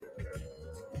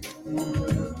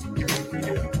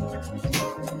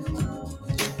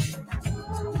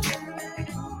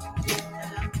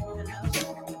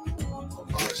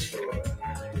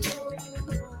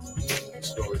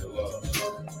Story of love.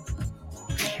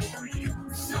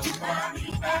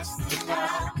 Somebody asked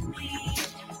about me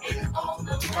and all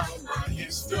about my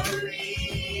history.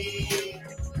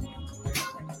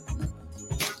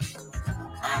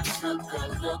 I took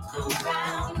a look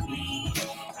around me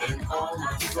and all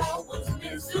I saw was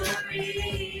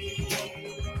misery.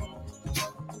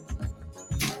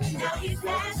 Now he's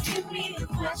asking me the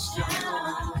question,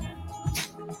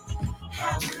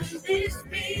 how could this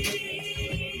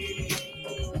be?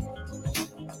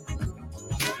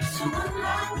 To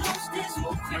unlock those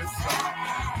dismal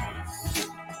criticize,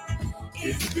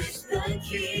 is this the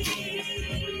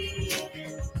key?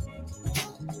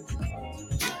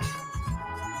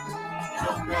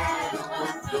 No matter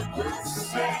what the books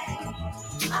say,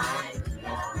 I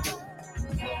love,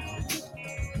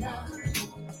 love,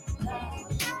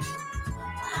 love.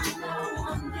 I know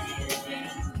I'm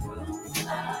living proof of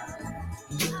love,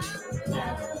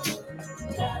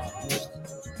 love,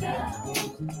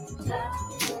 love,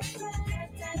 love.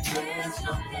 There's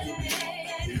no limit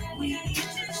if we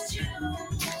just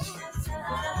choose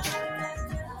love.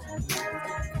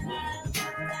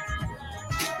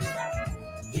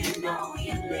 You know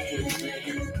you're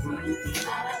living proof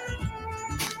of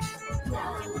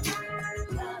love,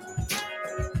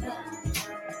 love, love,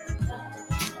 love.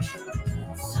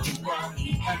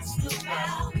 Somebody asked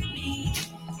about me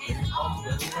and all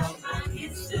about my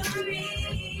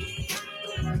history.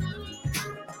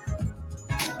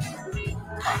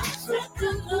 I took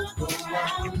a look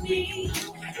around me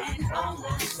and all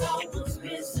I saw was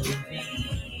misery.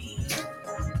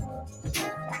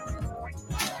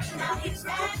 Now he's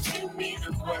asking me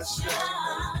the question,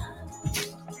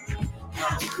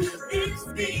 how could this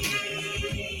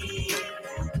be?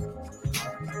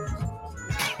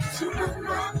 To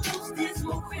unlock those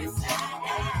dismal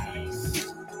criticize,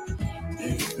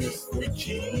 is this the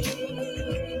key?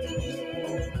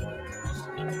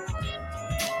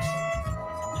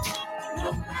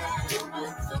 No matter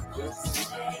what the books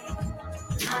say,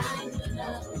 I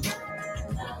love,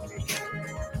 love,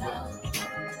 love, love.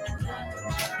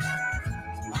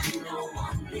 I know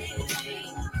I'm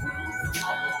living proof of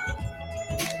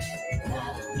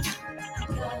love,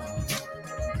 love,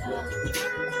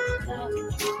 love, love.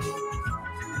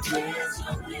 There's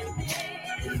no limit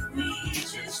if we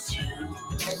just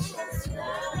choose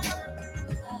love,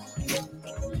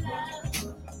 love,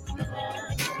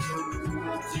 love.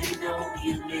 You know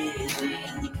you're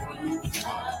living proof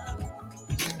of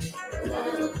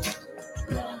love,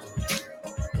 love,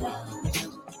 love.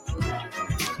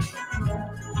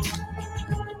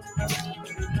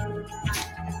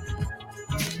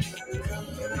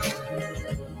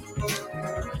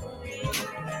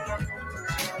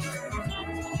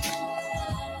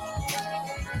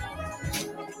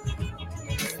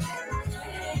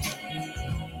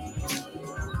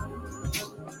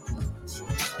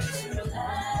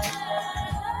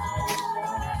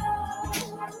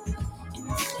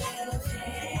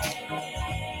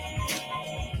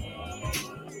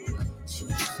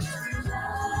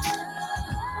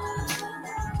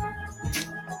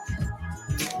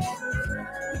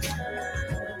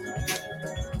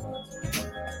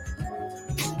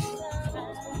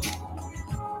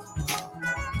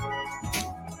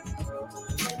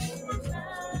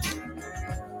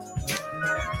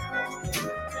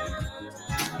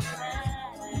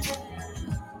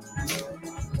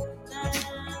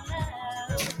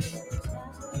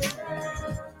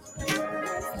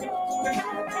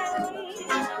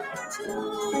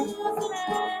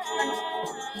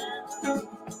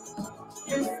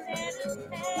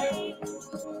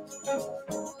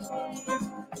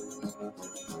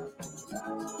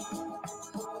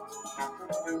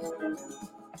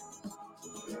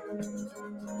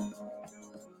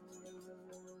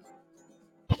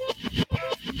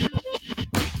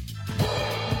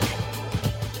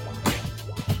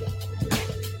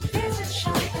 There's a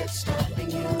shot that's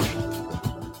stopping you,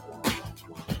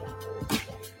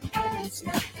 and it's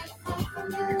not that far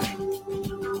from you,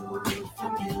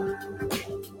 from you.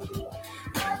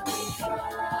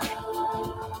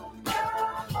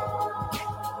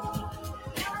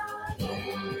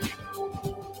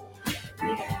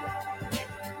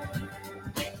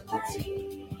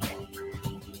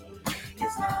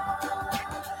 It's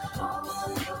not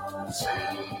all your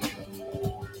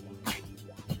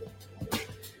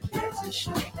There's a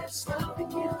shot that's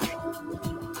stopping you,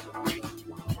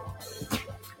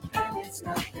 and it's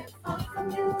not that far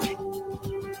from you,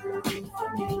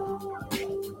 from you.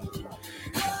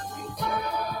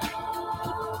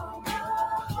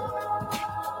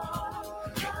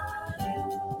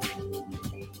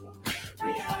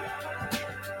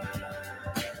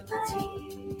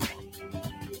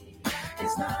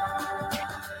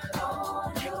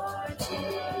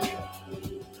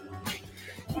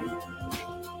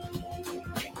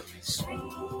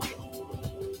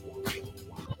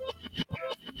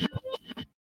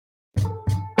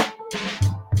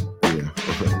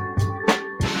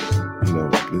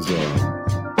 There's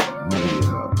many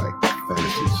like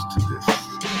facets to this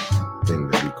thing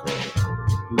that we call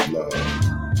love.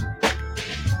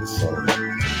 This song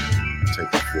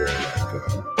take it for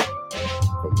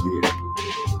from here.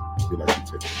 We like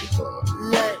to take it to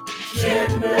like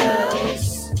caramels,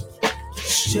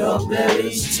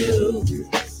 strawberries too,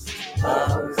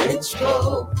 orange,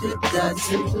 polka dots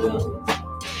and blue.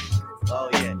 Oh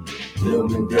yeah.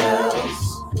 Bloomingdale's,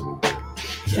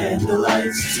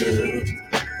 candlelights too,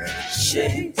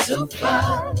 shades of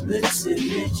violets in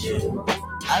the June.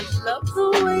 I love the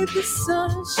way the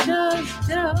sun shines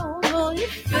down on your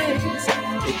face.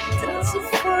 It does a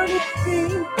funny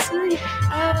thing to your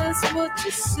eyes, what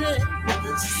you say.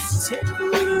 Let's take a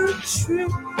little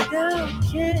trip down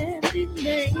Candy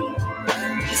Lane.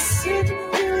 The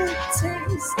cinnamon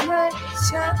tastes like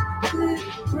chocolate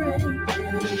rain.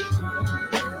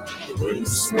 The way you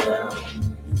smell,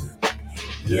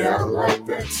 yeah, I like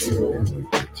that too.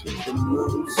 The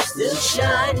moon still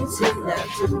shines in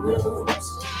afternoons.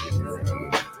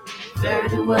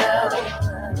 Very well,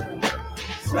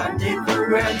 rendezvous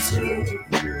round two.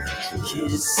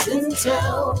 Kiss and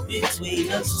tell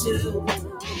between us two.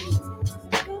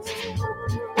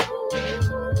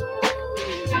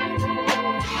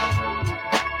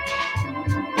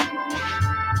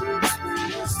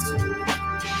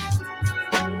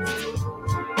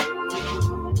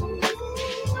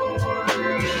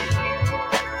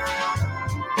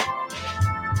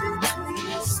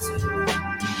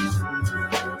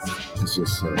 It's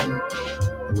just a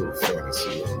little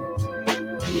fantasy.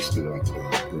 I used to like to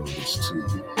bring this to you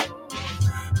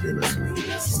in a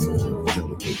more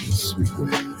delicate and sweet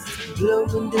way.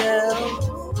 Bloomingdale's,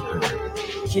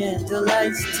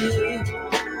 candlelights too,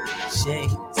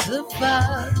 shades of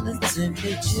violets in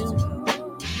the June.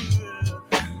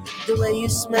 The way you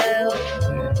smell,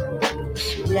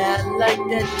 yeah, I like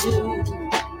that too.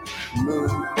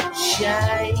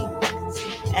 Moonshine,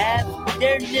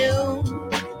 afternoon.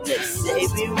 Let's say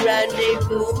we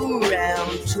rendezvous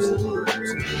round two.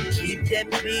 Keep that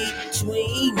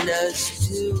between us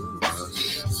two.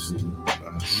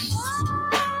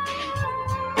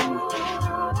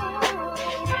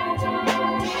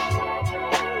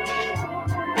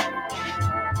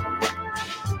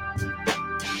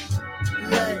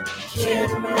 Like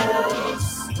caramels,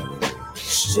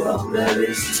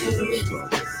 strawberries too,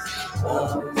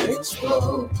 orange,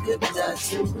 polka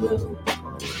dots and blue.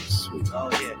 Oh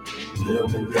yeah.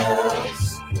 Bloomingdale's,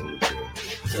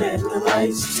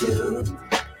 candlelights too,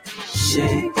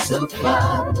 shades of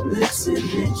violets in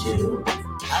the June. I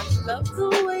love the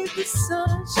way the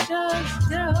sun shines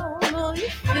down on your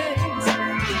face.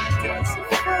 It does a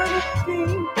funny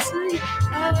thing to your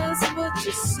eyes, what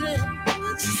you say.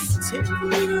 Just take a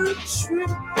little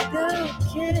trip down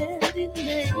Candy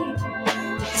Lane.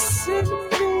 The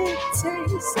cinnamon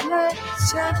tastes like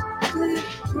chocolate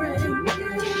rain.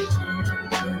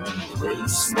 The way you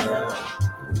smell,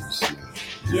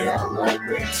 yeah, I like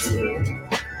that too.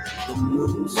 The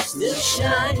moon still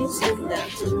shines in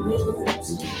afternoons.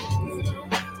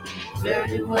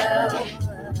 Very well,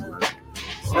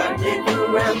 rendezvous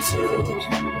round two.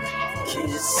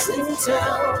 Kiss and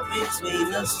tell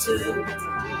between us two.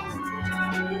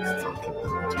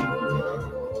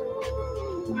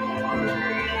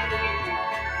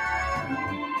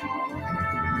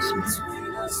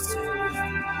 Between us two.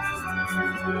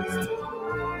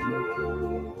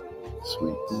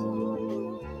 Sweet.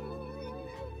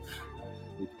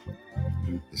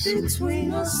 Between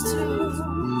us two.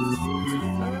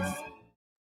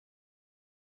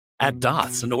 At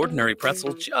Dots, an ordinary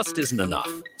pretzel just isn't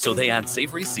enough. So they add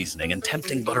savory seasoning and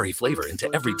tempting buttery flavor into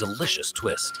every delicious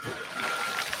twist.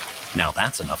 Now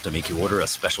that's enough to make you order a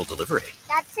special delivery.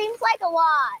 That seems like a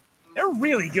lot. They're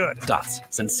really good. Dots,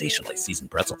 sensationally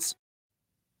seasoned pretzels.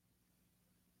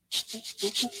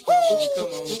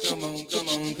 Come on.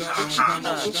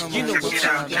 You know what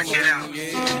time. Check it out. 1, 2,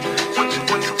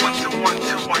 1, 2, 1,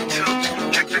 2, 1, 2.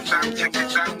 Check this out. Yeah.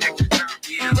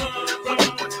 1,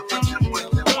 2, 1, 2, 1,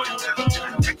 2, 1,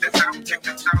 2. Check this out.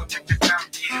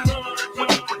 Yeah. 1,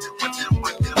 2, 1, 2,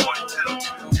 1, 2, 1,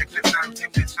 2. Check this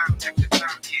out.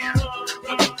 Yeah.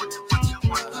 1, 2, 1, 2,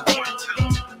 1, 2.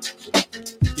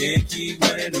 Can't keep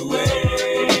running away.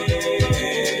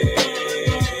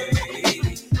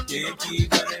 Can't keep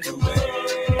running away.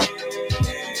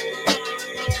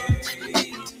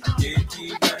 Can't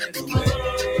keep running away.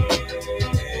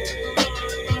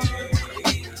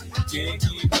 Can't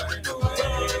keep running away.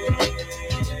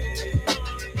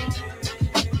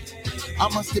 I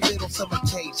must admit on some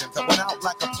occasions I went out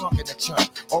like a punk in a trunk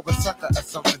or a sucker or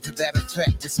something to that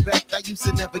effect. respect I used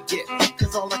to never get.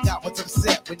 Cause all I got was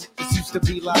upset when it used to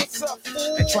be like,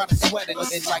 and try to sweat it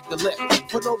and like the lip.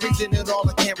 For no reason at all,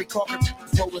 I can't recall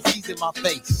rolling seas in my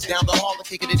face. Down the hall,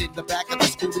 kicking it in the back of the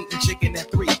school, eating chicken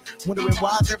at 3. Wondering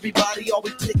why's everybody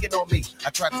always picking on me. I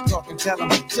tried to talk and tell them,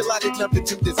 chill, I did nothing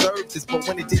to deserve this. But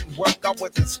when it didn't work, I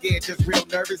wasn't scared, just real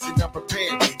nervous and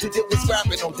unprepared. To deal with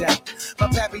scrapping, no doubt. My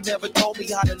pappy never told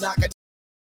me how to knock a.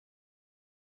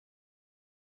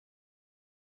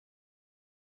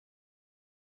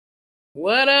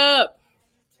 What up?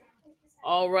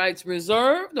 All rights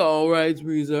reserved. All rights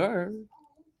reserved.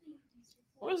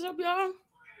 What's up, y'all?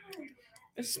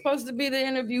 It's supposed to be the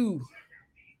interview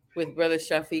with Brother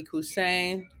Shafiq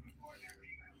Husayn.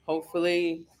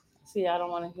 Hopefully, see, I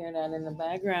don't want to hear that in the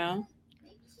background.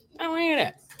 I don't want to hear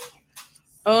that.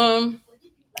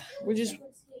 We're just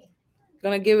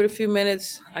gonna give it a few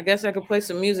minutes. I guess I could play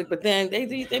some music, but then they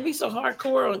be so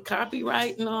hardcore on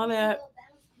copyright and all that.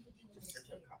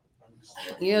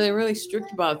 Yeah, they're really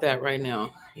strict about that right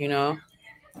now, you know.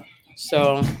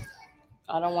 So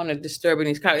I don't want to disturb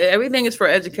any. Everything is for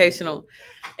educational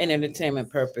and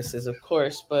entertainment purposes, of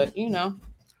course. But there's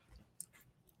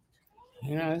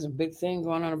a big thing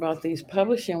going on about these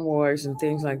publishing wars and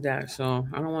things like that. So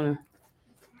I don't want to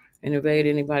invade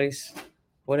anybody's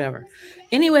whatever.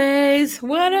 Anyways,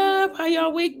 what up? How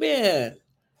y'all week been?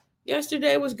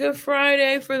 Yesterday was Good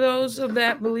Friday for those of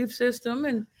that belief system,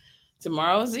 and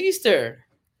tomorrow is Easter,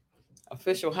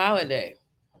 official holiday.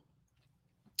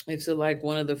 It's like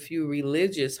one of the few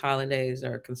religious holidays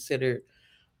that are considered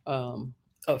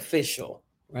official,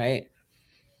 right?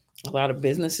 A lot of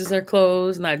businesses are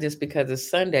closed, not just because it's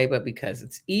Sunday, but because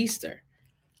it's Easter.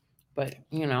 But,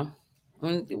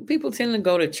 when people tend to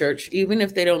go to church, even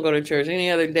if they don't go to church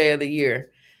any other day of the year,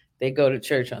 they go to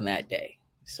church on that day.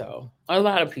 So a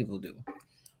lot of people do.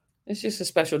 It's just a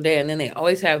special day. And then they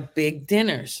always have big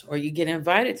dinners, or you get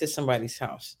invited to somebody's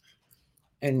house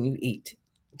and you eat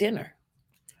dinner.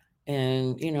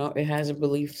 And, it has a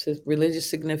religious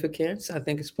significance. I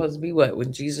think it's supposed to be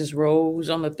when Jesus rose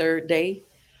on the third day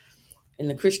in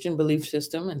the Christian belief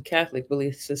system and Catholic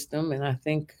belief system. And I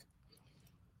think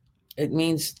it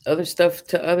means other stuff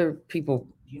to other people.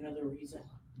 Do you know the reason?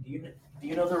 Do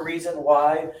you know the reason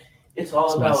why it's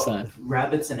all about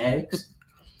rabbits and eggs?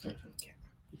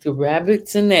 The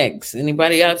rabbits and eggs.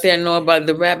 Anybody out there know about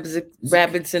the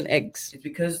rabbits and eggs? It's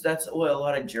because that's what a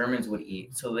lot of Germans would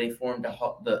eat. So they formed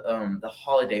the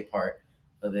holiday part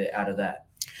of it out of that.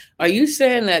 Are you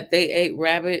saying that they ate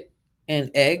rabbit and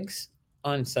eggs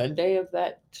on Sunday of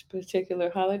that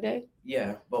particular holiday?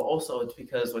 Yeah, but also it's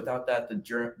because without that,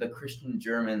 the Christian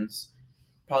Germans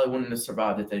probably wouldn't have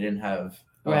survived if they didn't have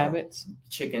rabbits,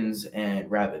 chickens, and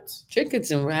rabbits.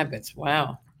 Chickens and rabbits.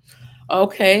 Wow.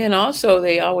 Okay, and also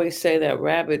they always say that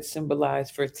rabbits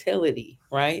symbolize fertility,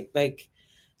 right? Like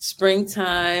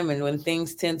springtime and when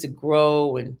things tend to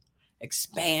grow and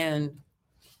expand.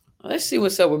 Let's see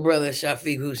what's up with Brother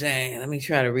Shafiq Husayn. Let me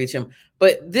try to reach him.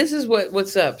 But this is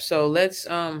what's up. So let's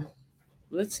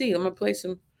see. I'm gonna play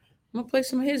some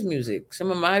of his music, some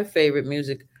of my favorite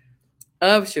music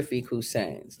of Shafiq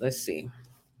Husayn's. Let's see.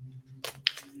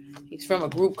 He's from a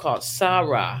group called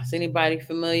Sarah. Is anybody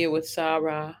familiar with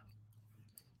Sarah?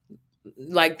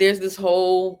 Like there's this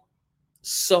whole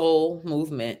soul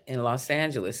movement in Los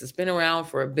Angeles. It's been around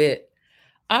for a bit.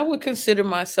 I would consider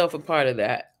myself a part of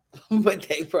that, but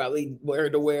they probably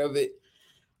weren't aware of it.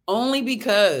 Only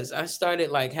because I started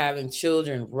like having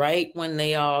children right when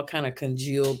they all kind of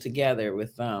congealed together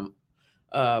with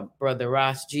Brother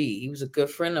Ross G. He was a good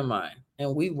friend of mine,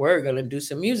 and we were gonna do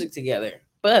some music together.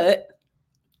 But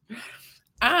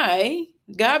I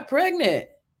got pregnant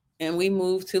and we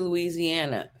moved to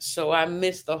Louisiana. So I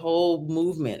missed the whole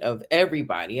movement of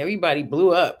everybody. Everybody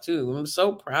blew up too. I'm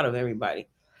so proud of everybody.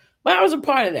 But I was a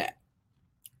part of that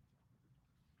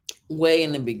way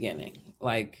in the beginning,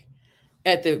 like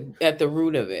at the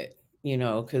root of it,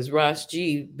 because Ross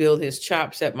G built his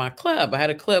chops at my club. I had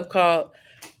a club called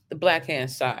the Black Hand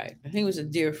Side. He was a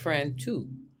dear friend too.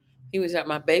 He was at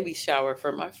my baby shower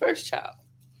for my first child.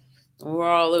 And we're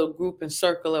all a little group and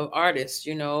circle of artists,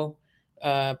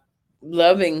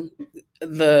 loving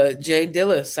the J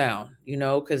Dilla sound,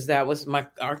 because that was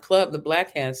our club, the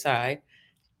Black Hand Side,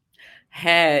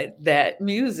 had that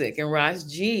music, and Ross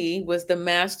G was the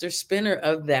master spinner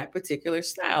of that particular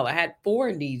style. I had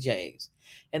 4 DJs,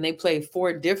 and they played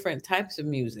 4 different types of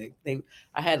music.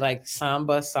 I had like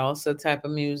samba, salsa type of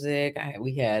music.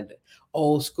 We had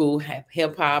old school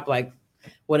hip hop, like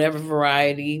whatever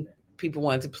variety people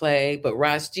wanted to play. But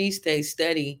Ross G stayed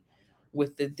steady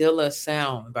with the Dilla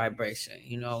sound vibration.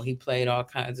 He played all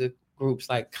kinds of groups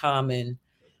like Common,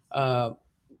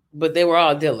 but they were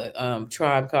all Dilla.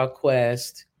 Tribe Called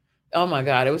Quest. Oh my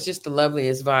God, it was just the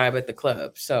loveliest vibe at the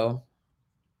club. So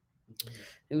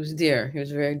it was dear. It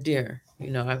was very dear.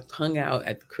 You know, I hung out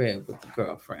at the crib with the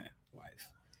girlfriend, wife.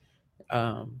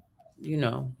 You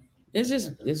know, it's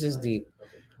just deep.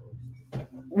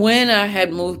 When I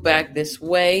had moved back this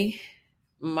way,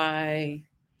 my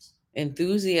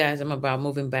enthusiasm about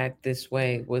moving back this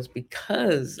way was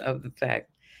because of the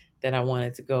fact that I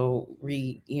wanted to go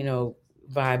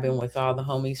vibing with all the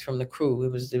homies from the crew.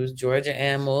 It was Georgia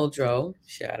and Muldrow,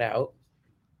 shout out.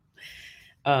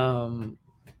 Um,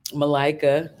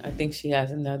 Malika, I think she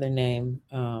has another name.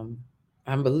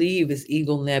 I believe it's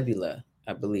Eagle Nebula.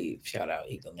 I believe. Shout out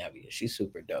Eagle Nebula. She's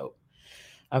super dope.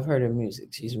 I've heard her music.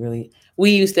 She's really.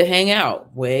 We used to hang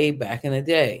out way back in the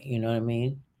day. You know what I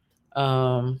mean?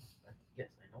 Um, yes,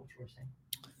 I know what you were saying.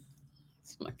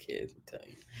 It's my kid, I tell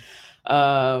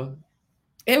you.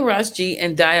 And Rush G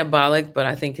and Diabolic, but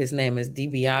I think his name is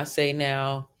DiBiase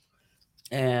now.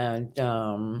 And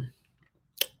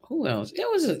who else?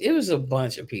 It was a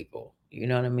bunch of people. You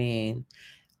know what I mean?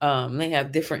 They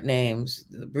have different names.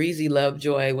 Breezy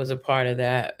Lovejoy was a part of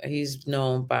that. He's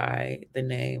known by the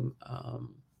name.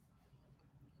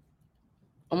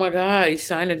 Oh my God, he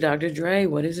signed to Dr. Dre.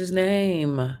 What is his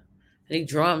name? And he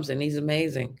drums and he's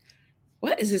amazing.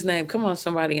 What is his name? Come on,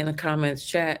 somebody in the comments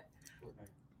chat.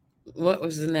 What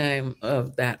was the name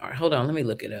of that art? Hold on, let me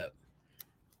look it up.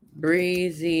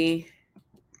 Breezy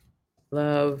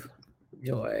Love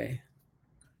Joy.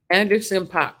 Anderson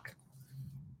Paak.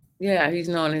 Yeah, he's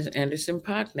known as Anderson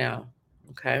Paak now.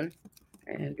 Okay.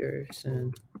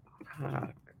 Anderson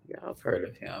Paak. Y'all have heard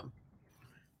of him.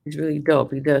 He's really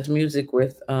dope. He does music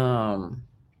with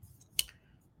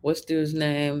what's dude's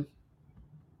name?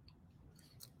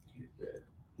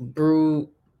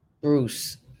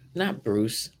 Bruce. Not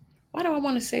Bruce. Why do I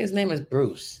want to say his name is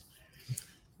Bruce?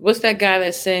 What's that guy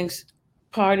that sings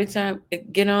Party Time?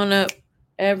 Get on up,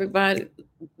 everybody.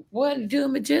 What do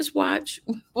me just watch?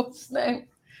 What's his name?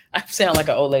 I sound like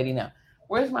an old lady now.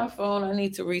 Where's my phone? I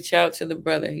need to reach out to the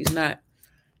brother. He's not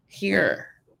here.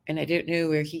 And I don't know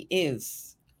where he is.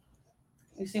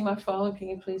 You see my phone? Can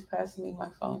you please pass me my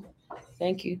phone?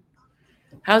 Thank you.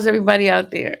 How's everybody out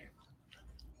there?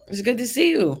 It's good to see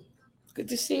you. Good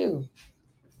to see you.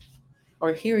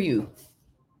 Or hear you.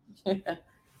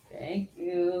 Thank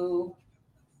you.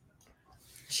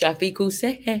 Shafiq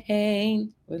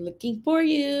Husayn, we're looking for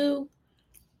you.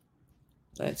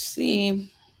 Let's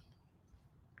see.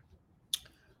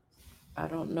 I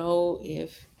don't know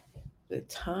if the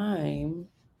time.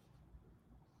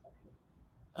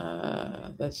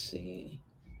 Let's see.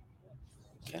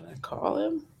 Can I call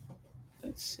him?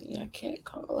 Let's see. I can't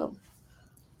call him.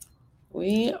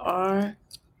 We are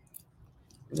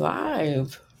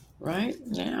live right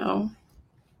now.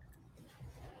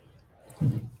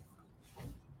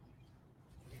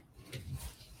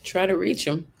 Try to reach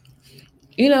him.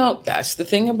 You know, that's the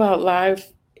thing about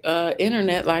live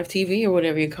internet, live TV, or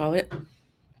whatever you call it.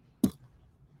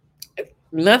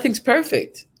 Nothing's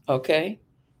perfect, okay?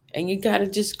 And you got to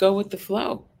just go with the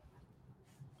flow.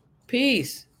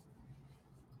 Peace.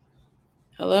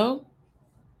 Hello?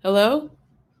 Hello?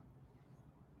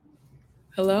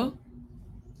 Hello?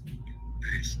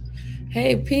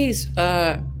 Hey, peace.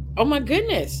 Oh my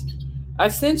goodness. I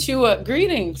sent you a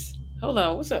greetings. Hold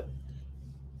on, what's up?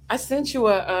 I sent you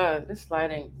a this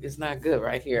lighting is not good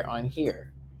right here on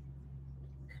here.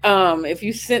 If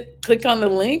you click on the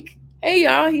link, hey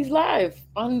y'all, he's live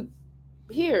on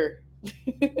here.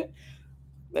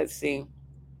 Let's see.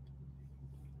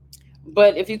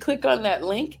 But if you click on that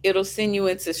link, it'll send you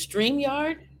into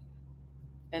StreamYard,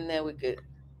 and then we could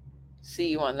see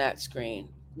you on that screen.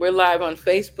 We're live on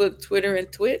Facebook, Twitter,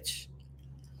 and Twitch.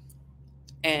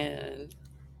 And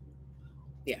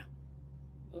yeah,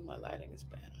 oh, my lighting is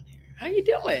bad on here. How you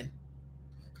doing?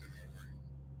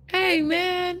 Hey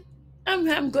man,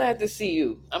 I'm glad to see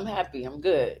you. I'm happy. I'm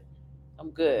good. I'm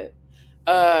good.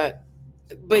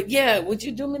 But yeah, would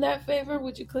you do me that favor?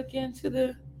 Would you click into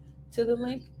the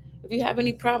link? If you have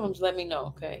any problems, let me know.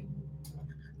 Okay.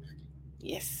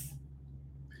 Yes.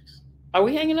 Are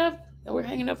we hanging up? No, we're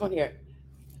hanging up on here.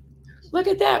 Look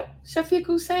at that. Shafiq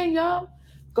Husayn, y'all.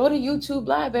 Go to YouTube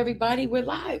Live, everybody. We're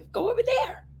live. Go over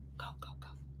there. Go, go, go.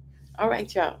 All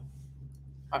right, y'all.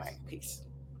 All right, peace.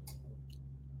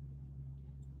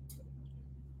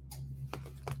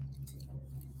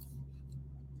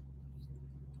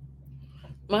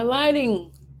 My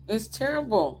lighting is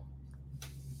terrible.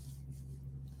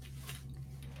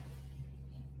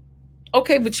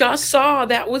 Okay, but y'all saw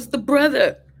that was the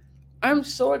brother. I'm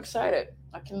so excited.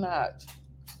 I cannot.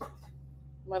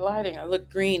 My lighting, I look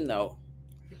green though.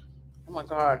 Oh my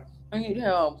God. I need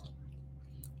help.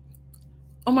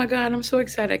 Oh my God, I'm so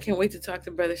excited. I can't wait to talk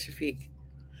to Brother Shafiq.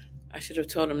 I should have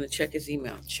told him to check his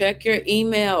email. Check your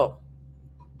email.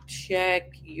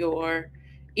 Check your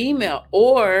email.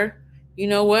 Or, you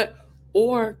know what?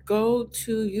 Or go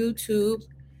to YouTube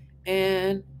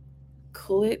and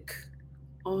click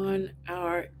on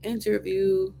our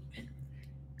interview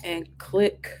and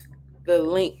click the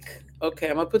link. Okay,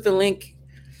 I'm going to put the link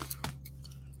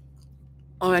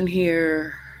on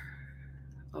here.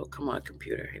 Oh, come on,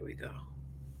 computer. Here we go.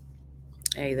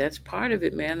 Hey, that's part of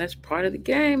it, man. That's part of the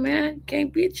game, man. You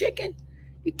can't be a chicken.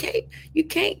 You can't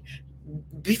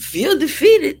feel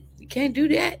defeated. You can't do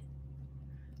that.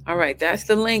 All right, that's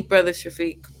the link, Brother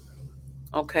Shafiq.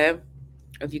 Okay.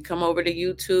 If you come over to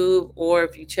YouTube or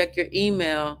if you check your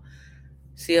email,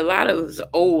 see, a lot of us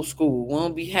old school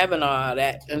won't be having all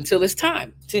that until it's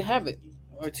time to have it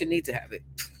or to need to have it.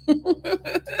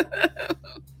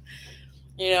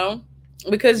 You know,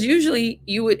 because usually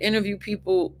you would interview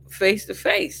people face to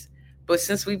face. But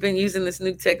since we've been using this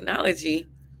new technology,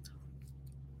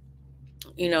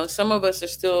 you know, some of us are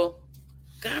still,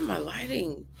 God, my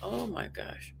lighting. Oh my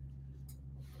gosh.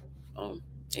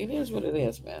 It is what it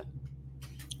is, man.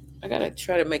 I gotta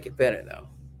try to make it better though.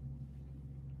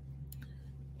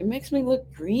 It makes me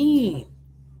look green.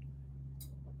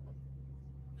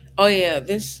 Oh yeah,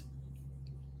 this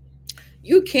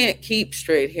you can't keep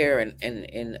straight hair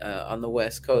in on the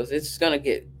West Coast. It's gonna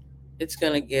get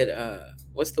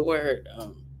what's the word?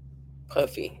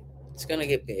 Puffy. It's gonna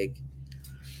get big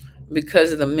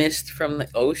because of the mist from the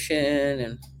ocean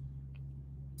and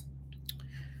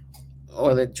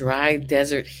or the dry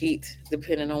desert heat,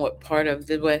 depending on what part of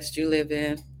the West you live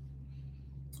in.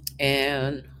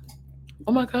 And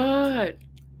oh my God,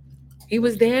 he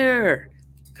was there.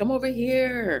 Come over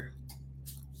here.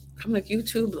 Come to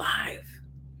YouTube Live.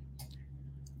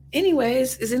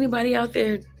 Anyways, is anybody out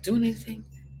there doing anything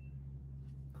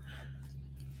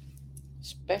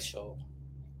special?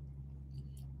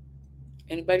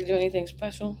 Anybody do anything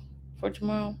special for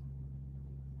tomorrow?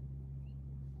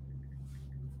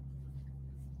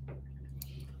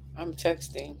 I'm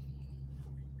texting.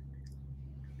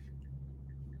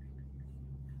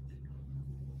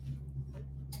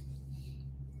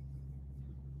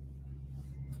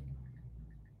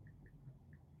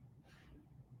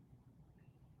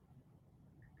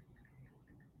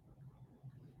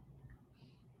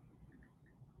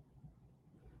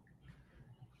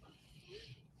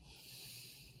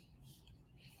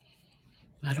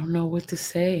 I don't know what to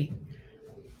say.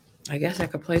 I guess I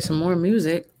could play some more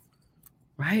music,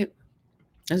 right?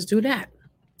 Let's do that.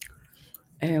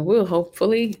 And we'll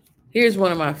hopefully. Here's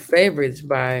one of my favorites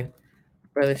by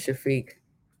Brother Shafiq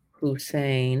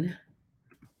Husayn.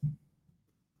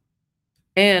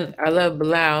 And I love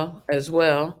Bilal as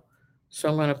well. So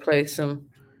I'm going to play some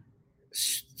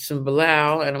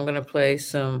Bilal and I'm going to play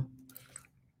some,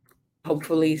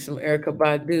 hopefully, some Erica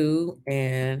Badu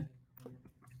and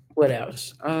what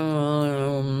else?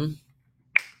 Uh,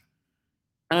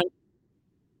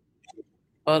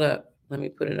 Hold up. Let me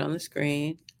put it on the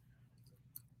screen.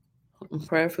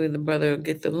 Prayerfully, the brother will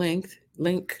get the link,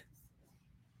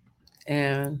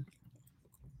 and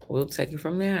we'll take it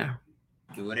from there.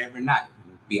 Do it every night.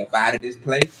 Be up out of this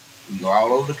place. We can go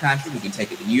all over the country. We can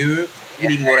take it to Europe. We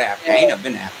can even go to Africa. I ain't never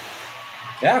been to Africa.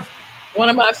 Yeah. One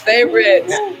of my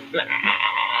favorites. I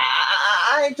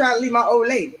ain't trying to leave my old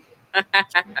lady.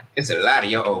 It's a lot of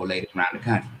your old ladies around the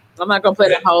country. I'm not gonna play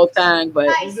the whole thing, but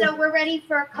Hi, so we're ready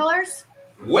for colors.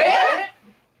 Where?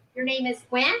 Your name is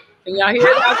Gwen. Can y'all hear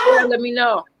it out there? Let me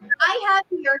know. I have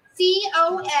your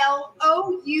COLOURS.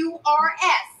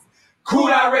 Cool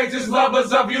outrageous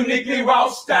lovers of uniquely raw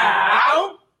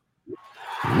style.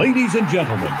 Ladies and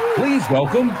gentlemen, please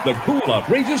welcome the cool,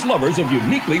 outrageous lovers of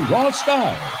uniquely raw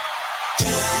style.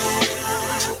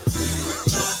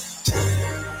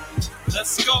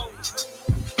 Let's go.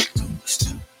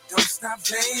 Don't stop,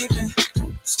 baby.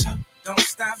 Don't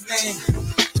stop, baby.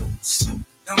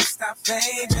 Don't stop,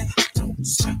 baby. Don't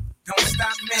stop,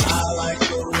 baby. I like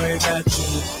the way that you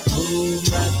move,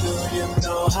 like you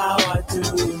know how I do.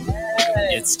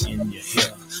 It's in your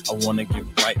hair. I wanna get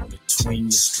right between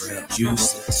your strap.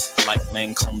 Use it like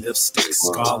Lancome lipstick,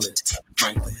 scarlet.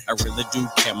 Frankly, I really do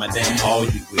care, my damn all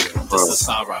you will. This is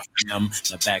Sarah fam.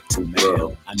 Now back to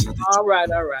mail. I need it. All right.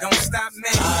 Don't stop,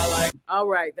 man. All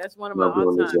right. That's one of my I'm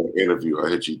doing this all-time. interview. I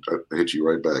hit you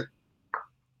right back.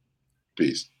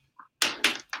 Peace.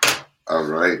 All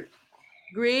right.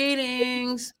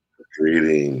 Greetings.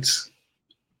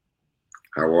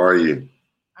 How are you?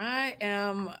 I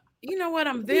am. You know what?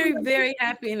 I'm very, very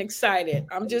happy and excited.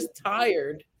 I'm just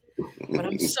tired, but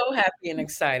I'm so happy and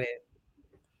excited.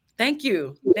 Thank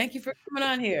you. Thank you for coming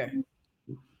on here.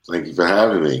 Thank you for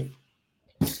having me.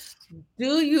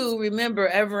 Do you remember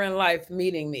ever in life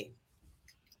meeting me?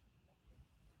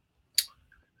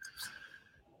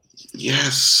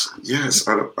 Yes.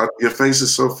 Your face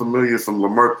is so familiar from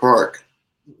Leimert Park.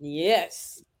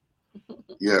 Yes.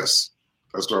 Yes.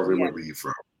 That's where I remember you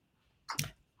from.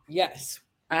 Yes.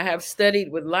 I have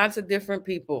studied with lots of different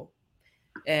people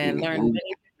and learned many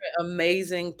different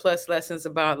amazing plus lessons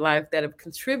about life that have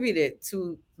contributed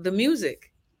to the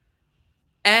music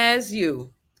as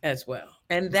you as well.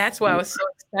 And that's why I was so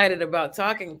excited about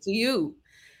talking to you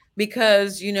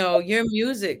because, you know, your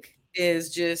music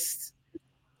is just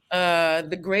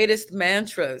the greatest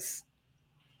mantras.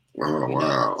 Oh, You know,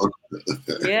 wow.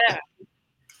 yeah,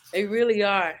 they really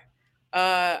are.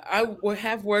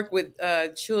 Have worked with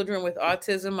children with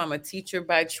autism. I'm a teacher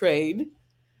by trade.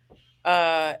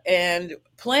 And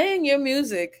playing your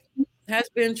music has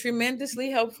been tremendously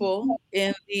helpful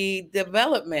in the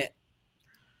development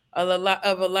of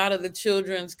a lot of the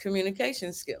children's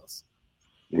communication skills.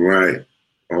 Right.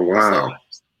 Oh, So, wow.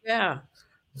 yeah.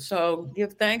 So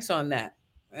give thanks on that.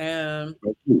 Um,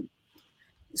 Thank you.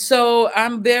 so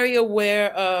I'm very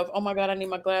aware of, oh my God, I need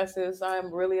my glasses.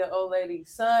 I'm really an old lady.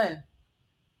 Son,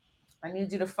 I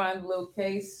need you to find a little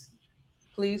case.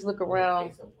 Please look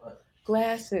around.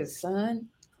 Glasses, son.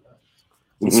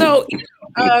 So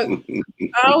I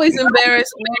always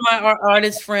embarrass all my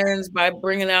artist friends by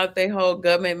bringing out their whole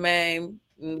government name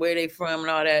and where they from and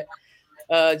all that,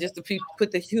 just to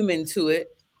put the human to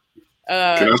it.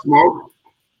 Can I smoke?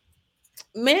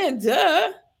 Man,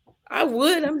 duh. I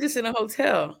would. I'm just in a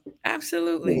hotel.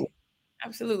 Absolutely.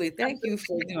 Absolutely. Thank you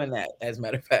for doing that, as a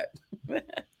matter of fact.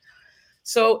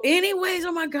 So, anyways,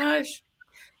 oh my gosh,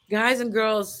 guys and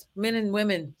girls, men and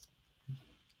women,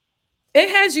 it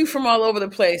has you from all over the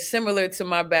place, similar to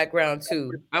my background,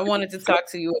 too. I wanted to talk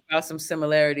to you about some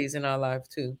similarities in our life,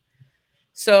 too.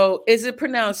 So, is it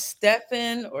pronounced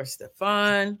Stefan or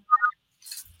Stefan?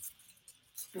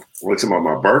 What's about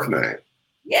my birth name?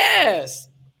 Yes.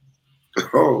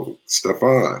 Oh,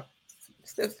 Stefan.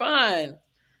 Stefan.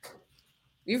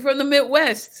 You from the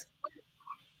Midwest?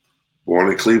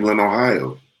 Born in Cleveland,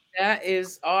 Ohio. That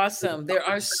is awesome. There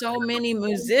are so many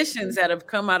musicians that have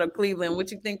come out of Cleveland. What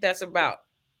you think that's about?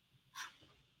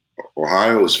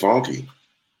 Ohio is funky.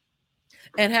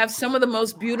 And have some of the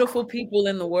most beautiful people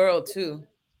in the world too.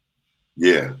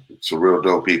 Yeah, some real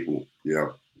dope people. Yeah,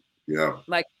 yeah.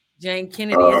 Like Jane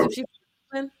Kennedy, isn't she?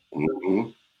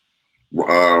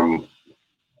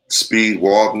 Speed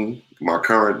Walton, my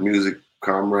current music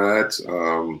comrades.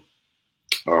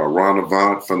 Ron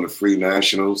Avant from the Free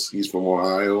Nationals. He's from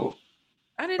Ohio.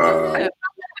 I didn't know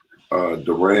that.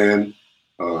 Duran,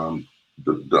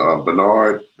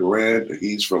 Bernard Duran.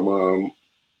 He's from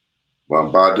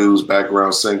Badu's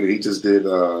background singer. He just did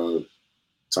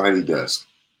Tiny Desk.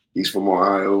 He's from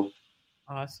Ohio.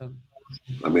 Awesome.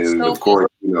 I mean, of course,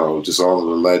 you know, just all of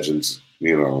the legends,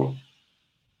 you know.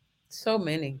 So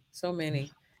many.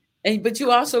 And but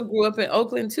you also grew up in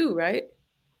Oakland too, right?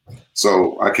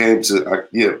 So I came to,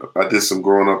 I did some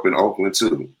growing up in Oakland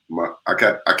too. I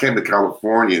came to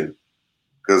California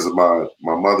because of my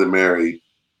mother married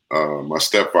my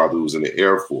stepfather, who was in the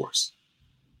Air Force,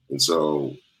 and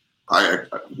so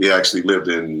we actually lived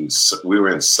we were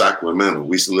in Sacramento.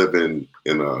 We used to live on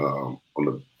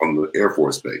the Air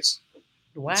Force base.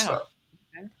 Wow.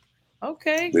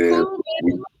 Okay. Then Cool.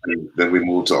 Then we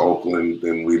moved to Oakland.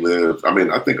 Then we lived. I mean,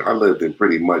 I think I lived in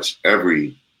pretty much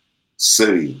every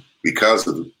city because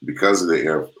of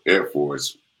the Air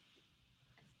Force.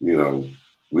 You know,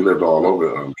 we lived all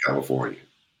over California.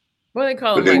 What do they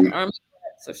call them? Like Army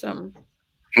brats or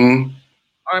something?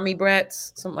 Army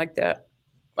brats, something like that.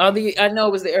 I know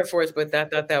it was the Air Force, but I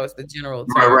thought that was the general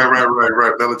term.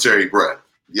 Right. Military brat.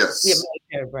 Yes. Yeah,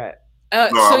 military brat. No,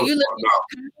 so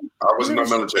I wasn't a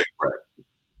military brat.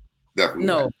 Definitely.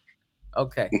 No.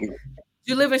 Okay.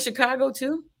 You live in Chicago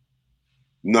too?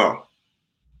 No.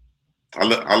 I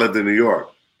lived in New York.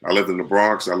 I lived in the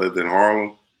Bronx. I lived in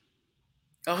Harlem.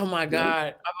 Oh my God.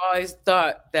 I've always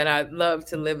thought that I'd love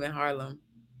to live in Harlem.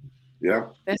 Yeah.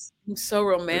 That's so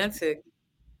romantic.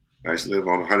 I used to live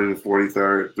on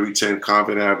 143rd, 310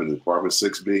 Convent Avenue, apartment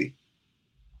 6B.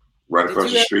 Right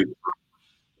across the street.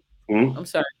 I'm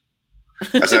sorry.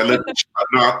 I said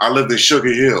I lived in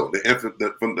Sugar Hill,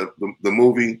 from the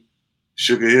movie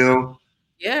Sugar Hill.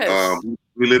 Yes.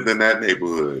 We lived in that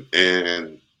neighborhood,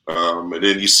 and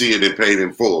then you see it in Paid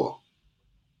in Full.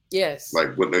 Yes.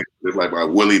 Like what they like by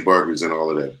Willie Burgers and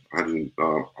all of that,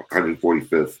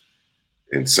 145th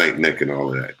and St. Nick and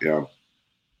all of that. Yeah.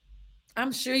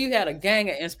 I'm sure you had a gang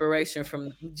of inspiration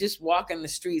from just walking the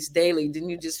streets daily. Didn't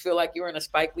you just feel like you were in a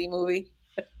Spike Lee movie?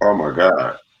 Oh my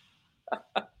God.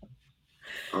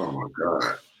 Oh my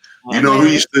God. You Oh know who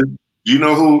man. used to, you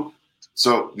know who,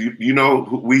 so you know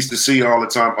who we used to see all the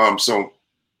time.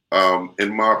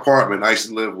 In my apartment, I used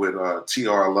to live with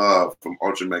T.R. Love from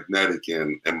Ultramagnetic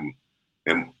and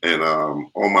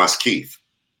Omos Keith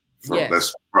from Yes.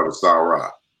 that's part of Star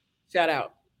Rock. Shout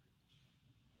out.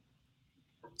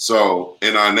 So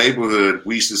in our neighborhood,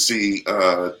 we used to see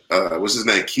what's his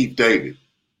name, Keith David.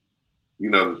 You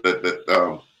know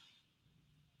that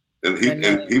and That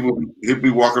name. he'd be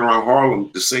walking around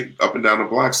Harlem to sing up and down the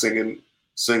block singing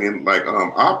like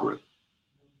opera,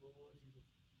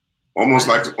 almost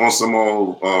Wow. like on some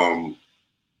old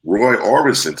Roy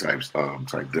Orbison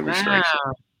type demonstration.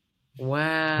 Wow.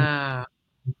 Wow.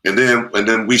 And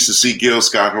then we used to see Gil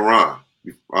Scott Heron,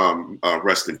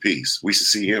 rest in peace. We used to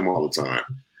see him all the time.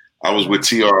 I was with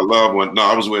T.R. Love one. No,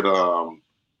 I was with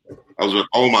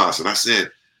Omos, and I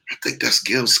said, I think that's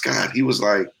Gil Scott. He was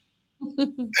like,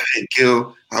 hey,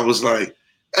 Gil. I was like,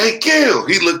 hey, Gil.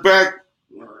 He looked back,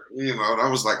 and I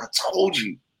was like, I told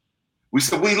you. We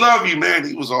said, we love you, man.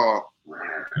 He was all,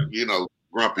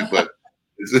 grumpy, but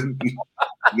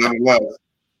nonetheless.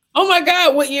 Oh my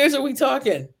God, what years are we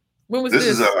talking? When was This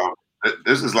this?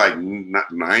 is like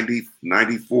 90,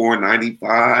 94,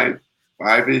 95,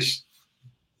 5-ish.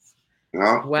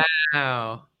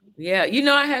 Wow. Yeah.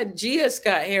 I had Gia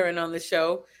Scott Heron on the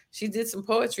show. She did some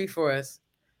poetry for us.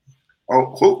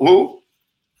 Oh, who?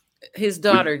 His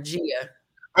daughter, Gia.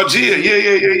 Oh, Gia.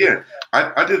 Yeah.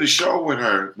 I did a show with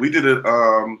her. We did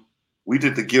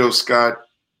the Gil Scott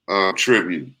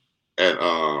tribute at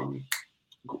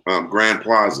Grand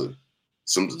Plaza.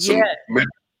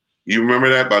 You remember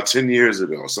that about 10 years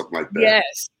ago or something like that?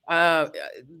 Yes.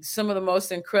 Some of the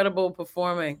most incredible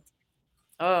performing.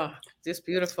 Oh, just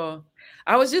beautiful.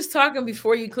 I was just talking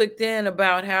before you clicked in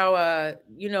about how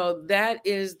that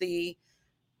is the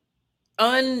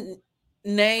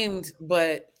unnamed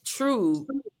but true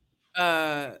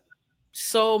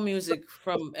soul music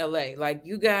from LA. Like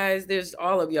you guys, there's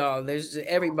all of y'all. There's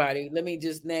everybody. Let me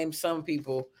just name some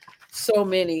people. So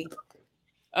many.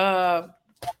 I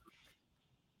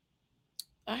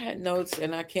had notes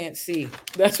and I can't see.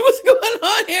 That's what's going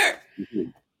on here. Mm-hmm.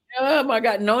 Oh my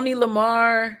God. Noni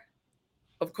Lamar.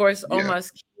 Of course, Yeah.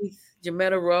 Omos Keith,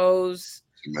 Jametta Rose.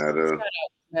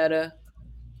 Jametta.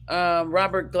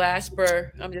 Robert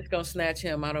Glasper. I'm just gonna snatch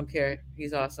him. I don't care.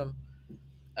 He's awesome.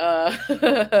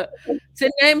 To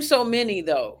name so many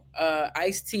though.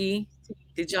 Ice-T.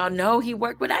 Did y'all know he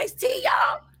worked with Ice-T,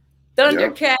 y'all?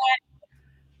 Thundercat,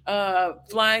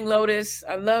 Flying Lotus.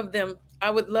 I love them.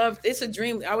 It's a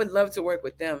dream. I would love to work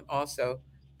with them also.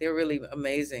 They're really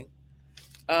amazing.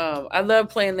 I love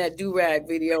playing that do-rag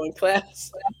video in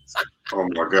class. Oh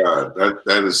my God,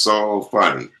 that is so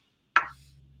funny.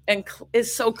 And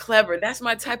it's so clever. That's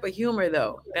my type of humor,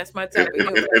 though. That's my type of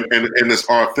humor. And it's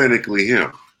authentically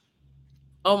him.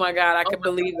 Oh my God, I can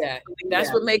believe that.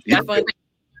 That's what makes it fun.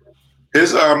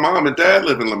 His mom and dad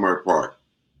live in Leimert Park.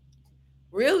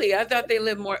 Really? I thought they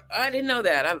lived more. I didn't know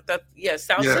that. I thought,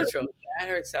 South Central. I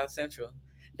heard South Central.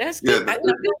 That's good. I'm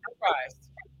surprised.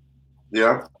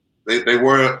 Yeah, they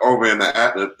were over in the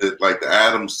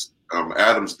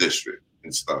Adams district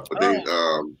and stuff, but they in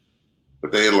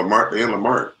Leimert. They in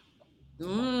Leimert.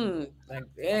 Like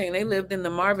dang, they lived in the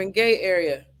Marvin Gaye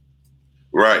area.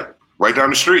 Right down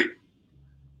the street.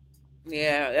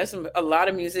 Yeah, that's a lot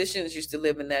of musicians used to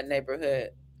live in that neighborhood.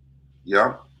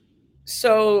 Yeah.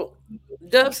 So,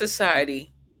 Dub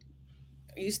Society,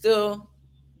 are you still,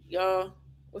 y'all?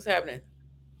 What's happening?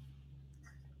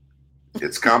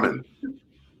 It's coming.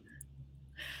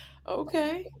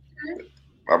 Okay.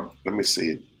 Let me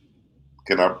see.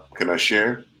 Can I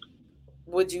share?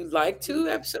 Would you like to?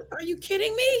 Are you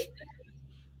kidding me?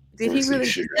 Did he really?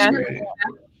 Share.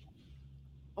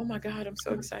 Oh my God, I'm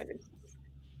so excited.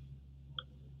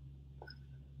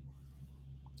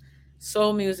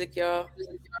 Soul music, y'all.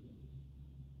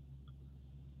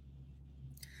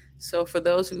 So for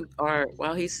those who are,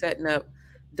 while he's setting up,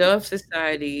 Dove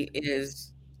Society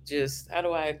is just, how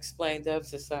do I explain Dove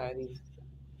Society?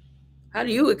 How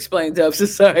do you explain Dove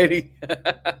Society?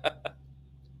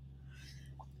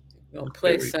 You're gonna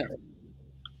play something.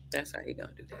 That's how you're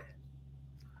gonna do that.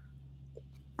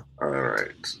 All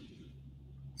right.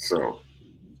 So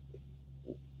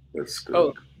let's go.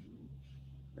 Oh,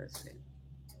 let's see.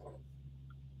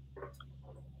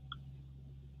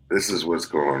 This is what's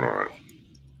going on.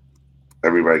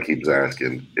 Everybody keeps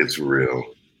asking. It's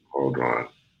real. Hold on.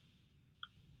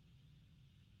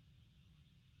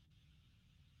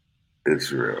 It's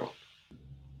real.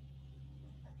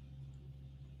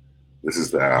 This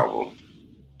is the album.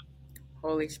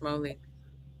 Holy schmoly.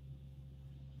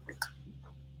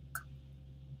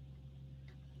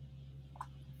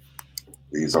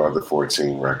 These are the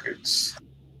 14 records.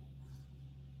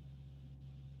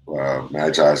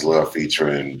 Magi's Love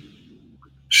featuring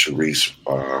Sharice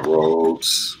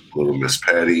Rhodes, Little Miss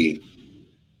Petty,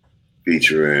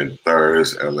 featuring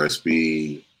Thurs,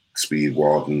 LSB, Speed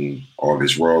Walton,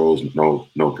 August Rose, No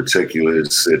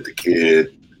Particulars, Sid the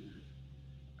Kid.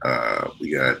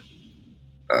 We got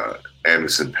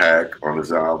Anderson .Paak on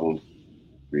his album.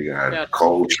 We got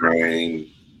Coltrane.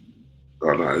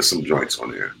 Oh no, there's some joints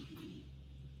on there.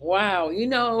 Wow,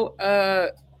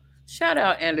 shout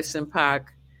out Anderson .Paak.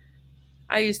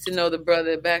 I used to know the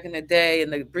brother back in the day in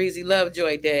the Breezy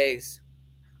Lovejoy days.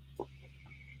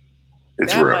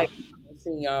 It's real. I've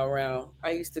seen y'all around.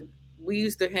 We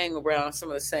used to hang around some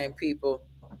of the same people.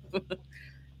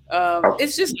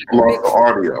 It's just I lost the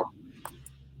audio.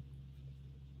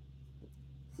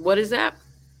 What is that?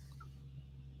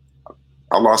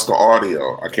 I lost the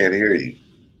audio. I can't hear you.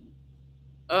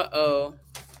 Uh-oh.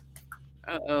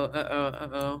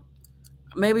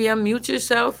 Maybe unmute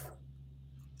yourself.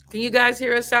 Can you guys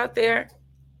hear us out there?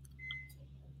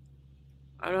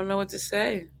 I don't know what to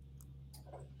say.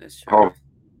 Let's try. Oh.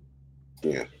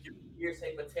 Yeah. You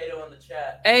say potato in the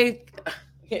chat. Hey,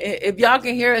 if y'all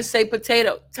can hear us, say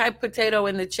potato. Type potato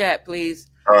in the chat, please.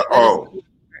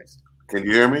 Can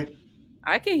you hear me?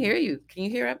 I can hear you. Can you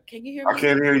hear me? I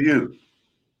can't hear you.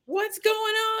 What's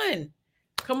going on?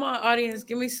 Come on, audience,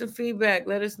 give me some feedback.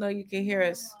 Let us know you can hear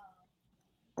us.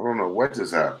 I don't know what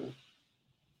just happened.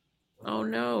 Oh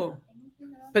no,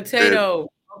 potato.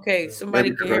 Okay,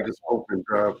 somebody can hear. I just opened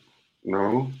up.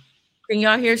 No. Can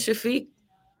y'all hear Shafiq?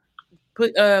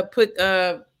 Put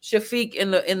Shafiq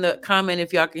in the comment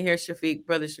if y'all can hear Shafiq,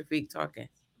 brother Shafiq talking.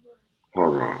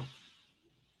 Hold on.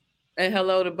 And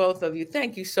hello to both of you.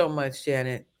 Thank you so much,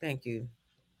 Janet. Thank you.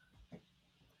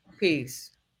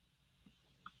 Peace.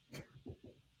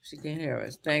 She can hear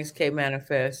us. Thanks, K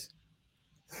Manifest.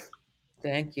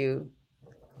 Thank you.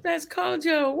 That's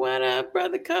Kojo. What up,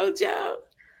 brother Kojo?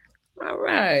 All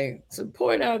right.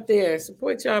 Support out there.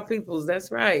 Support y'all peoples.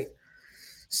 That's right.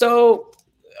 So,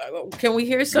 can we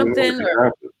hear something?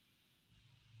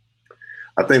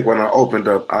 I think when I opened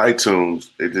up iTunes,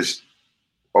 it just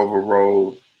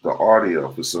overrode the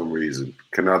audio for some reason.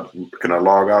 Can I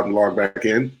log out and log back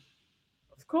in?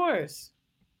 Of course.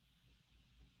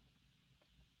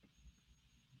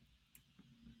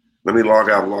 Let me log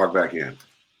out and log back in.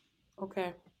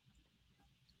 Okay.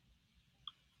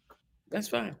 That's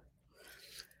fine.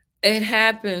 It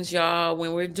happens, y'all.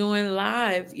 When we're doing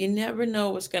live, you never know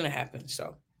what's gonna happen.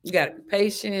 So you gotta be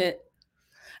patient.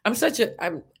 I'm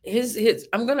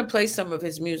gonna play some of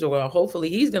his music. Well, hopefully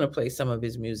he's gonna play some of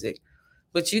his music,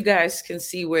 but you guys can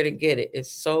see where to get it.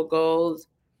 It's So Gold,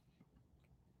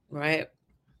 right?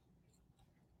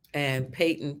 And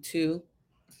Peyton too.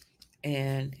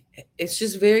 And it's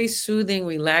just very soothing,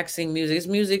 relaxing music. It's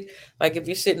music like if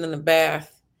you're sitting in the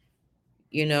bath,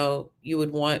 you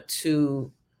would want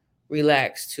to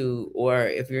relax to, or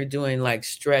if you're doing like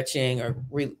stretching or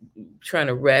trying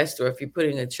to rest, or if you're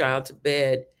putting a child to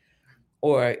bed,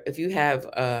 or if you have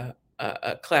a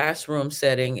classroom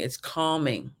setting, it's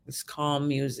calming. It's calm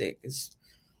music.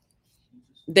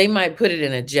 They might put it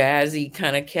in a jazzy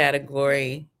kind of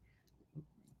category.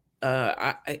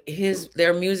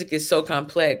 Their music is so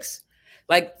complex.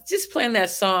 Like just playing that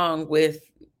song with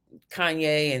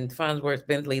Kanye and Farnsworth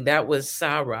Bentley, that was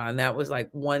Sarah, and that was like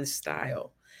one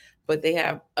style. But they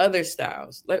have other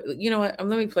styles. You know what?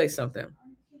 Let me play something.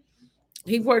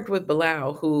 He worked with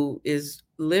Bilal, who is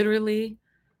literally,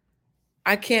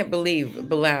 I can't believe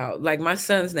Bilal. Like my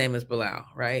son's name is Bilal,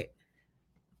 right?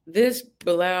 This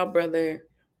Bilal brother,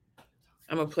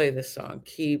 I'm going to play this song.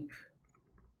 Keep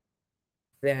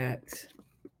that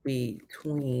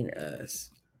between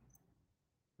us.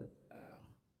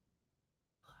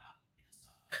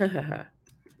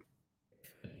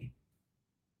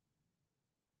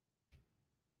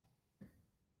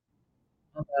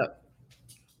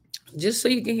 Just so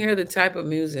you can hear the type of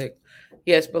music.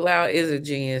 Yes, Bilal is a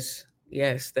genius.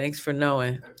 Yes, thanks for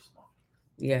knowing.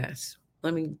 Yes.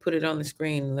 Let me put it on the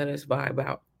screen and let us vibe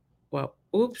out. Well,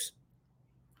 oops.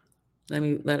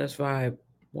 Let us vibe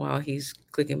while he's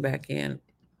clicking back in.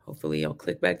 Hopefully he'll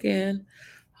click back in.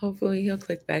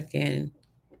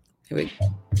 Here we go.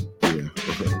 Yeah.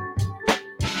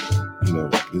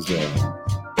 There's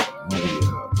many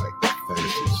like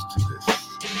facets to this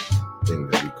thing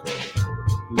that we call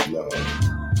love.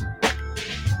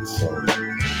 This song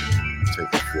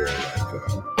take it for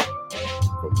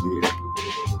from here.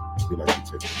 We like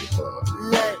to take it to love.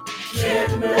 Let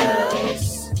caramel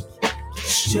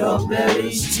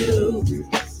strawberries too.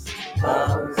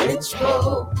 Orange,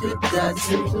 polka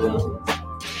dots and blue.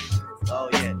 Oh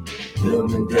yeah.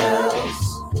 Bloomingdale's,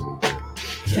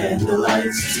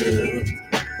 candlelights too.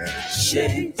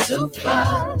 Shades of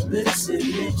violets in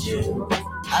the June.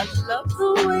 I love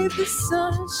the way the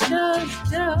sun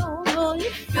shines down on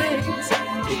your face.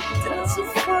 It does a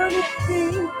funny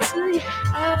thing to your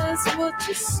eyes, what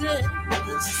you say.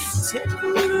 Take a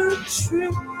little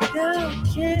trip down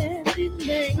Candy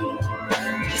Lane.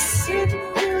 The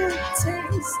cinnamon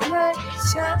tastes like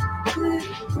chocolate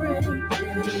rain.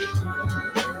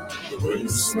 The way you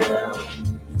smell,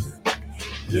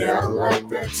 yeah, I like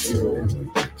that too.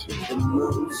 The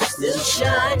moon still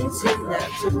shines in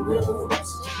afternoons.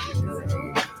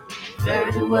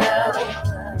 Very well,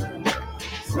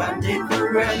 rendezvous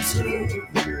round two.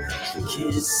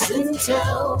 Kiss and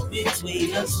tell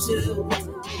between us two.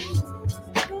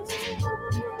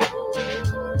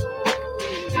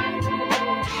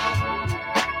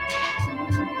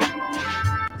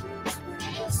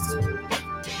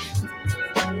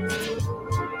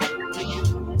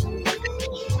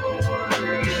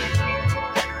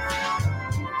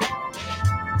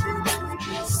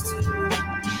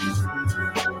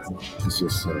 It's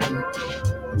just a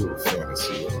little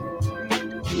fantasy.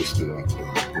 Just like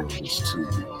this too.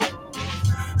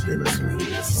 In a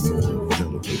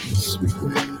delicate and sweet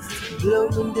way.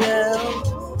 Bloomingdale,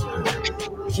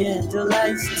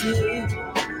 candlelights too.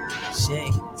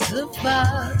 Shades of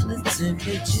violets in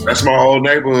the June. That's my whole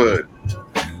neighborhood.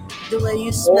 The way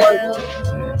you smell,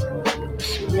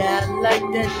 yeah, I like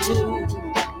that too.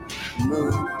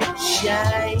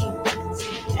 Moonshine,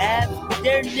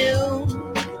 afternoon.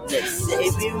 Let's say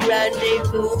we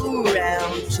rendezvous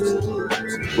round two.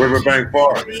 Riverbank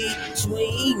Park.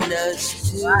 Between us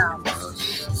two.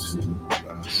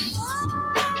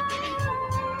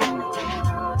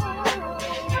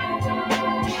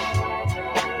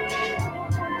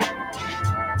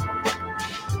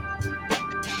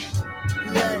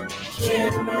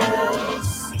 Caramels,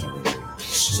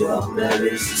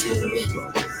 strawberries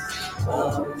too.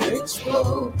 Orange,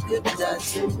 polka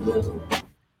dots and blue.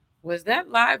 Was that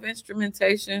live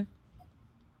instrumentation?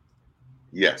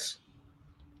 Yes.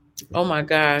 Oh my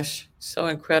gosh, so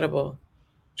incredible.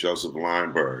 Joseph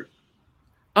Lineberg.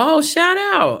 Oh, shout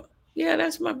out. Yeah,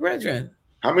 that's my brethren.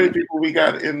 How many people we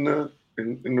got in the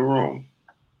room?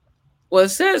 Well, it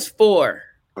says 4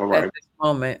 All right. at this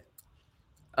moment.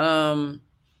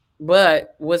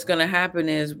 But what's going to happen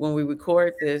is when we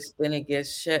record this, then it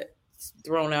gets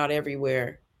thrown out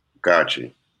everywhere.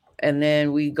 Gotcha. And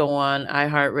then we go on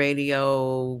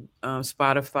iHeartRadio,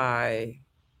 Spotify,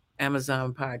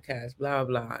 Amazon Podcast, blah,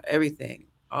 blah, blah, everything.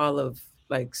 All of,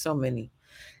 like, so many.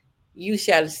 You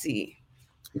shall see.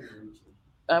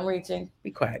 I'm reaching.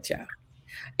 Be quiet, child.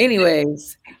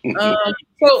 Anyways,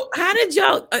 so how did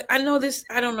y'all, I know this,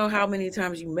 I don't know how many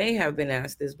times you may have been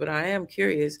asked this, but I am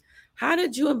curious. How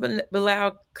did you and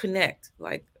Bilal connect?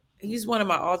 Like, he's one of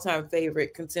my all-time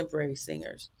favorite contemporary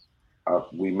singers. I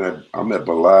met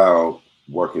Bilal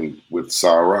working with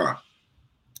Sarah.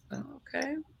 Oh,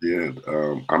 okay. Yeah,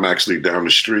 I'm actually down the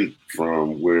street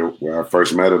from where I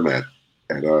first met him at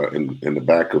in the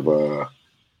back of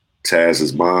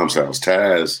Taz's mom's house.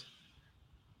 Taz,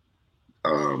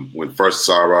 when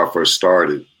Sarah first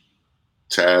started,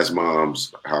 Taz's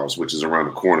mom's house, which is around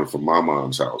the corner from my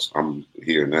mom's house. I'm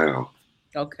here now.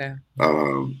 Okay.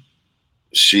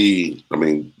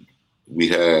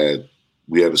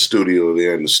 We had a studio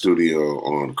there in the studio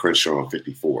on Crenshaw and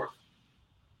 54.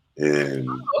 And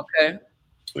okay.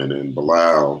 And then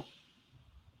Bilal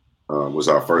was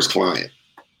our first client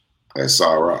at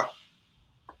Sarah.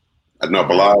 No,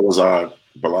 Bilal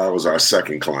was our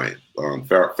second client.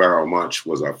 Pharaoh Munch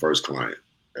was our first client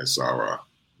at Sarah.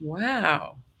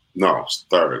 Wow. No,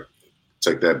 third.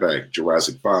 Take that back.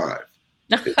 Jurassic 5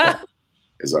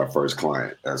 is our first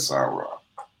client at Sarah.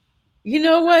 You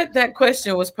know what? That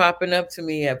question was popping up to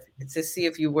me to see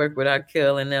if you work with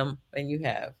Akil and them, and you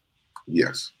have.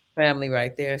 Yes. Family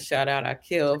right there. Shout out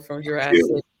Akil from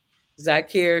Jurassic.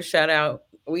 Zakir, shout out.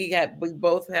 We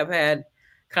both have had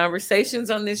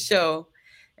conversations on this show,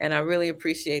 and I really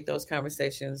appreciate those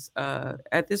conversations.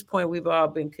 At this point, we've all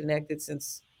been connected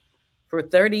for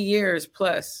 30 years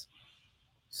plus.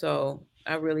 So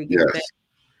I really give that.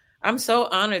 I'm so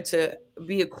honored to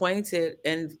be acquainted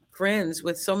and friends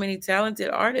with so many talented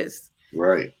artists.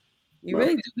 Right. You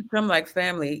really do become like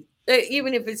family,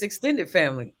 even if it's extended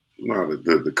family. No,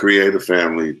 the creative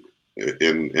family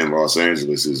in Los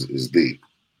Angeles is deep.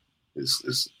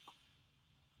 It's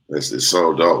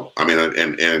so dope. I mean,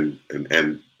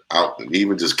 and out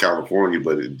even just California,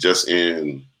 but just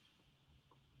in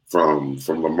from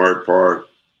Leimert Park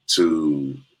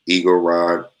to Eagle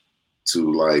Rock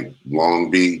to like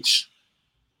Long Beach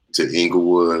to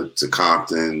Inglewood to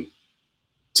Compton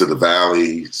to the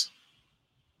valleys,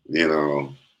 you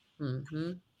know,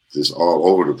 just all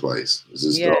over the place. It's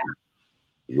just dope,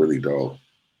 really dope.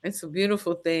 It's a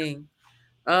beautiful thing.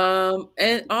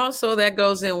 And also that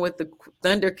goes in with the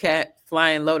Thundercat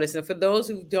Flying Lotus. And for those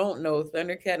who don't know,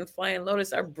 Thundercat and Flying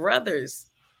Lotus are brothers.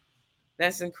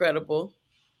 That's incredible.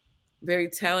 Very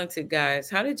talented guys.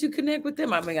 How did you connect with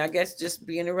them? I mean, I guess just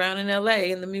being around in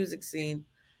LA in the music scene,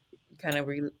 kind of.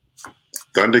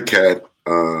 Thundercat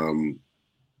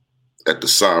at the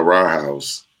Sa-Ra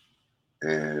House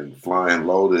and Flying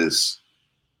Lotus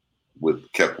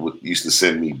used to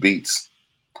send me beats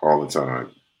all the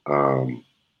time.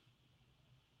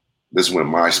 This is when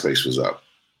MySpace was up.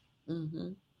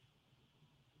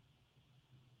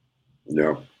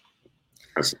 Yeah.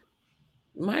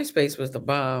 MySpace was the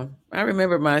bomb. I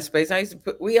remember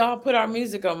MySpace. We all put our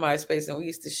music on MySpace, and we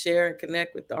used to share and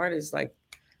connect with the artists like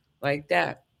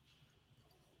that.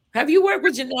 Have you worked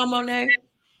with Janelle Monáe?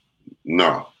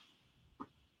 No.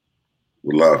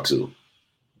 Would love to.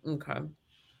 Okay.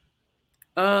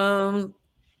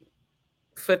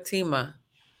 Fatima.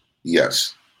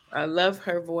 Yes. I love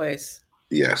her voice.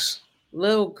 Yes.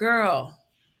 Little Girl.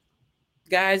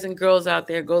 Guys and girls out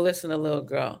there, go listen to Little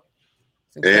Girl.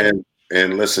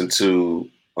 And listen to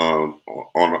on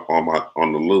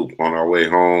the loop on our way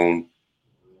home.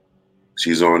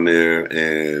 She's on there,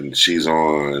 and she's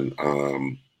on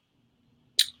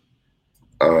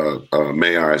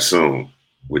May I Assume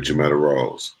with Jametta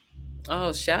Rose.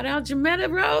 Oh, shout out Jametta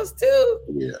Rose too.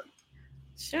 Yeah.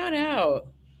 Shout out.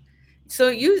 So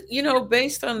you know,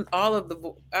 based on all of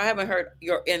I haven't heard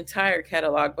your entire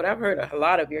catalog, but I've heard a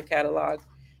lot of your catalog,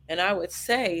 and I would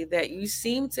say that you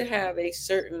seem to have a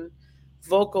certain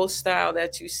vocal style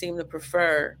that you seem to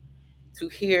prefer to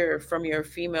hear from your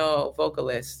female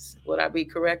vocalists. Would I be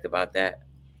correct about that?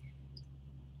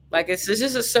 Like it's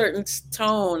just a certain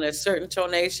tone, a certain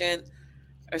tonation,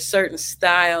 a certain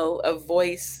style of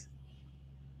voice.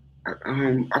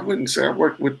 I wouldn't say I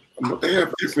work with. They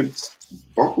have different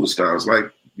vocal styles.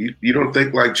 Like you don't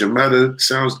think like Jametta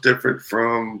sounds different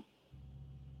from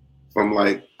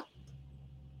like.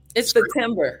 It's the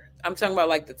timbre. I'm talking about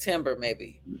like the timbre,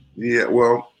 maybe. Yeah,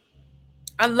 well.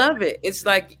 I love it. It's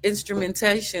like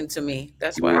instrumentation to me.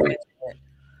 That's why right.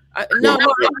 I mentioned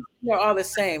it. They're all the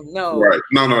same. No. Right.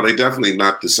 No, they definitely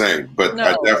not the same. But no.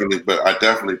 I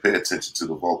definitely pay attention to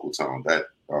the vocal tone that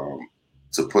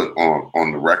to put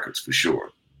on the records for sure.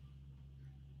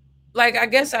 Like I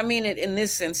guess I mean it in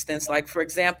this instance. Like for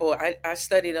example, I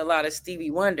studied a lot of Stevie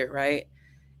Wonder, right?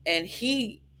 And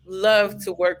he loved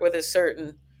to work with a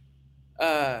certain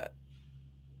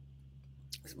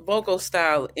vocal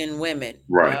style in women.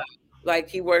 Right. Like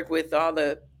he worked with all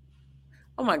the.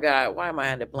 Oh my God! Why am I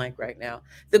at a blank right now?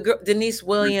 The Denise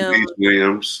Williams,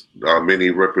 Minnie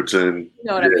Riperton. You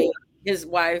know what I mean? His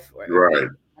wife, right?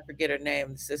 I forget her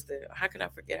name. The sister. How can I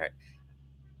forget her?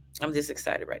 I'm just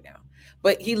excited right now.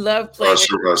 But he loved playing.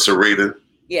 Sarita.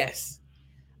 Yes.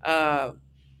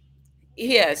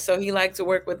 Yeah. So he liked to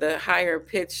work with a higher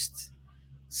pitched,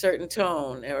 certain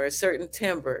tone or a certain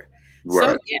timbre.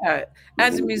 Right. So yeah,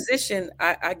 as a musician,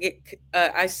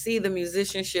 I see the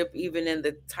musicianship even in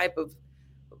the type of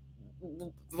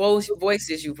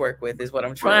voices you work with is what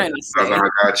I'm trying to say. No, I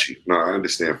got you. No, I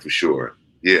understand for sure.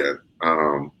 Yeah.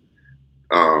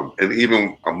 And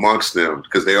even amongst them,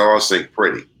 because they all sing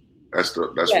pretty. That's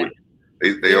what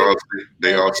they all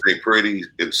sing pretty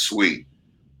and sweet,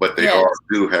 but they all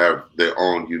do have their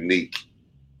own unique,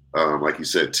 like you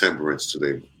said, temperance to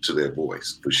their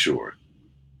voice for sure.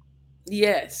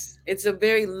 Yes, it's a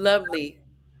very lovely.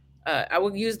 I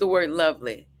would use the word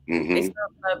lovely. Mm-hmm. It's so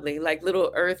lovely, like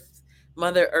little Earth,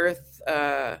 Mother Earth.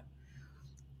 I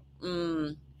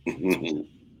don't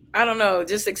know,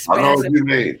 just expansive. I know what you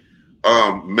mean.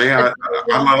 I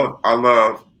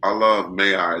love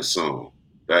May I Assume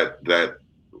that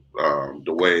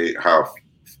the way how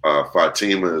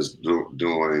Fatima is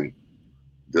doing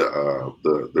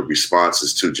the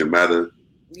responses to Jametta.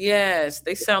 Yes,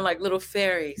 they sound like little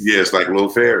fairies. Yes, like little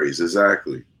fairies,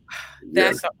 exactly.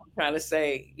 That's what I'm trying to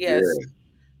say. Yes. Yeah.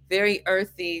 Very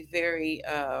earthy, very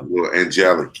little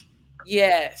angelic.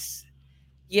 Yes.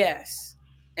 Yes.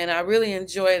 And I really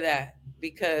enjoy that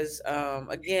because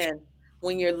again,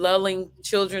 when you're lulling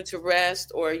children to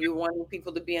rest or you're wanting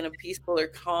people to be in a peaceful or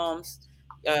calm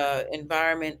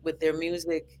environment with their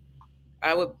music,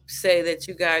 I would say that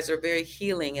you guys are very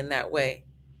healing in that way.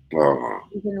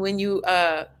 Even when you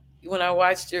when I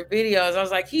watched your videos, I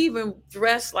was like, he even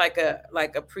dressed like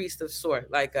a priest of sort,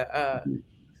 like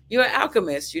you're an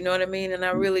alchemist, you know what I mean? And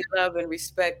I really love and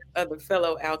respect other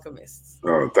fellow alchemists.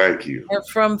 Oh, thank you. And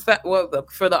well,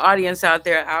 for the audience out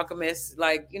there, alchemists,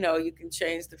 like, you can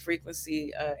change the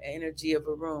frequency, energy of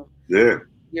a room. Yeah.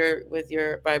 With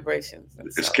your vibrations. And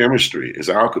It's so, chemistry. It's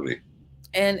alchemy.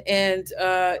 and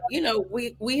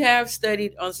we have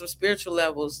studied on some spiritual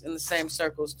levels in the same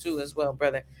circles too, as well,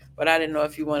 brother. But I didn't know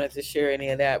if you wanted to share any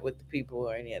of that with the people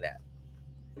or any of that.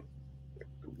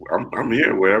 I'm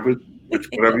here whatever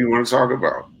you want to talk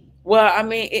about. Well, I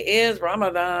mean, it is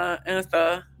Ramadan and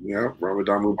stuff. Yeah,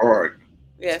 Ramadan Mubarak.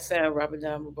 Yes,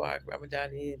 Ramadan Mubarak. Ramadan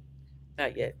Eid,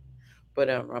 not yet, but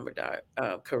Ramadan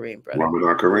Kareem, brother.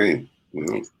 Ramadan Kareem.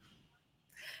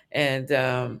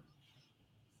 And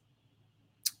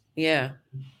yeah,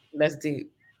 that's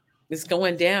deep. It's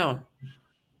going down.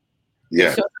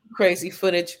 Yeah. Crazy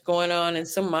footage going on in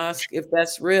some mosque, if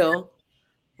that's real,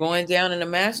 going down in the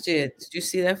masjid. Did you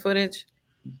see that footage?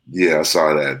 Yeah, I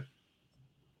saw that.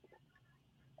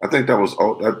 I think that was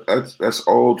old. That's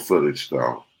old footage,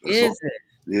 though. Is it?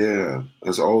 Yeah,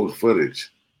 that's old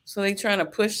footage. So they trying to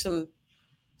push some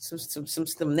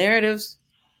narratives.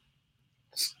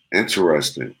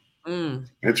 Interesting.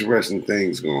 Interesting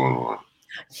things going on.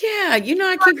 Yeah,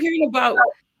 I keep hearing about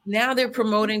now they're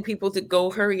promoting people to go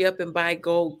hurry up and buy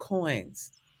gold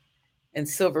coins and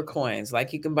silver coins.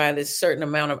 Like you can buy this certain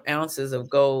amount of ounces of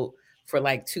gold for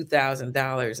like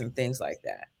 $2,000 and things like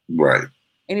that. Right.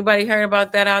 Anybody heard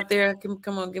about that out there?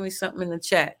 Come on, give me something in the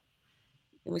chat.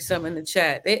 Give me something in the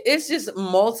chat. It's just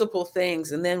multiple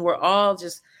things. And then we're all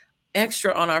just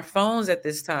extra on our phones at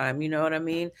this time. You know what I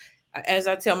mean? As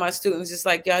I tell my students, it's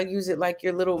like y'all use it like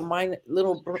your little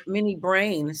mini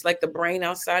brain. It's like the brain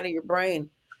outside of your brain.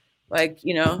 Like,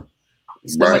 so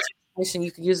much information,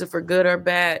 you can use it for good or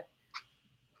bad.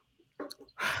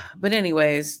 But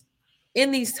anyways,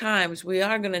 in these times, we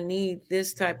are going to need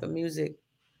this type of music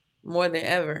more than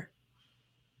ever.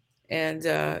 And,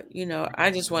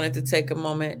 I just wanted to take a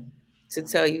moment to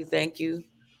tell you thank you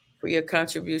for your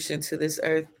contribution to this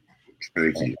earth.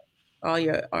 Thank you. All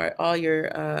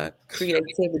your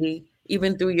creativity,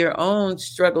 even through your own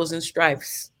struggles and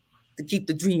strifes, to keep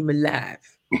the dream alive.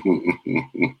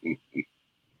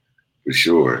 For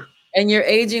sure. And you're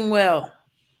aging well.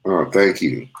 Oh, thank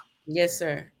you. Yes,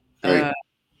 sir.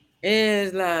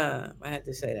 Islam. I had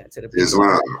to say that to the people.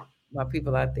 Islam. My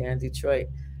people out there in Detroit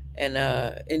and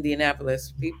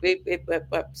Indianapolis. Beep, beep, beep,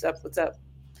 what's up? What's up?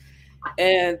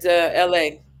 And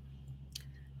LA.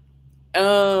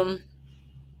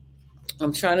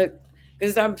 I'm trying to,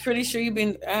 because I'm pretty sure you've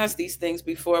been asked these things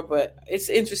before, but it's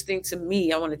interesting to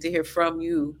me. I wanted to hear from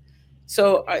you.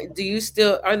 So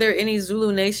are there any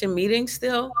Zulu Nation meetings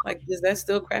still? Like, does that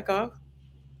still crack off?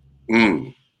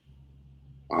 I'm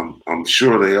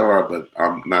sure they are, but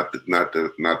I'm not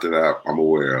that I'm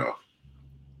aware of.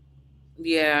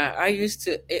 Yeah, I used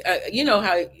to, you know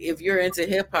how if you're into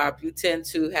hip hop, you tend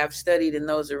to have studied in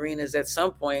those arenas at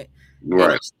some point.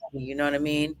 Right. You know what I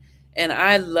mean? And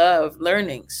I love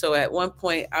learning. So at one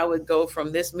point I would go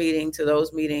from this meeting to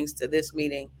those meetings to this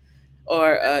meeting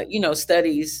or,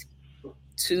 studies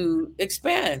to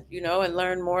expand, and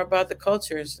learn more about the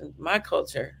cultures and my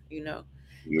culture,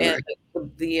 Right.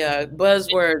 And the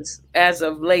buzzwords as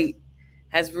of late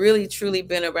has really truly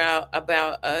been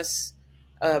about us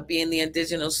being the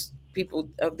indigenous people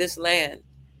of this land.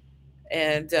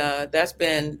 And that's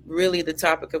been really the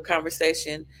topic of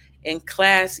conversation in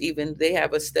class. Even they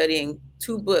have us studying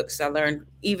 2 books. I learned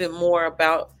even more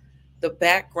about the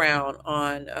background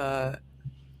on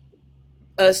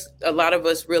us, a lot of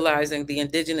us realizing the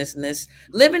indigenousness.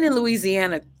 Living in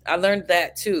Louisiana, I learned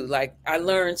that too. Like I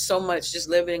learned so much just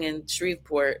living in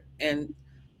Shreveport, and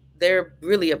they're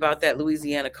really about that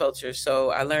Louisiana culture. So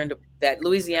I learned that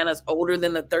Louisiana is older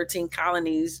than the 13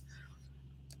 colonies,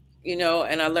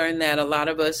 and I learned that a lot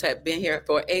of us have been here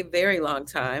for a very long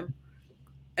time.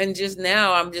 And just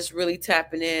now I'm just really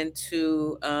tapping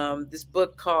into this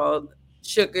book called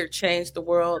Sugar Changed the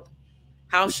World,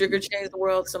 How Sugar Changed the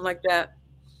World, something like that.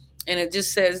 And it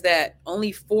just says that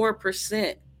only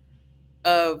 4%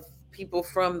 of people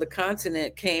from the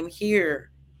continent came here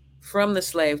from the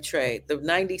slave trade. The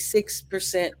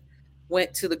 96%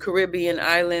 went to the Caribbean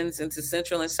islands and to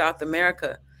Central and South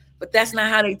America. But that's not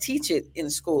how they teach it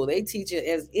in school. They teach it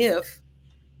as if,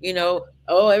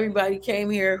 everybody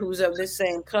came here who's of this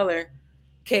same color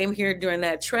came here during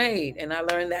that trade. And I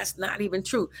learned that's not even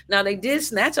true. Now, they did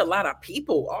snatch a lot of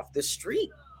people off the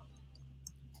street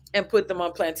and put them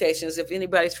on plantations. If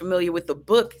anybody's familiar with the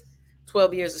book,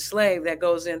 12 Years a Slave, that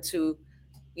goes into,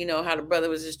 how the brother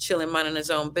was just chilling, minding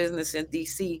his own business in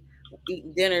D.C.,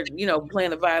 eating dinner,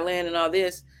 playing the violin and all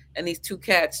this. And these 2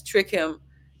 cats trick him,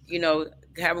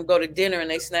 have them go to dinner, and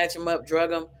they snatch them up, drug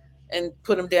them, and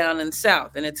put them down in the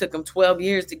South. And it took them 12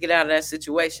 years to get out of that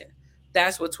situation.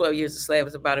 That's what 12 Years a Slave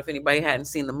is about, if anybody hadn't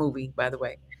seen the movie, by the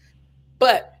way.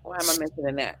 But why am I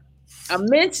mentioning that? I'm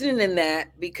mentioning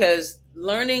that because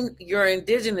learning your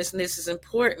indigenousness is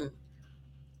important.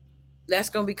 That's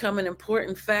going to become an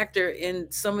important factor in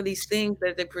some of these things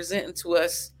that they're presenting to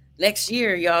us next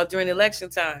year, y'all, during election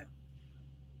time.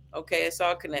 Okay, it's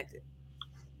all connected.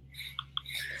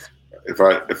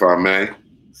 If I may,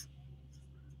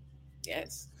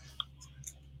 yes.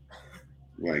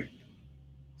 Like,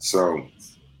 so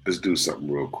let's do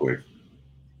something real quick.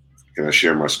 Can I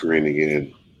share my screen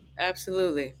again?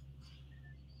 Absolutely.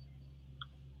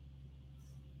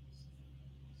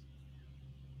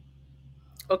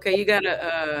 Okay, you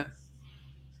gotta.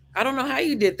 I don't know how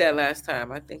you did that last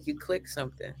time. I think you clicked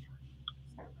something.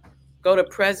 Go to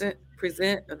present.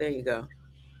 Oh, there you go.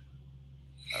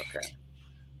 Okay.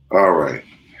 All right.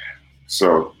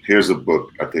 So here's a book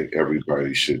I think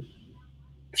everybody should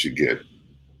get.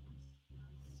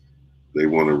 They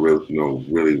want to really know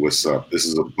really what's up. This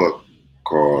is a book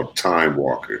called Time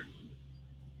Walker.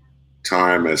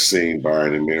 Time as Seen by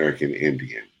an American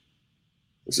Indian.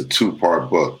 It's a two-part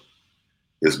book.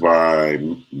 It's by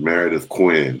Meredith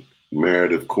Quinn.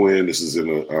 Meredith Quinn, this is in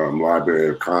the Library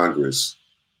of Congress.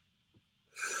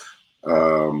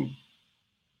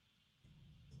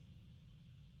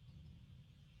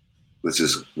 This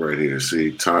is right here.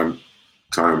 See, Time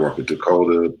Walker,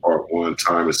 Dakota, Part 1,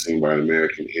 Time is Seen by an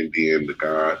American Indian, the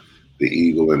God, the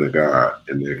Eagle, and the God,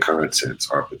 and their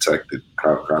contents are protected.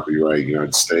 Copyright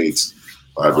United States,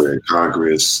 Library of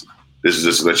Congress. This is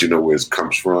just to let you know where it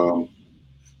comes from.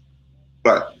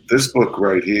 But this book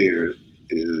right here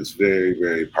is very,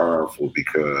 very powerful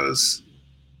because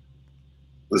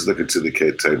let's look into the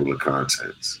table of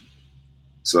contents.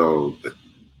 So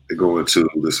they go into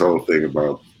this whole thing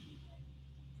about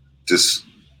just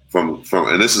from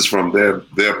and this is from their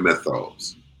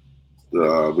mythos,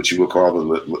 what you would call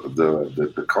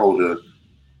the Dakota,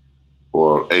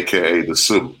 or AKA the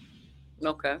Sioux.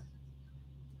 Okay.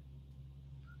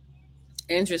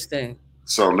 Interesting.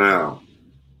 So now,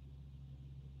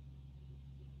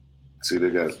 see, they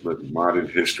got the modern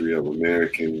history of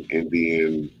American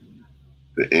Indian,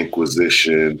 the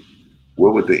Inquisition.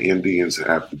 What would the Indians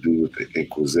have to do with the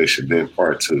Inquisition? Then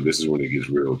part 2, this is when it gets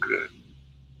real good.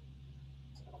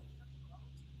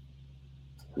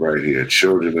 Right here,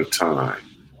 Children of Time.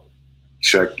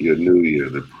 Check your New Year,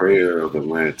 the Prayer of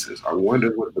Atlantis. I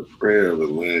wonder what the Prayer of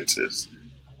Atlantis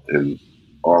and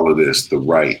all of this, the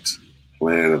right,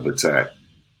 plan of attack.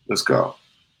 Let's go.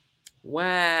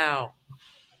 Wow.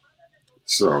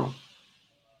 So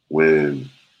when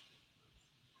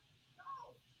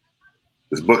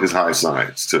this book is high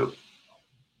science too.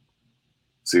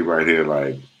 See right here,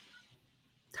 like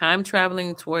time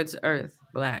traveling towards Earth,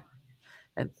 black,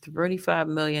 at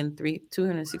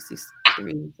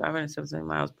 35,263,517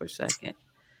 miles per second.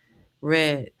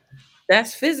 Red,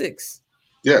 that's physics.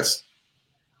 Yes.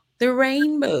 The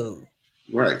rainbow.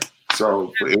 Right.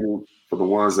 So for the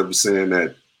ones that were saying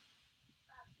that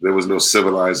there was no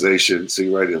civilization,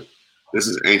 see right here, this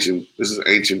is ancient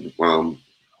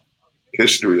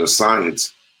history or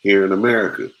science here in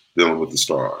America dealing with the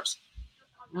stars.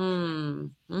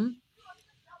 Mm-hmm.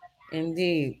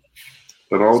 Indeed.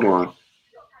 But hold on.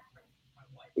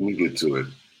 Let me get to it.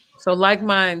 So like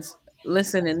minds,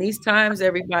 listen, in these times,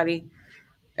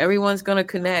 everyone's gonna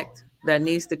connect that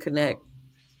needs to connect.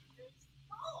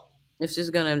 It's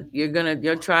just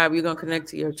your tribe, you're gonna connect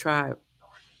to your tribe.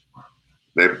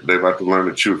 They about to learn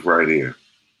the truth right here.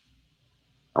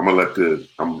 I'm gonna let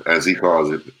as he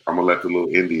calls it, I'm gonna let the little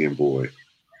Indian boy.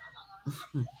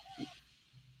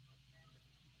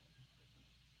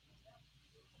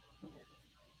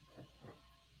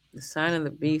 The sign of the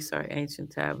beast are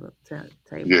ancient tables.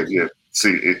 Yeah.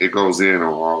 See, it goes in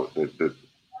on all the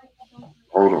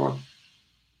hold on.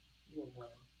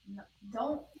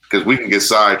 Don't. Because we can get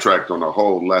sidetracked on a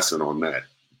whole lesson on that.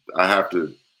 I have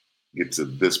to get to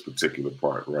this particular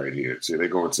part right here. See, they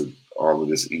go into all of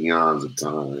this eons of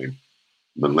time,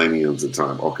 millenniums of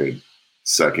time. Okay,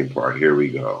 second part. Here we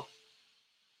go.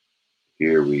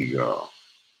 Here we go.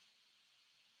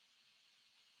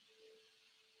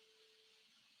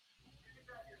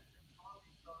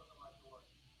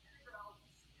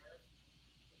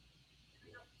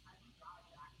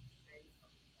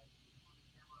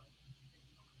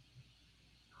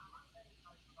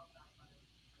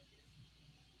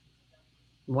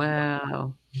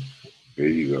 Wow. Here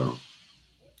you go.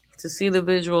 To see the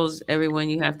visuals, everyone,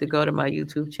 you have to go to my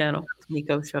YouTube channel,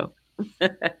 Tomeicko Show,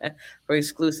 for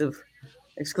exclusive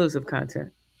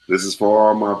content. This is for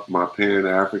all my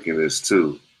Pan-Africanists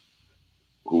too,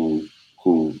 who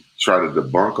try to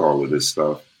debunk all of this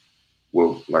stuff.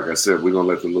 Well, like I said, we're gonna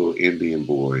let the little Indian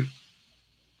boy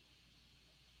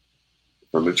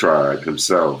from the tribe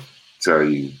himself tell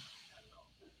you,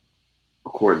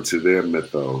 according to their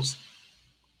mythos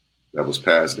that was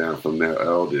passed down from their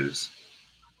elders,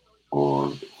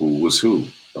 on who was who.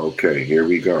 Okay, here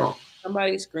we go.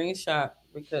 Somebody screenshot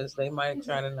because they might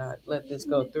try to not let this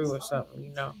go through or something,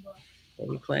 you know. They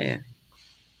be playing.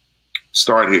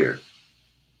 Start here.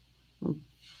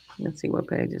 Let's see, what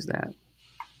page is that?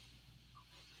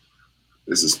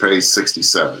 This is page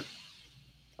 67.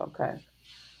 Okay.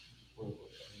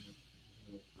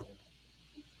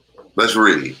 Let's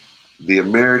read. The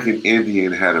American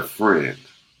Indian had a friend,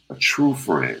 a true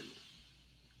friend,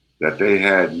 that they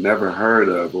had never heard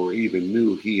of or even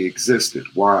knew he existed.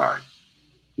 Why?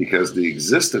 Because the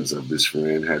existence of this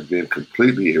friend had been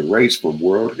completely erased from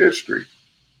world history.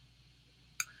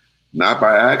 Not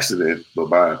by accident, but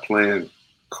by a planned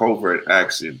covert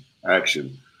action,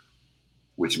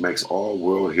 which makes all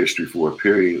world history for a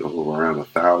period of around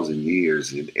 1,000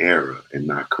 years in error and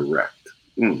not correct.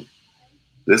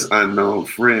 This unknown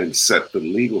friend set the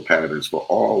legal patterns for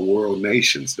all world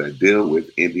nations that deal with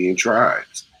Indian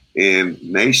tribes and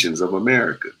nations of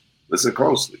America. Listen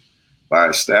closely. By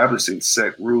establishing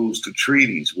set rules to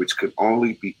treaties which could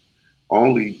only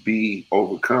be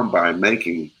overcome by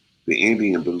making the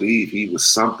Indian believe he was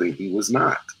something he was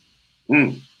not.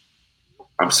 I'm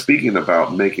speaking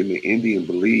about making the Indian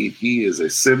believe he is a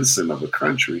citizen of a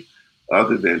country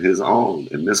other than his own,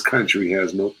 and this country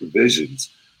has no provisions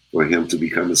for him to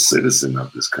become a citizen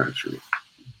of this country.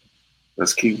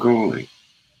 Let's keep going.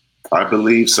 I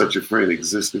believe such a friend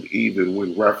existed even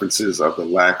when references of the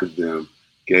lack of them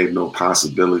gave no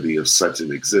possibility of such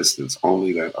an existence,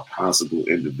 only that a possible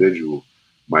individual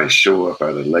might show up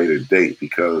at a later date,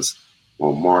 because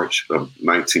on March of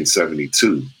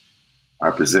 1972, I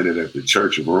presented at the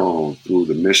Church of Rome through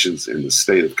the missions in the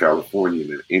state of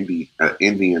California an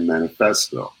Indian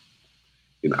manifesto,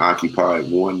 and occupied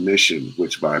one mission,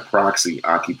 which by proxy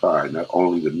occupied not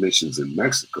only the missions in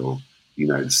Mexico,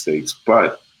 United States,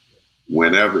 but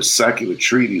whenever secular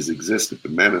treaties existed, the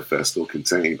manifesto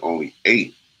contained only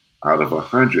 8 out of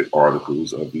 100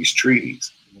 articles of these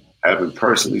treaties. Having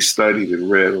personally studied and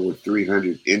read over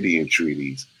 300 Indian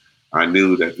treaties, I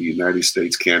knew that the United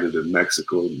States, Canada,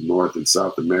 Mexico, North and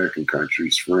South American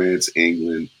countries, France,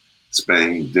 England,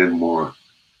 Spain, Denmark,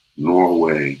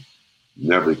 Norway,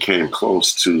 never came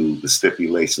close to the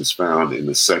stipulations found in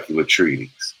the secular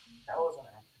treaties.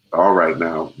 All right,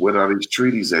 now, what are these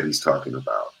treaties that he's talking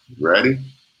about? Ready?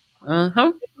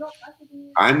 Uh-huh.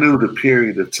 I knew the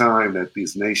period of time that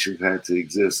these nations had to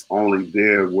exist, only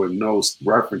there were no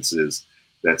references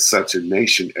that such a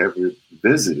nation ever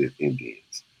visited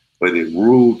Indians. But it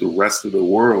ruled the rest of the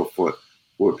world for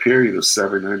a period of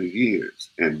 700 years.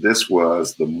 And this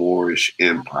was the Moorish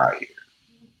Empire.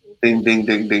 Ding, ding,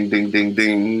 ding, ding, ding, ding,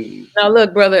 ding. Now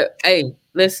look, brother. Hey,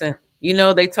 listen. You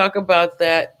know they talk about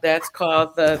that. That's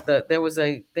called the. There was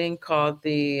a thing called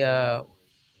the.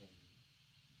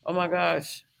 Oh my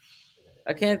gosh,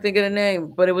 I can't think of the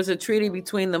name, but it was a treaty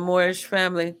between the Moorish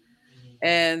family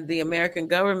and the American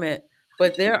government.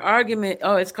 But their argument,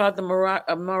 it's called the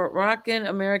Moroccan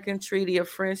American Treaty of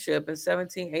Friendship in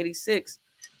 1786.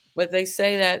 But they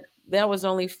say that was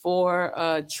only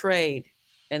for trade,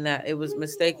 and that it was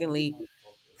mistakenly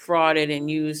frauded and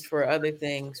used for other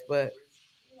things. But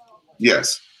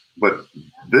yes, but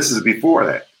this is before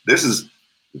that. This is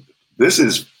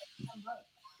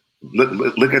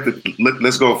look at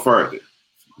let's go further.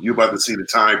 You're about to see the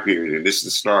time period, and this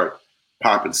is start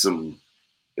popping some.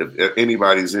 If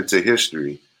anybody's into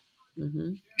history,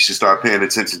 you should start paying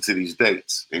attention to these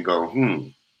dates and go,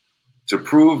 To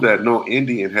prove that no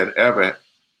Indian had ever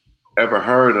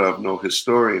heard of, no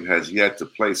historian has yet to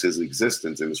place his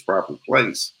existence in its proper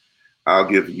place, I'll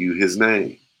give you his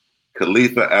name.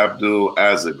 Khalifa Abdul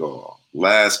Azaghal,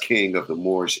 last king of the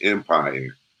Moorish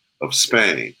Empire of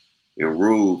Spain, and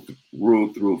ruled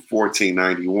through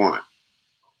 1491.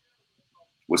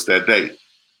 What's that date?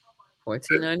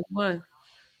 1491.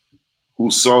 Who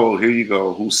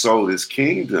sold his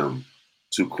kingdom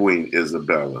to Queen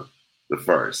Isabella I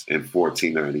in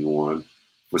 1491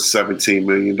 for $17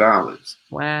 million.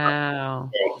 Wow.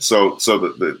 So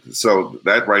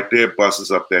that right there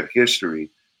busts up that history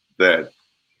that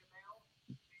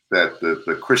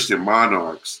the Christian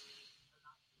monarchs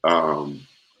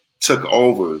took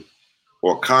over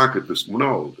or conquered this.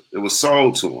 No, it was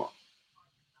sold to them.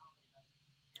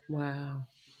 Wow.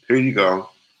 Here you go.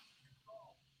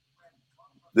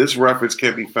 This reference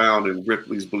can be found in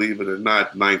Ripley's Believe It or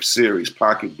Not ninth series,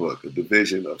 Pocketbook, a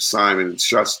division of Simon and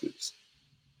Schuster's.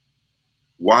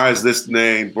 Why is this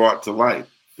name brought to light?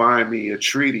 Find me a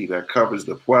treaty that covers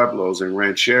the pueblos and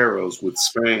rancheros with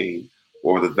Spain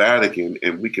or the Vatican,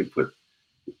 and we can put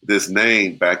this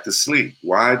name back to sleep.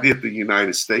 Why did the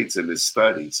United States in its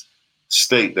studies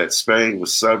state that Spain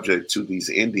was subject to these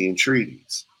Indian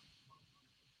treaties?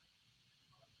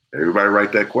 Everybody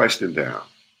write that question down.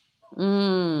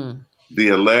 The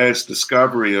alleged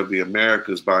discovery of the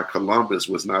Americas by Columbus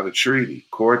was not a treaty.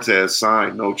 Cortez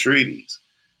signed no treaties.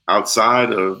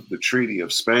 Outside of the Treaty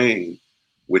of Spain,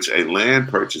 which a land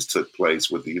purchase took place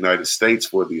with the United States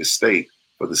for the state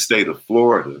of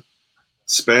Florida,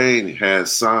 Spain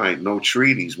has signed no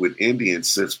treaties with Indians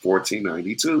since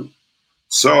 1492.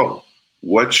 So,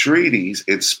 what treaties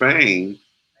is Spain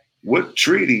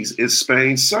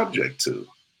subject to?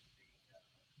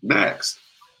 Next,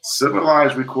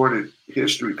 civilized recorded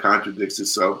history contradicts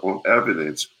itself on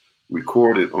evidence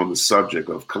recorded on the subject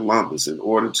of Columbus in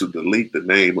order to delete the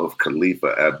name of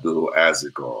Khalifa Abdul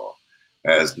Aziz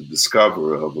as the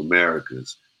discoverer of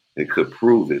Americas, and could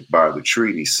prove it by the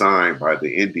treaty signed by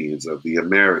the Indians of the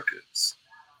Americas.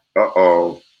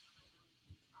 The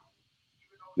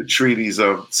treaties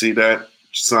see that?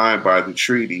 Signed by the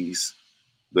treaties.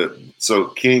 So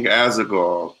King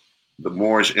Azaghal, the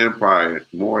Moorish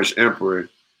emperor,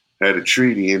 had a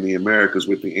treaty in the Americas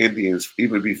with the Indians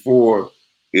even before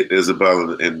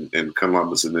Isabella and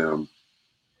Columbus and them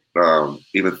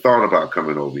even thought about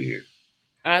coming over here.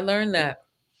 I learned that.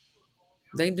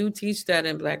 They do teach that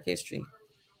in Black history.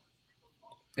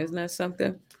 Isn't that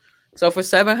something? So for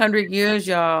 700 years,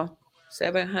 y'all,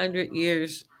 700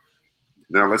 years.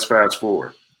 Now let's fast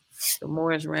forward. The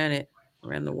Moors ran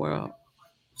the world.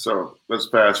 So let's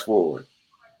fast forward.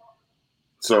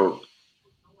 So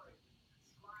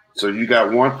you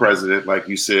got one president, like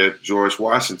you said, George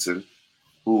Washington,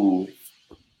 who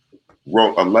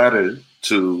wrote a letter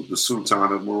to the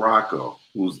Sultan of Morocco,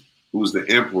 who's the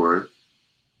emperor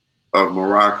of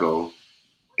Morocco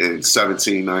in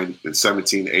 1789.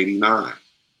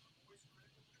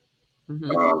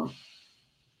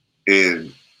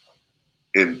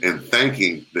 And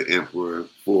thanking the emperor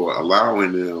for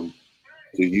allowing them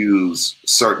to use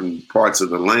certain parts of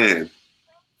the land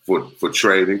for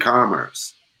trade and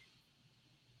commerce.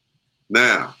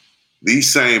 Now,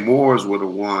 these same Moors were the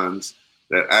ones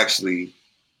that actually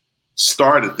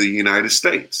started the United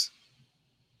States.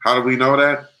 How do we know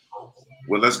that?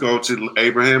 Well, let's go to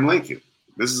Abraham Lincoln.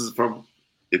 This is from,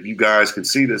 if you guys can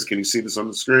see this, can you see this on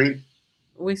the screen?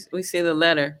 We see the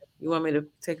letter. You want me to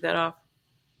take that off?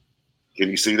 Can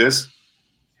you see this?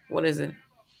 What is it?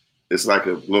 It's like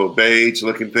a little beige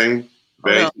looking thing.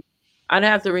 Beige. Oh, no. I'd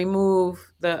have to remove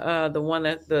the one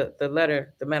that the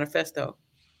letter, the manifesto.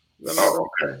 Oh,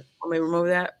 okay. Want me to remove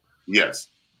that? Yes.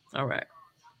 All right.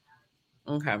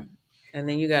 Okay. And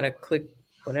then you got to click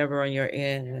whatever on your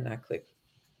end, and I click.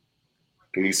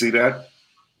 Can you see that?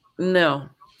 No.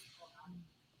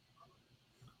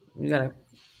 You got to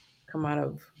come out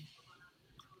of,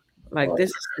 like,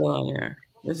 this is still on there.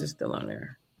 This is still on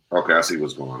there. Okay, I see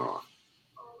what's going on.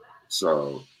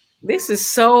 So. This is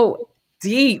so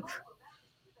deep.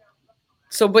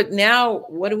 So, but now,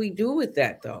 what do we do with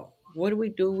that, though? What do we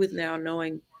do with now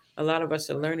knowing a lot of us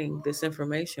are learning this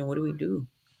information? What do we do?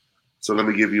 So let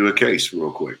me give you a case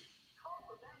real quick.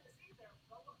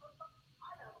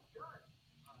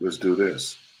 Let's do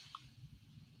this.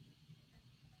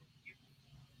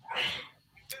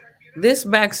 This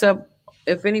backs up,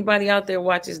 if anybody out there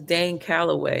watches Dane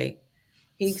Calloway,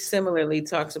 he similarly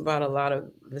talks about a lot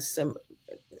of the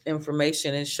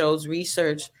information and shows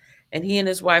research. And he and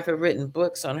his wife have written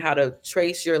books on how to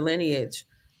trace your lineage.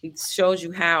 He shows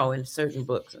you how in certain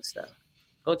books and stuff.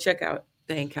 Go check out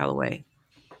Dane Calloway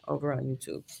over on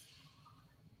YouTube.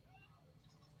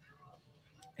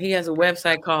 He has a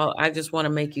website called I Just Want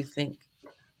to Make You Think.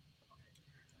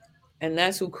 And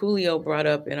that's who Coolio brought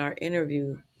up in our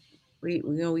interview.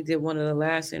 We did one of the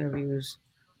last interviews,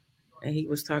 and he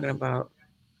was talking about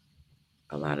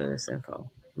a lot of this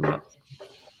info.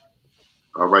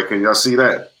 All right, can y'all see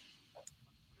that?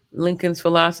 Lincoln's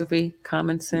philosophy,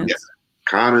 common sense. Yeah.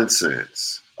 Common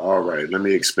sense. All right, let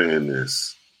me expand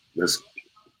this. This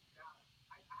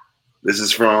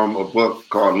is from a book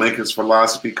called Lincoln's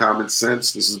Philosophy, Common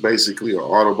Sense. This is basically an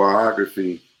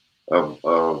autobiography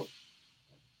of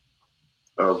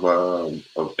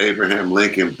Abraham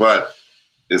Lincoln, but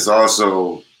it's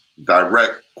also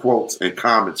direct quotes and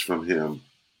comments from him.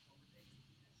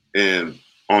 And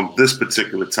on this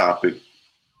particular topic,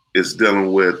 it's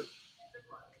dealing with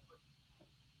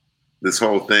this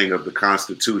whole thing of the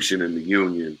Constitution and the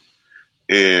Union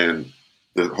and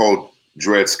the whole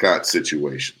Dred Scott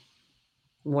situation.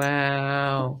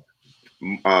 Wow.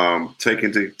 Take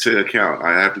into account,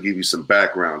 I have to give you some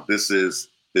background. This is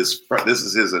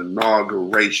his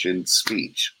inauguration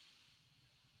speech.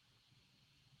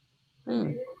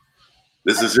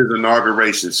 This is his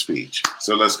inauguration speech.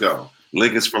 So let's go.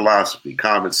 Lincoln's philosophy,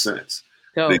 common sense.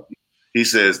 He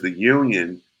says the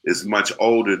Union is much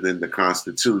older than the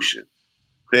Constitution.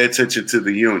 Pay attention to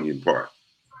the Union part.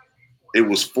 It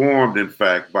was formed, in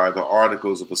fact, by the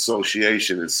Articles of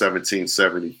Association in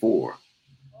 1774.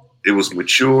 It was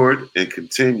matured and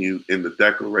continued in the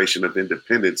Declaration of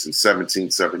Independence in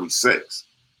 1776.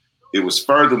 It was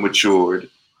further matured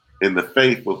in the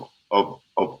faith of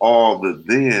all the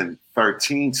then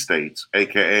 13 states,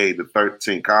 aka the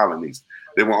 13 colonies.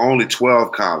 There were only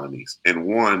 12 colonies and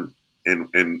one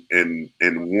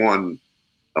one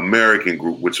American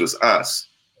group, which was us,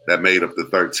 that made up the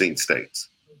 13 states.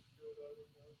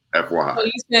 FYI. So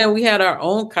you saying we had our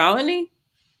own colony?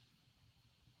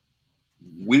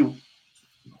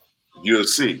 You'll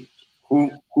see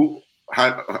who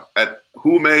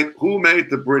made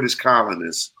the British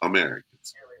colonists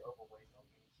Americans.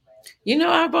 You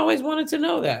know, I've always wanted to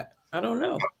know that. I don't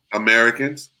know.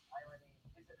 Americans.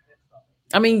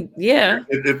 I mean, yeah.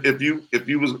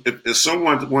 If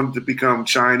someone wanted to become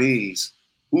Chinese,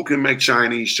 who can make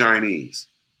Chinese Chinese?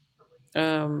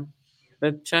 The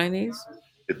Chinese.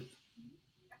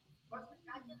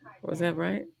 Was that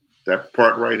right? That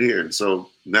part right here. And so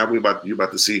now you're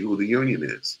about to see who the Union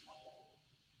is.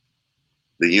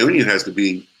 The Union has to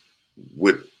be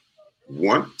with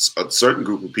a certain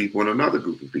group of people and another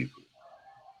group of people.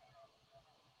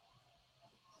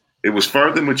 It was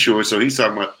further matured. So he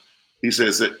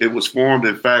says that it was formed,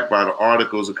 in fact, by the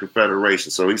Articles of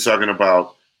Confederation. So he's talking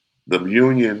about the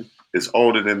Union is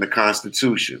older than the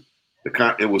Constitution.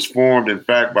 It was formed, in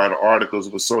fact, by the Articles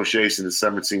of Association in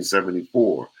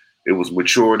 1774. It was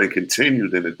matured and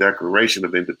continued in the Declaration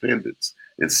of Independence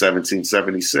in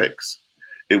 1776.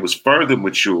 It was further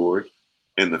matured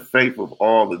in the faith of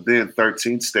all the then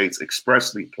 13 states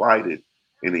expressly plighted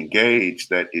and engaged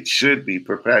that it should be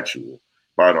perpetual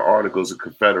by the Articles of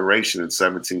Confederation in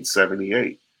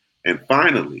 1778. And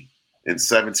finally, in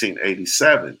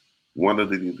 1787, one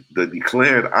of the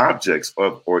declared objects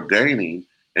of ordaining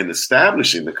and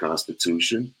establishing the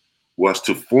Constitution was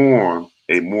to form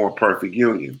a more perfect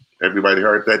union. Everybody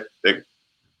heard that?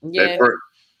 Yeah.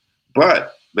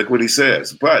 But look what he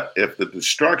says. But if the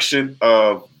destruction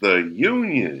of the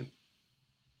Union,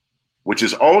 which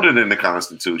is older than the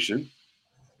Constitution,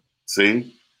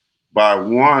 see, by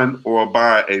one or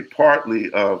by a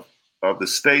partly of the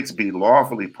states be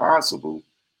lawfully possible,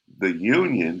 the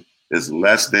Union is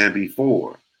less than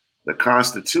before. The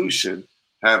Constitution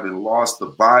having lost the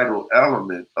vital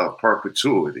element of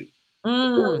perpetuity.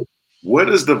 What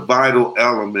is the vital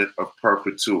element of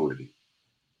perpetuity?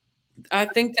 I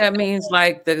think that means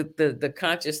like the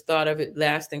conscious thought of it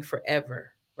lasting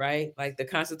forever, right? Like the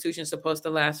Constitution is supposed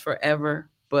to last forever,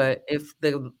 but if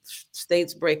the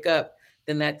states break up,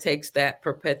 then that takes that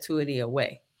perpetuity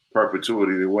away.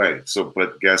 Perpetuity away. So,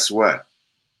 but guess what?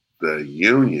 The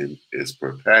Union is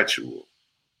perpetual.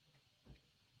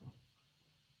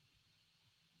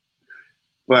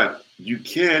 But you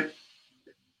can't.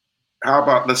 How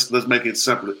about let's make it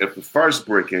simple. If the first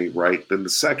brick ain't right, then the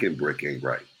second brick ain't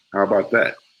right. How about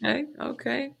that?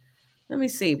 Okay. Let me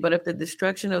see. But if the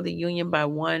destruction of the Union by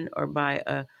one or by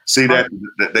a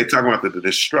that they talk about the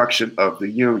destruction of the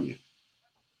Union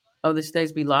of the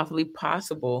states be lawfully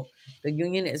possible, the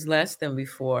Union is less than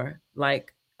before.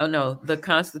 Like, oh no, the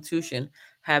Constitution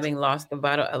having lost the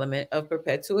vital element of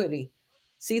perpetuity.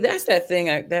 See, that's that thing.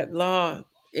 That law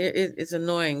it's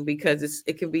annoying because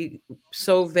it can be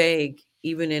so vague,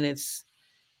 even in its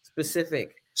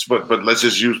specific. But let's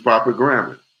just use proper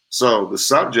grammar. So the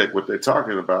subject, what they're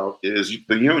talking about, is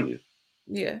the Union.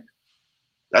 Yeah,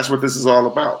 that's what this is all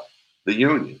about. The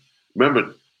Union.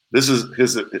 Remember, this is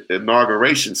his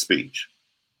inauguration speech,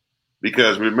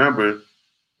 because remember,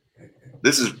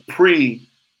 this is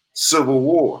pre-Civil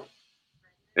War,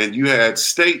 and you had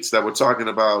states that were talking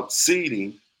about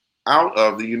ceding out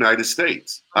of the United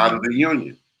States, out of the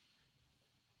Union.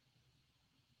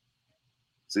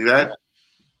 See that?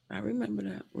 I remember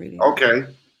that reading. Okay,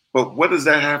 but what does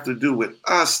that have to do with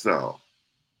us, though?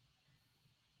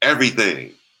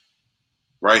 Everything.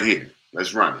 Right here.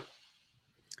 Let's run it.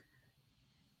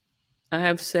 I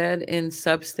have said in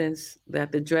substance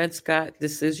that the Dred Scott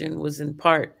decision was in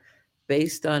part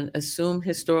based on assumed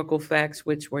historical facts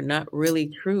which were not really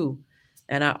true,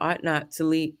 and I ought not to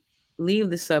leave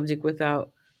the subject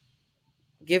without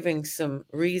giving some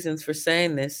reasons for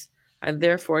saying this, I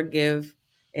therefore give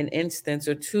an instance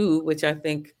or two, which I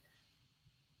think,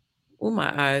 oh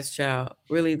my eyes, child,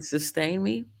 really sustain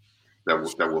me. That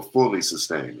will fully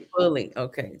sustain me. Fully,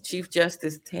 okay. Chief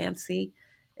Justice Tansey,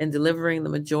 in delivering the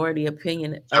majority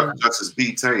opinion of Justice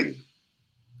B. Taney.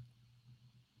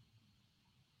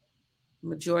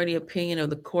 majority opinion of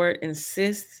the court,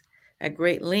 insists at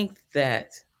great length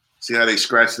that See how they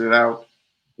scratched it out?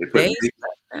 They put they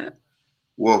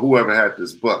well, whoever had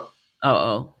this book,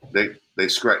 oh they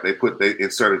scratched. They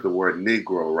inserted the word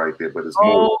Negro right there, but it's oh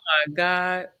more. my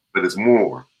God! But it's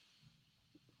more.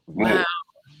 Wow,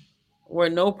 were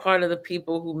no part of the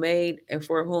people who made and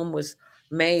for whom was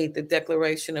made the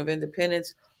Declaration of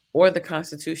Independence or the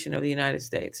Constitution of the United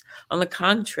States. On the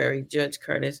contrary, Judge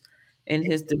Curtis, in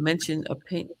his dementing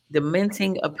opinion,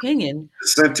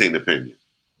 Dissenting opinion.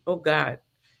 oh God,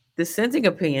 dissenting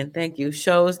opinion, thank you,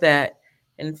 shows that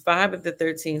in 5 of the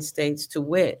 13 states, to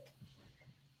wit,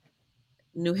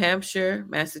 New Hampshire,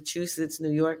 Massachusetts,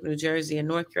 New York, New Jersey, and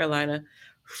North Carolina,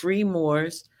 free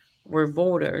Moors were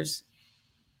voters.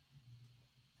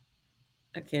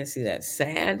 I can't see that.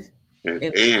 Sad. And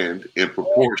in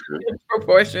proportion. In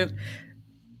proportion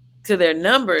to their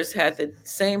numbers, had the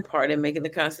same part in making the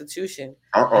Constitution.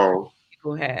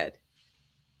 People had.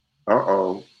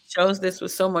 Shows this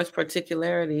with so much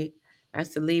particularity as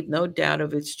to leave no doubt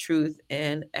of its truth,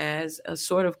 and as a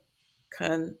sort of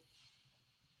conclusion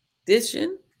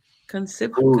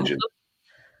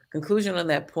on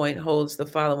that point holds the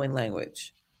following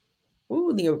language.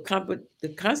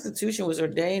 The Constitution was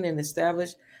ordained and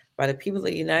established by the people of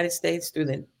the United States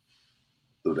through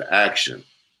the action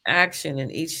in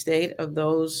each state of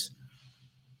those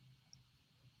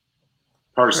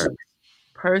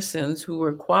persons who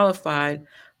were qualified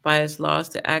by its laws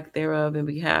to act thereof in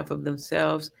behalf of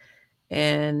themselves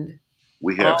and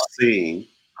we have seen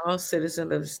all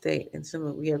citizens of the state. And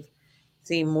we have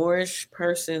seen Moorish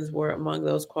persons were among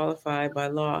those qualified by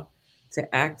law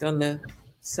to act on the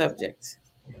subject.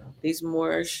 These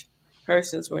Moorish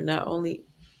persons were not only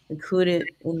included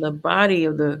in the body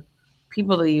of the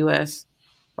people of the U.S.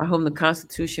 by whom the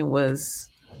Constitution was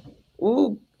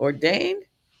ordained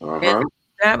and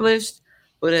established,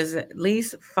 but as at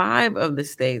least 5 of the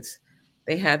states,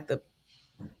 they had the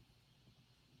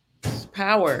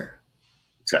power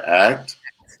to act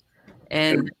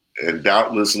and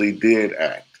doubtlessly did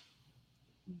act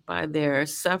by their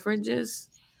suffrages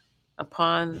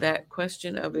upon that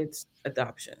question of its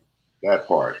adoption. That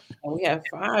part. And we have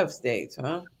 5 states,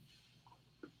 huh?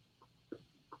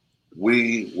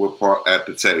 We were part at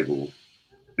the table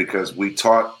because we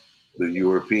taught the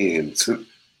Europeans.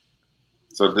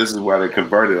 So this is why they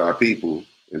converted our people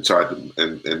and tried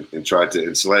to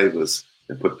enslave us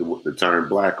and put the term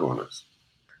black on us.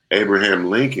 Abraham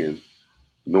Lincoln,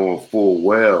 knowing full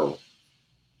well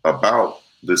about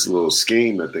this little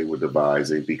scheme that they were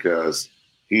devising, because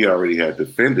he already had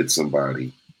defended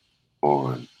somebody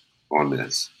on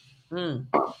this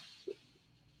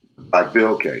Black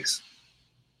Bill case.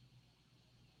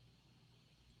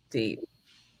 Deep.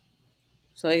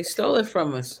 So he stole it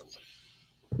from us.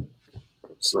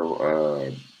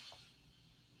 So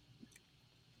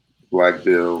Black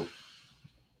Bill.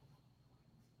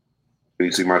 Can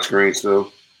you see my screen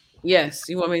still? Yes.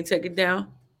 You want me to take it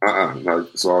down? No,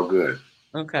 it's all good.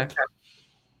 Okay.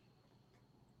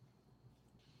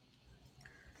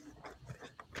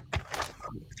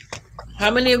 How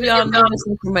many of y'all know this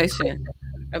information?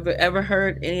 Have you ever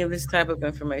heard any of this type of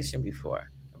information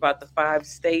before? About the 5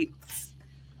 states?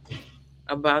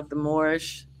 About the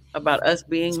Moorish? About us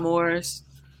being Moors?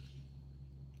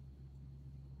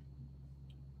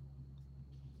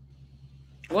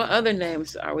 What other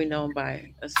names are we known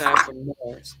by aside from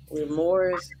Moors? We're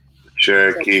Moors.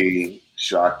 Cherokee,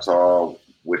 Choctaw,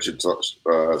 Wichita,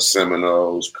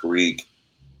 Seminoles, Creek,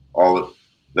 all of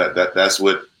that. That's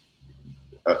what.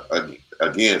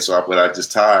 Again, so what I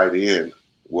just tied in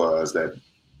was that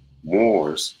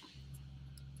Moors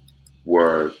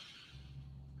were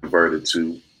converted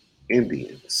to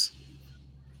Indians.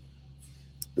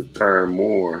 The term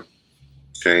Moor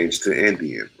changed to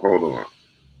Indian. Hold on.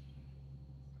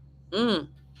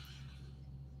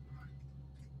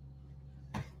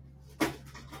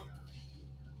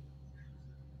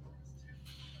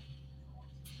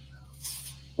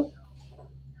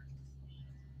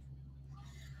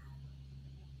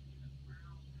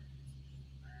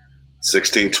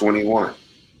 1621.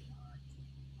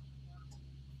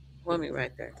 Let me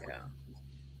write that down.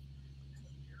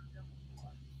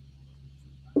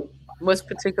 What's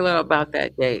particular about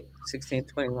that date,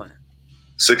 1621?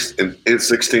 In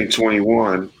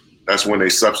 1621, That's when they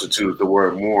substituted the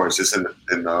word Moors. It's in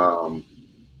the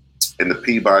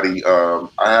Peabody. I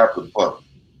have the book.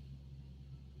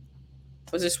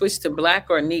 Was it switched to black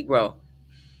or Negro?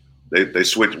 They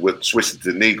switched it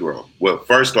to Negro. Well,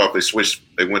 first off,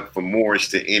 they went from Moorish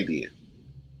to Indian.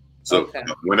 So Okay.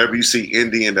 whenever you see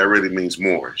Indian, that really means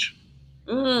Moorish.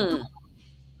 Mm.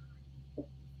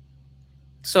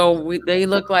 So they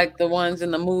look like the ones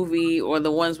in the movie or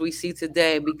the ones we see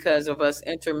today because of us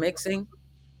intermixing.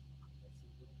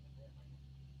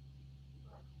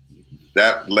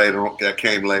 That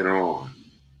came later on.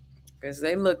 Because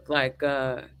they look like,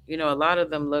 a lot of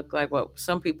them look like what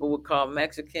some people would call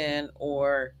Mexican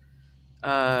or,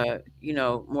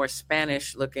 more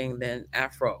Spanish looking than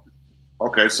Afro.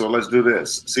 Okay, so let's do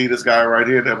this. See this guy right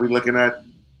here that we're looking at?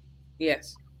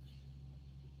 Yes.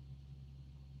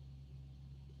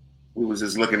 We was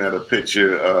just looking at a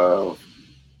picture of.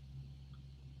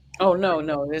 Oh no,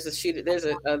 there's a sheet. There's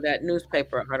that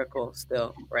newspaper article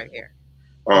still right here.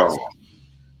 Oh,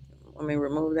 Let me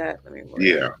remove that.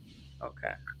 yeah.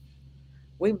 Okay.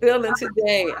 We building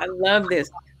today. I love this.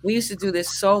 We used to do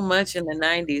this so much in the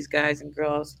 90s, guys and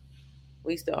girls.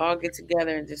 We used to all get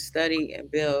together and just study and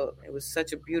build. It was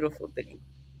such a beautiful thing.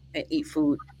 And eat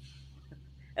food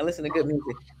and listen to good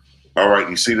music. All right,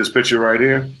 you see this picture right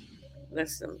here?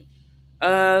 Listen.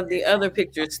 The other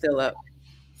picture is still up.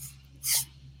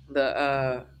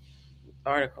 The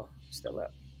article is still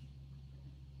up.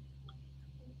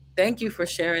 Thank you for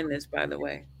sharing this, by the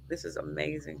way. This is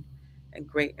amazing and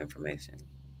great information.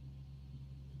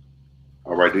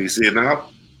 All right, do you see it now?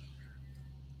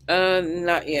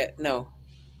 Not yet. No.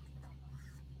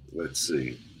 Let's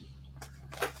see.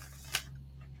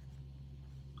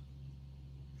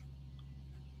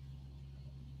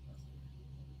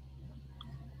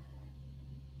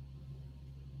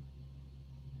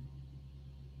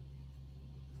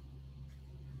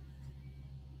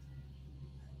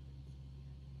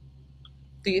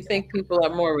 Do you think people are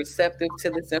more receptive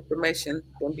to this information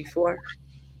than before?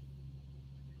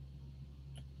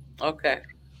 Okay.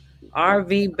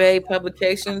 RV Bay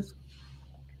Publications.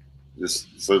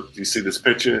 So do you see this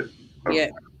picture? Yeah.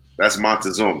 That's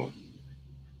Montezuma.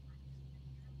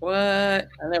 What?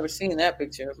 I never seen that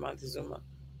picture of Montezuma.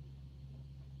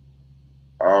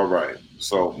 All right.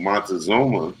 So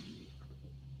Montezuma,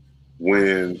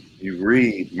 when you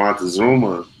read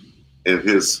Montezuma in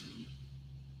his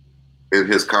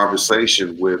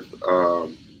conversation with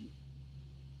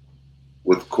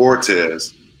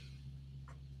Cortez,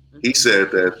 he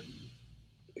said that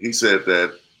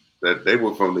they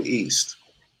were from the East.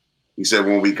 He said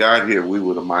when we got here, we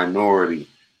were the minority,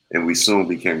 and we soon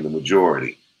became the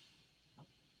majority.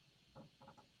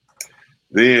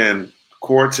 Then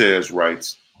Cortez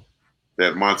writes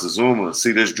that Montezuma,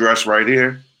 see this dress right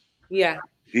here? Yeah.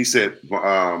 He said,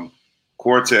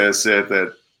 Cortez said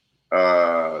that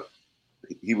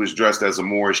he was dressed as a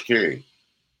Moorish king.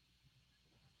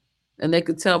 And they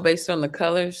could tell based on the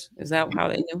colors? Is that how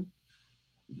they knew?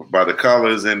 By the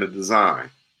colors and the design.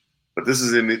 But this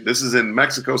is in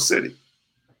Mexico City.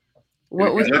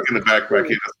 What was look in the backpack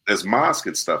here? There's mosque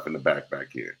and stuff in the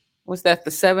backpack here. Was that the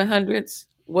 700s?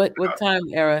 What time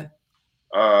era?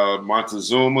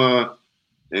 Montezuma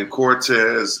and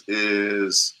Cortez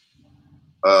is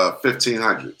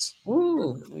 1500s.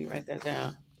 Ooh, let me write that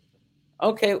down.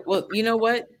 Okay, well, you know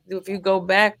what? If you go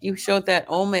back, you showed that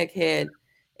Olmec head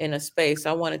in a space.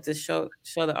 I wanted to show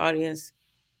the audience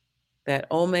that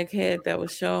Olmec head that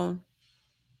was shown.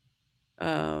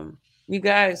 You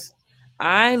guys,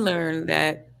 I learned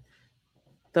that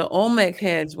the Olmec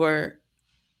heads were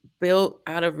built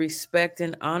out of respect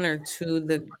and honor to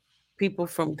the people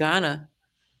from Ghana.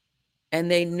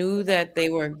 And they knew that they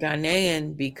were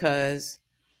Ghanaian because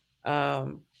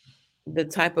the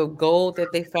type of gold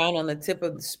that they found on the tip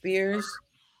of the spears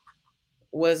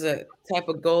was a type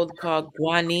of gold called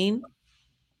guanine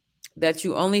that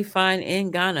you only find in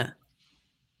Ghana.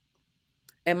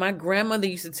 And my grandmother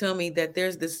used to tell me that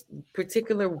there's this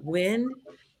particular wind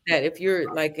that if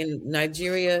you're like in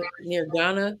Nigeria near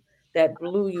Ghana, that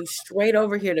blew you straight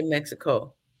over here to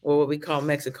Mexico, or what we call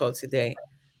Mexico today.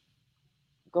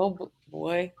 Go,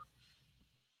 boy.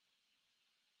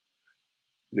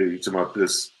 Yeah, you're talking about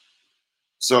this.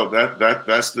 So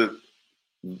that's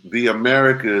the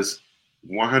Americas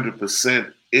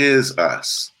 100% is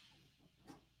us.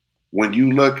 When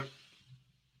you look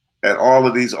at all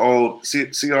of these old,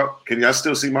 can y'all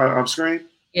still see my screen?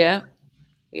 Yeah.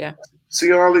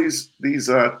 See all these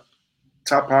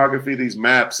topography, these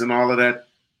maps, and all of that.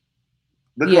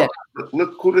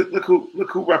 Look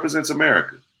who represents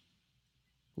America.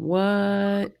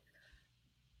 What?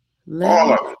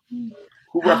 All of it.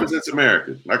 Who represents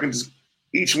America? I can just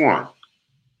each one.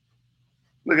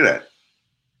 Look at that.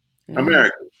 Yeah.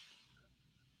 America.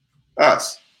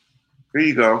 Us. Here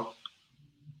you go.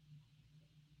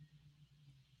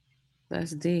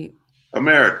 That's deep.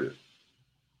 America.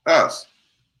 Us.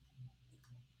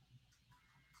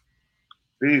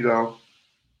 Here you go.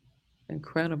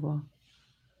 Incredible.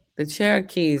 The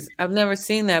Cherokees. I've never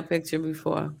seen that picture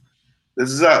before.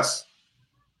 This is us.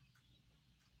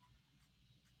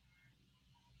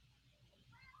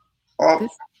 All,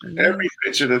 every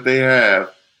picture that they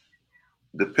have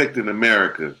depicting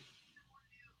America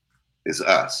is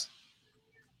us.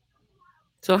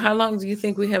 So how long do you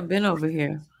think we have been over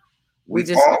here?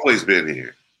 We've always been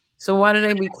here. So why do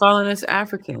they be calling us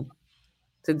African?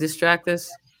 To distract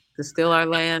us? To steal our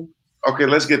land? Okay,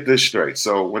 let's get this straight.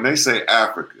 So when they say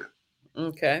Africa,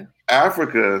 Okay.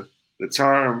 Africa, the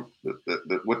term,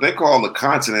 what they call the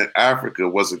continent Africa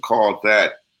wasn't called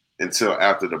that until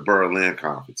after the Berlin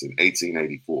Conference in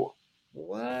 1884.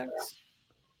 What?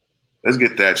 Let's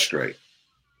get that straight.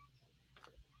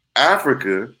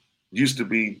 Africa used to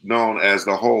be known as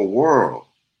the whole world.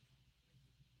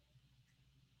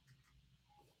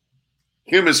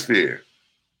 Hemisphere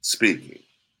speaking.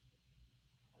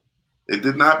 It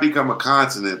did not become a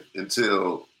continent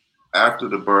until after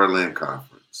the Berlin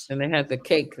Conference. And they had the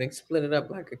cake. They split it up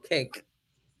like a cake.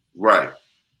 Right.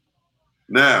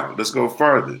 Now, let's go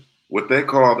further. What they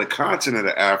call the continent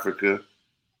of Africa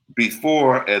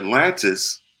before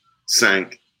Atlantis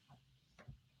sank,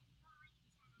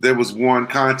 there was one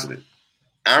continent.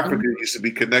 Africa used to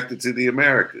be connected to the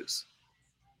Americas.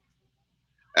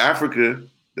 Africa,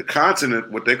 the continent,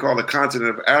 what they call the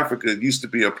continent of Africa, used to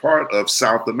be a part of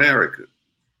South America.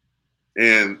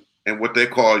 And what they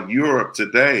call Europe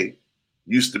today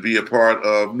used to be a part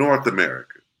of North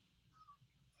America.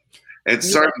 And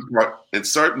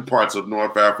certain parts of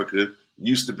North Africa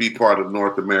used to be part of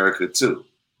North America too.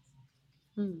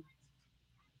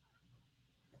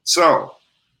 So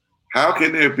how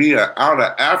can there be an out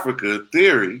of Africa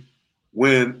theory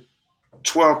when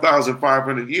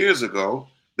 12,500 years ago,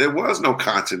 there was no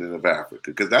continent of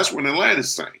Africa? Because that's when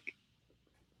Atlantis sank.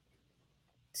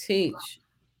 Teach.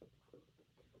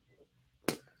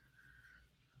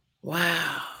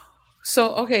 Wow.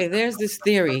 So, okay, there's this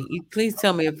theory. Please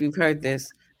tell me if you've heard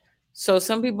this. So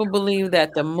some people believe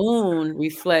that the moon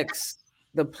reflects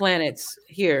the planets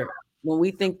here. When we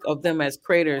think of them as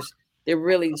craters, they're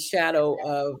really shadow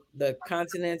of the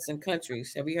continents and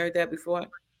countries. Have you heard that before?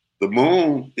 The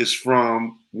moon is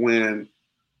from when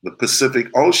the Pacific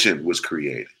Ocean was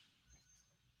created.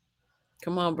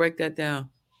 Come on, break that down.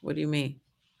 What do you mean?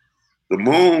 The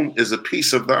moon is a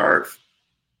piece of the earth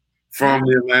from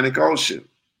the Atlantic Ocean.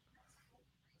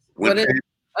 But it's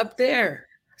up there.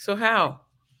 So how?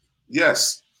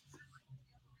 Yes.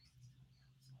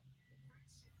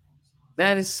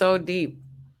 That is so deep.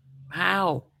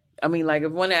 How? I mean, like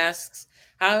if one asks,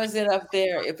 how is it up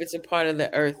there if it's a part of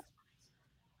the earth?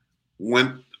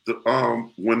 When the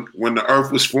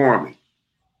earth was forming.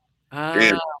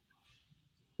 And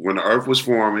when the earth was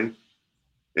forming,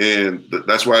 and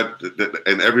that's why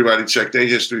and everybody check their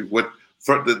history.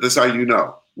 That's how you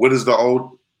know. What is the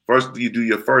old first you do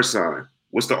your first sign?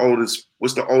 What's the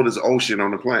oldest ocean on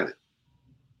the planet?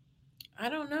 I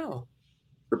don't know.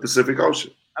 The Pacific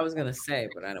Ocean. I was gonna say,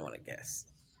 but I don't want to guess.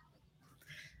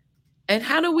 And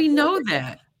how do we know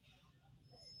that?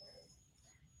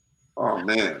 Oh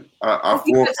man, our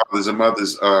forefathers and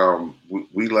mothers,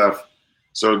 we left.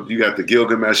 So you got the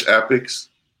Gilgamesh epics.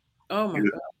 Oh my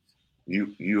God.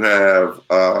 You have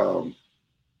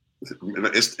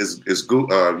it's good.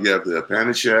 You have the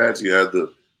Upanishads. You have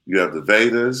the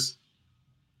Vedas.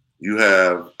 You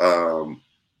have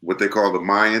what they call the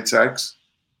Mayan texts.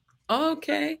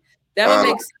 Okay, that would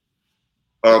make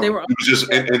sense. They were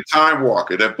just in Time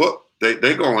Walker. That book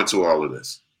they go into all of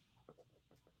this.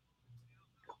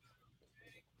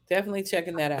 Definitely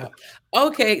checking that out.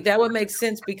 Okay, that would make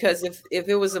sense because if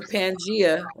it was a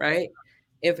Pangea, right?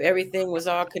 If everything was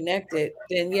all connected,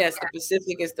 then yes, the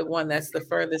Pacific is the one that's the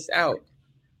furthest out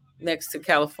next to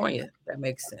California. That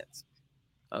makes sense.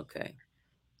 Okay.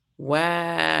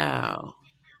 Wow.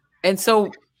 And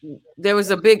so there was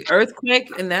a big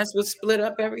earthquake and that's what split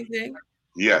up everything?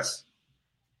 Yes.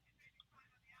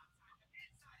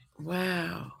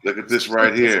 Wow. Look at this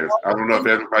right here. I don't know if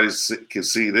everybody can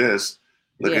see this.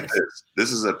 Look at this.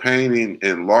 This is a painting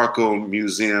in Larco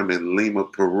Museum in Lima,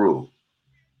 Peru.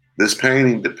 This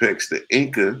painting depicts the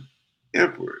Inca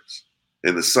emperors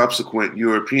and the subsequent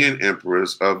European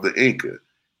emperors of the Inca.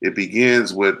 It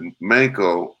begins with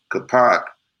Manco Capac,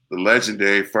 the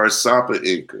legendary first Sapa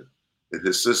Inca, and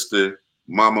his sister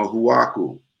Mama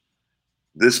Huacu.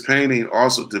 This painting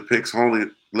also depicts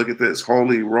look at this,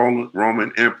 Holy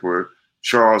Roman Emperor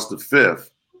Charles V,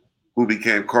 who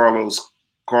became Carlos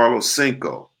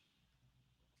Cinco.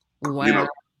 Wow. You know,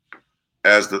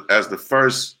 as the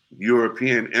first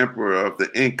European emperor of the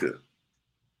Inca.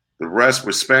 The rest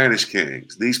were Spanish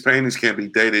kings. These paintings can be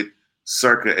dated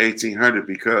circa 1800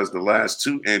 because the last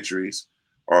two entries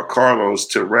are Carlos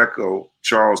Tomeicko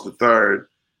Charles III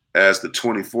as the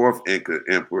 24th Inca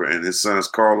emperor and his sons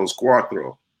Carlos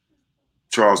IV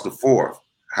Charles IV,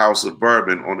 House of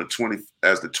Bourbon on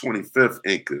as the 25th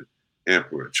Inca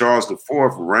emperor. Charles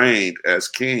IV reigned as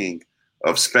king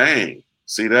of Spain.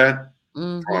 See that?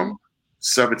 Mm-hmm. From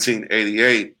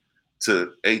 1788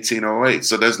 to 1808.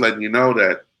 So that's letting you know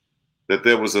that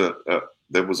there was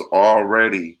there was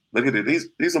already, look at it,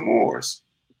 these are Moors.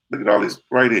 Look at all these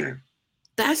right here.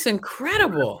 That's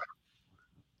incredible.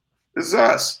 This is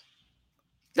us.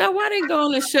 Now, why didn't go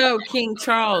on to show King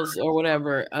Charles or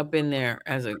whatever up in there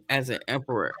as an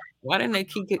emperor? Why didn't they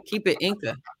keep it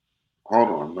Inca? Hold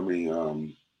on, let me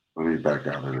back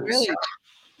out of this. Really?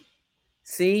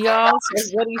 See, y'all.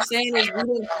 So what he's saying is, we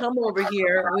didn't come over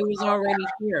here. We was already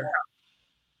here.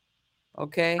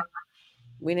 Okay,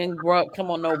 we didn't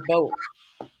come on no boat.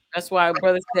 That's why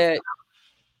brother said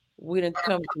we didn't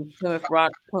come from Plymouth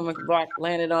Rock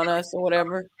landed on us or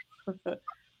whatever.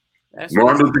 That's what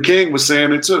Martin Luther King was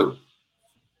saying it too.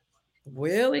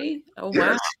 Really? Oh,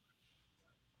 yes.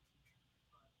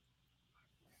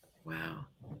 Wow.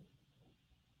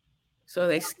 So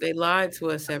they lied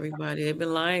to us, everybody. They've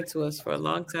been lying to us for a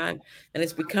long time, and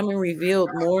it's becoming revealed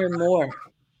more and more.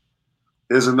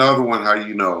 Here's another one. How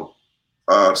you know?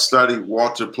 Study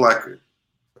Walter Plecker.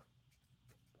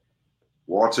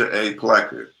 Walter A.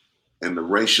 Plecker and the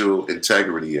Racial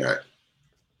Integrity Act.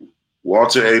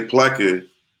 Walter A. Plecker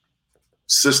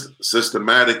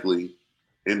systematically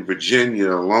in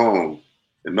Virginia alone,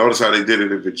 and notice how they did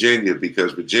it in Virginia,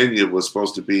 because Virginia was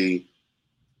supposed to be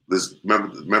this.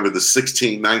 Remember the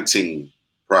 1619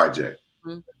 project?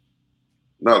 Mm-hmm.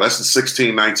 No, that's the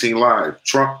 1619 Live.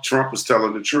 Trump was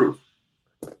telling the truth.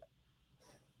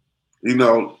 You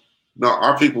know, no,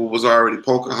 our people was already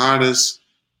Pocahontas,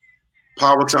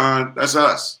 Powhatan. That's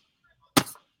us.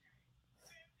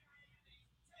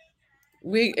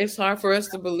 It's hard for us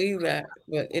to believe that,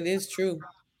 but it is true.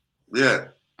 Yeah,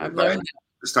 I've learned.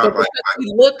 It's not like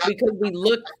because we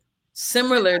look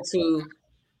similar to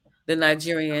the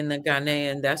Nigerian and the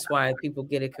Ghanaian. That's why people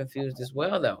get it confused as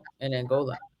well, though, in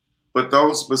Angola. But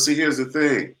see, here's the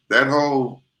thing: that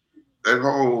whole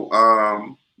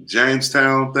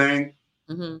Jamestown thing.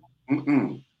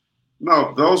 Mm-hmm.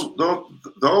 No,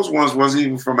 those ones wasn't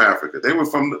even from Africa. They were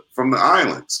from the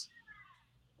islands.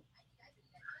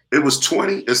 It was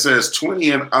 20. It says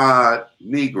 20 and odd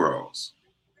Negroes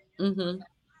mm-hmm.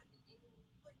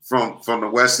 from the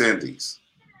West Indies.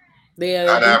 Yeah,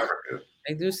 not Africa.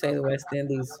 They do say the West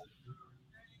Indies.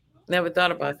 Never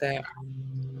thought about that.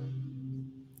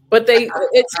 But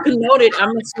it's connoted.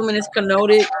 I'm assuming it's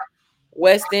connoted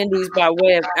West Indies by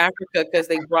way of Africa because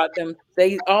they brought them.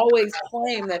 They always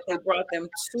claim that they brought them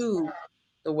to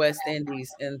the West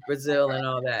Indies and Brazil and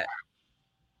all that.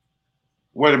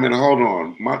 Wait a minute. Hold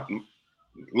on.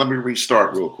 Let me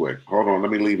restart real quick. Hold on.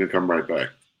 Let me leave and come right back.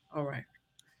 All right.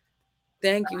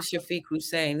 Thank you, Shafiq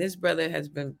Husayn. This brother has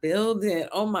been building.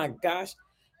 Oh my gosh.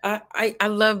 I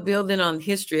love building on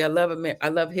history. I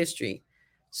love history.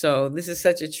 So this is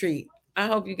such a treat. I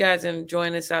hope you guys are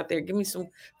enjoying this out there. Give me some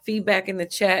feedback in the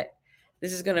chat.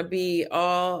 This is going to be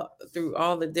all through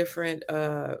all the different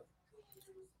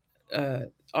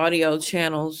audio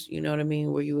channels, you know what I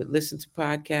mean, where you would listen to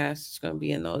podcasts. It's going to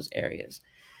be in those areas.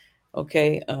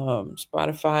 Okay.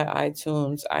 Spotify,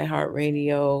 iTunes,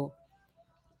 iHeartRadio.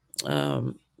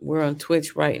 We're on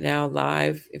Twitch right now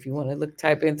live. If you want to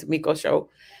type in Tomeicko Show,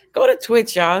 go to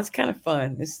Twitch, y'all. It's kind of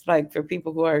fun. It's like for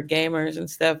people who are gamers and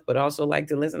stuff, but also like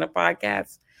to listen to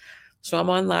podcasts. So I'm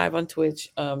on live on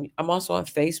Twitch. I'm also on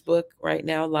Facebook right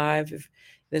now live. If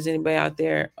there's anybody out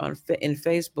there in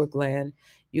Facebook land,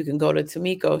 you can go to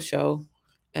Tomeicko Show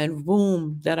and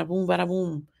boom, da boom, bada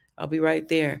boom. I'll be right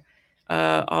there.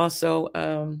 Also,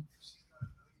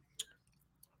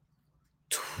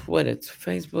 what it's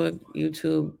Facebook,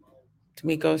 YouTube,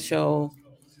 Tomeicko Show.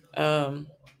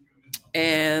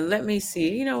 And let me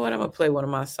see. You know what? I'm gonna play one of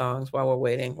my songs while we're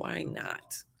waiting. Why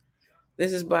not?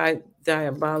 This is by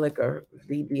Diabolic or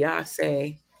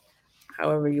Beyonce,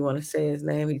 however you want to say his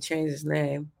name. He changed his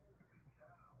name.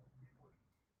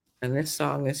 And this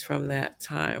song is from that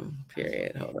time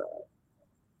period. Hold on.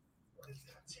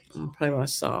 I'm gonna play my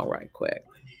song right quick.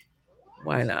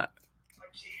 Why not?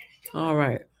 All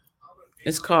right.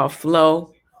 It's called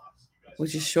Flow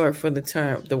which is short for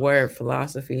the word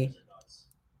philosophy.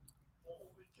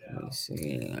 Let me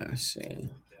see. Let's see.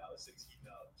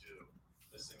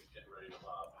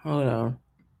 Hold on.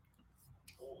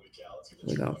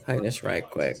 We're going to play this right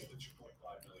quick.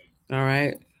 All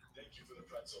right.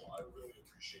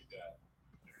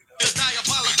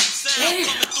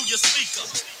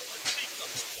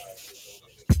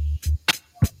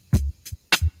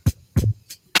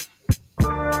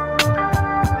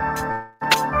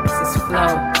 This is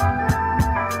Flow,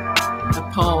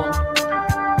 a poem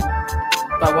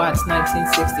by Watts,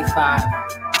 1965.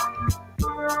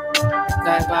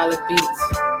 Diabolic Beats,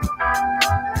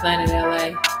 Planet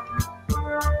LA,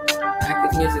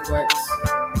 Active Music Works.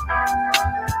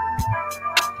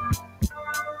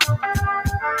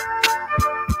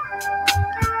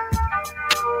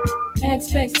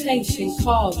 Expectation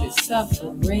causes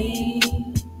suffering.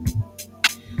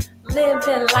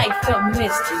 Living life of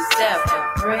mysteries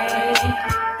every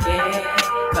yeah.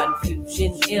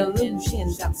 Confusion,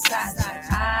 illusions outside my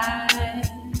eyes.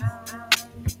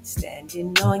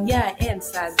 Standing on your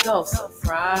inside, go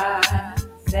surprise.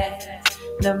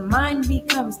 The mind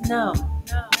becomes numb,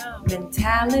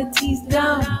 mentality's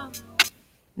dumb.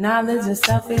 Knowledge of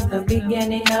self is the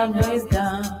beginning of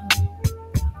wisdom.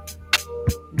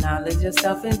 Knowledge of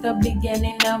self is the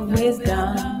beginning of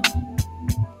wisdom.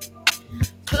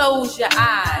 Close your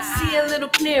eyes, see a little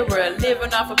clearer.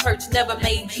 Living off a perch never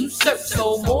made you search.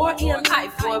 So more in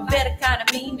life for a better kind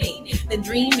of meaning than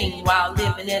dreaming while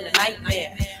living in a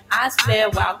nightmare. Eyes flare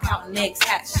while counting eggs,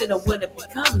 hatch shoulda, woulda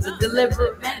becomes a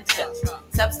deliberate venture.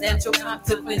 Substantial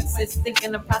consequences,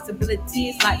 thinking of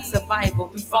possibilities like survival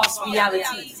through false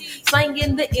realities.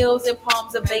 Slanging the ills in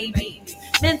palms of babies.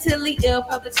 Mentally ill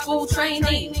public school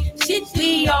training. Shit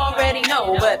we already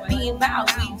know, but being wild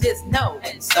we just know.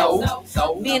 And so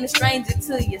being a stranger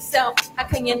to yourself, how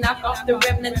can you knock off the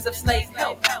remnants of slave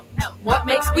help? What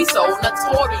makes we so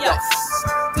notorious?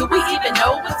 Do we even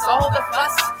know what's all the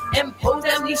fuss? Impose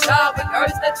amnesia with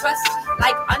urge the trust,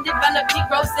 like undeveloped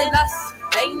Negroes in us.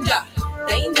 Danger,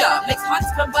 danger, makes hearts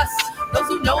combust. Those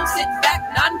who know sit back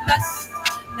nonplussed.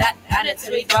 That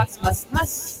planetary thoughts must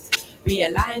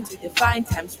realign to define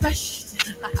time's rush.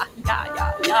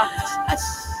 Hush.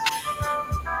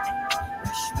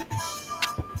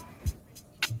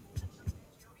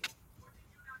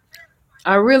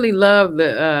 I really love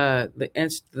the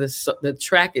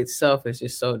track itself is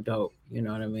just so dope. You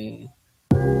know what I mean?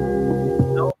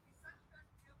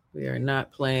 We are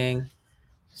not playing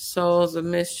Souls of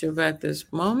Mischief at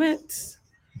this moment.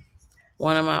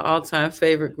 One of my all-time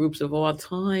favorite groups of all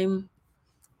time.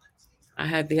 I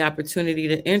had the opportunity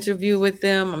to interview with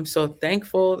them. I'm so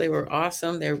thankful. They were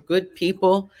awesome. They're good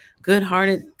people,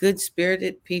 good-hearted,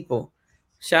 good-spirited people.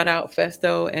 Shout out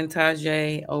Festo and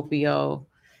Tajay, OPO,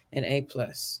 and A+.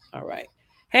 All right.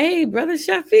 Hey, Brother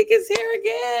Shafiq is here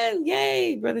again.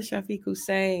 Yay, Brother Shafiq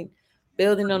Husayn.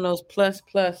 Building on those plus,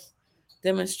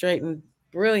 demonstrating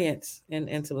brilliance and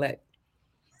intellect.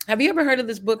 Have you ever heard of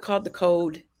this book called The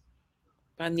Code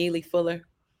by Neely Fuller?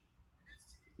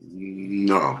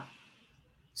 No.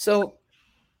 So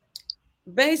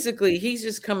basically, he's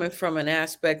just coming from an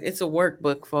aspect. It's a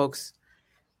workbook, folks,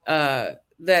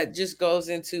 that just goes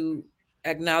into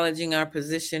acknowledging our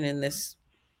position in this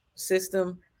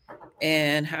system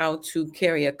and how to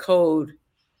carry a code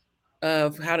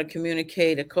of how to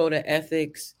communicate, a code of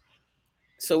ethics,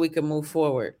 so we can move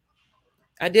forward.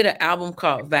 I did an album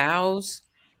called Vows,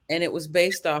 and it was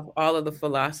based off all of the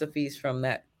philosophies from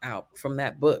that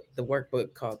book, the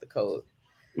workbook called The Code.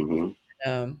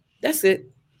 Mm-hmm. That's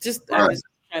it. Just all I right. was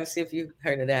trying to see if you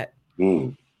heard of that.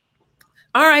 Mm.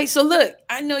 All right, so look,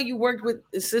 I know you worked with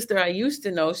a sister I used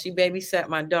to know. She babysat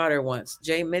my daughter once,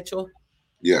 Jay Mitchell.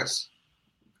 Yes.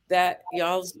 That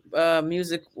y'all's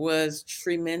music was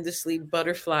tremendously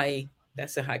butterfly.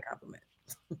 That's a high compliment.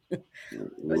 It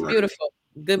was beautiful.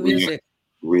 Good music.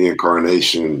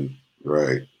 Reincarnation,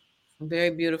 right. Very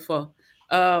beautiful.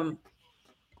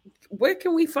 Where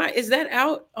can we find, is that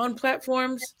out on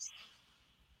platforms?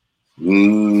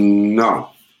 No.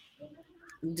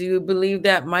 Do you believe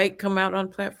that might come out on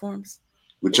platforms?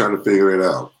 We're trying to figure it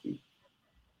out.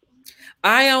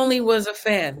 I only was a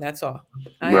fan, that's all.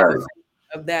 I am a fan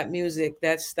of that music,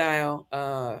 that style.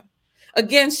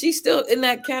 Again, she's still in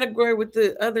that category with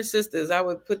the other sisters. I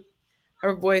would put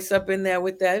her voice up in there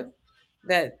with that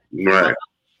right.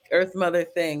 Earth Mother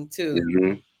thing too.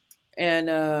 Mm-hmm. And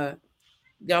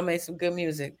y'all made some good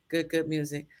music. Good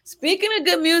music. Speaking of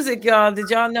good music, y'all,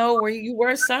 did y'all know where you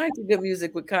were signed to Good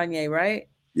Music with Kanye, right?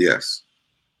 Yes.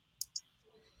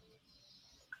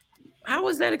 How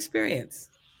was that experience?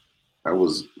 That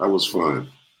was fun.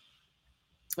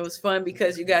 It was fun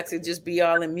because you got to just be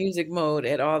all in music mode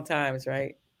at all times,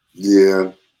 right?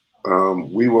 Yeah.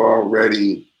 We were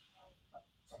already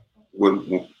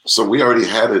so we already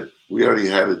had a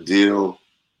deal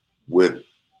with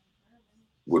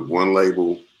one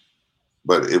label,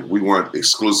 but we weren't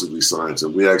exclusively signed. So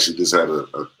we actually just had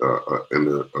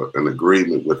an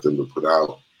agreement with them to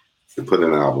put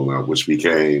an album out, which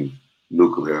became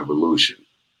Nuclear Evolution.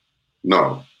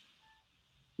 No,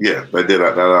 yeah, that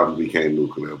album became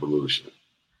Nuclear Evolution.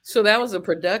 So that was a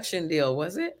production deal,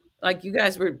 was it? Like you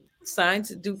guys were signed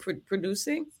to do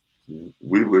producing?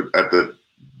 We were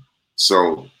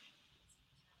so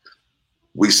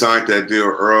we signed that deal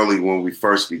early when we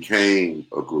first became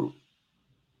a group.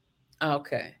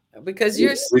 Okay, because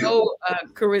you're so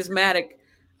charismatic,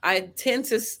 I tend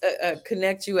to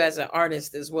connect you as an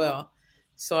artist as well.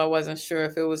 So I wasn't sure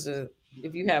if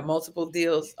if you had multiple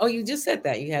deals. Oh, you just said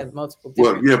that you had multiple.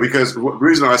 Well, yeah, because the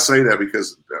reason I say that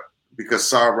because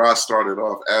Sarah started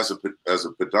off as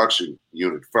a production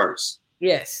unit first.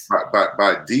 Yes.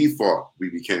 By default, we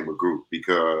became a group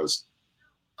because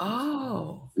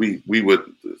we would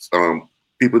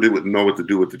people didn't know what to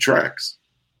do with the tracks.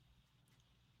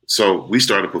 So we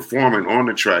started performing on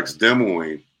the tracks,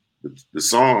 demoing the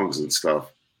songs and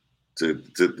stuff to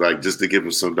like just to give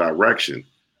them some direction.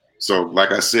 So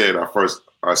like I said,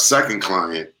 our second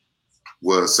client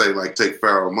was take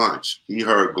Pharoah Munch. He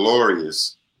heard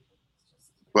Glorious,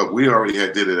 but we already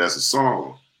did it as a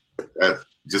song,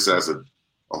 just as a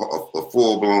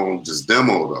full blown just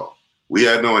demo though. We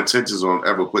had no intentions on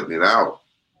ever putting it out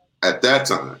at that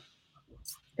time.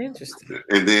 Interesting.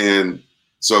 And then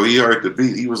so he heard the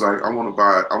beat. He was like,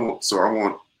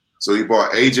 so he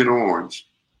bought Agent Orange,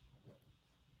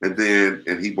 and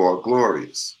he bought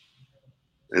Glorious.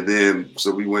 And then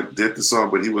so we did the song,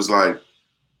 but he was like,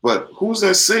 but who's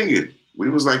that singing? We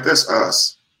was like, that's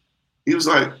us. He was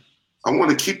like, I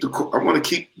want to keep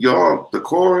y'all the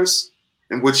chorus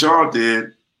and what y'all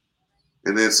did.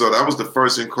 And then so that was the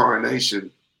first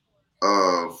incarnation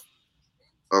of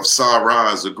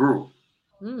Sarah as a group.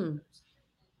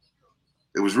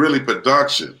 It was really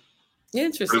production.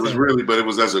 Interesting. But it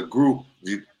was as a group.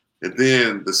 And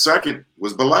then the second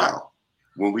was Bilal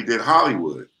when we did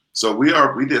Hollywood. So we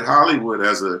did Hollywood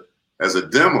as a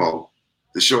demo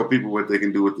to show people what they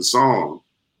can do with the song.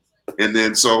 And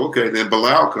then then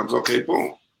Bilal comes, okay,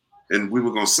 boom. And we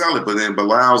were gonna sell it, but then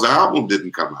Bilal's album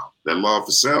didn't come out, that Love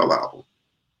for Sale album.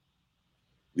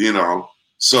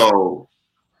 So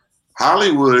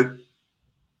Hollywood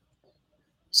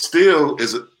still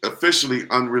is officially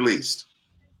unreleased.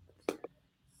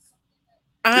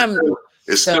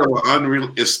 It's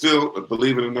still,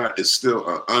 believe it or not, it's still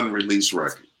an unreleased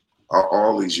record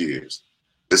all these years.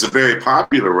 It's a very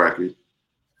popular record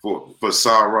for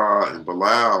Sarah and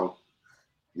Bilal,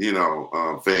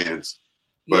 fans.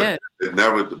 But it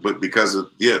never, but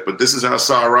this is how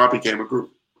Sarah became a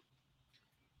group.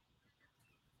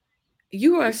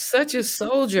 You are such a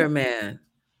soldier, man.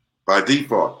 By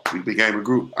default, we became a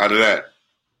group out of that.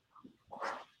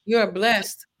 You are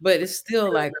blessed, but it's still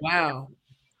like, wow,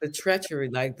 the treachery,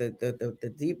 like the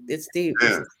deep, it's deep.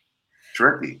 Yeah,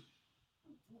 tricky.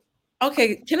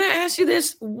 Okay, can I ask you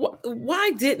this?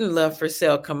 Why didn't Love for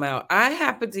Sale come out? I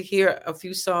happened to hear a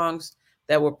few songs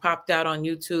that were popped out on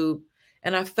YouTube,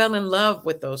 and I fell in love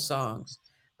with those songs.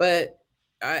 But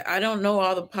I don't know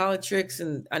all the politics,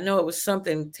 and I know it was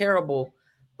something terrible.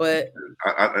 But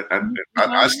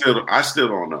I still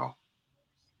don't know.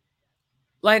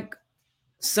 Like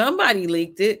somebody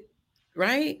leaked it,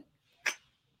 right?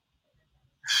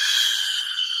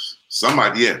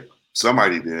 Somebody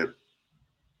did.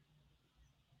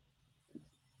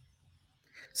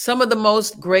 Some of the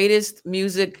most greatest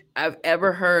music I've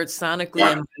ever heard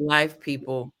sonically in my life,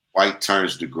 people. White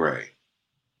Turns to Gray.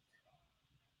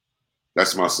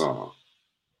 That's my song.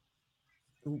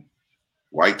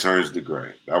 White Turns to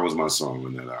Gray. That was my song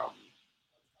on that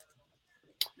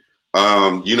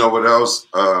album. You know what else?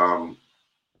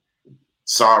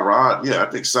 Sarah. Yeah, I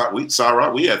think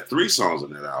Sarah. We had 3 songs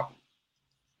on that album.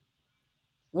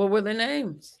 What were the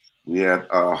names? We had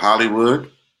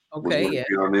Hollywood. Okay, yeah.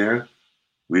 On there.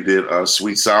 We did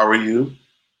Sweet Sour You.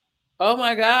 Oh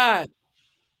my God.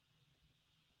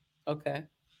 Okay.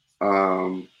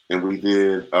 And we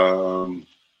did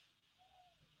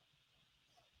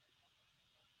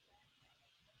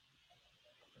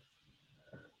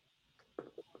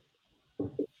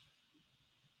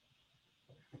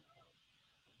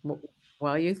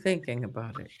while you're thinking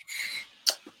about it.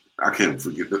 I can't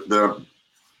forget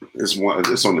it's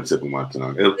on the tip of my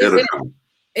tongue. It'll come.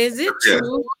 Is it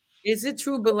true? Is it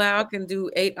true Bilal can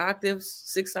do 8 octaves,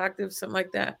 6 octaves, something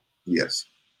like that? Yes.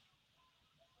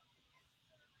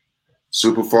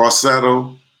 super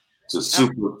falsetto to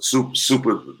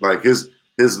super like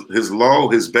his low,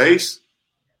 his bass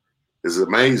is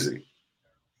amazing.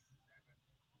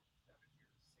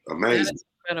 Amazing. That is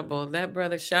incredible. That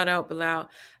brother, shout out Bilal.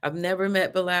 I've never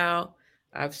met Bilal.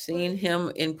 I've seen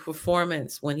him in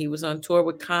performance when he was on tour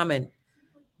with Common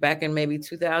back in maybe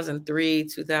 2003,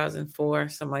 2004,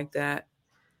 something like that,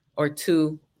 or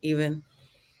two even,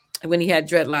 when he had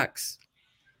dreadlocks.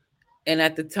 And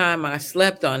at the time, I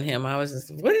slept on him. I was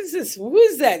just, what is this? Who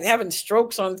is that having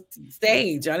strokes on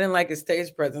stage? I didn't like his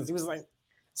stage presence. He was like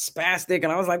spastic,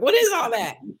 and I was like, what is all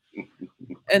that?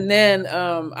 And then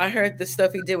I heard the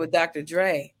stuff he did with Dr.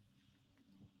 Dre,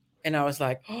 and I was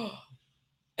like, oh.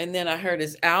 And then I heard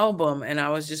his album, and I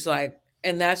was just like,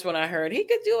 and that's when I heard he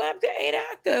could do up to 8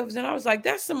 octaves, and I was like,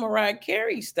 that's some Mariah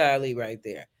Carey style right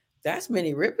there. That's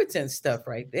Minnie Riperton stuff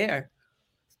right there.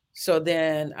 So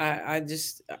then I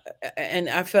just and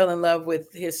I fell in love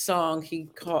with his song. He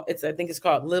called it's I think it's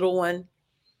called Little One.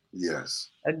 Yes.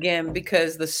 Again,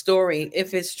 because the story,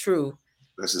 if it's true,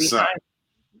 that's his son.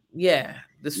 Yeah,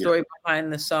 the story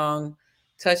behind the song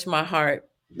touched my heart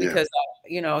because I,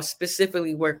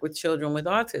 specifically work with children with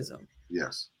autism.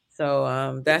 Yes.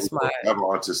 So that's I have an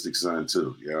autistic son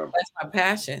too. Yeah. That's my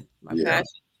passion. My passion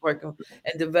is working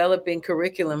and developing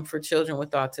curriculum for children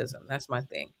with autism. That's my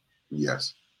thing.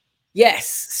 Yes. Yes.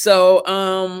 So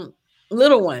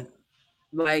Little One.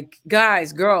 Like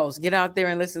guys, girls, get out there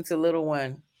and listen to Little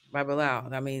One by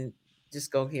Bilal. I mean,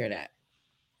 just go hear that.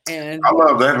 And I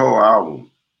love that whole album.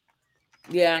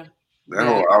 Yeah. That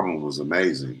whole album was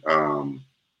amazing.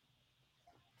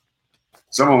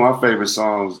 Some of my favorite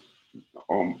songs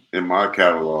in my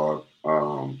catalog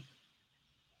are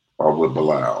with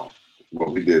Bilal.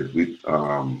 What we did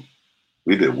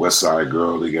West Side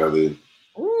Girl together.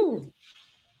 Ooh.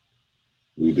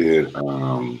 We did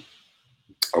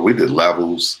we did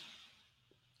Levels.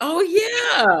 Oh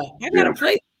yeah. I gotta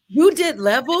play. You did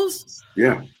Levels?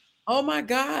 Yeah. Oh my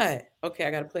God. Okay,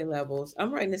 I gotta play Levels.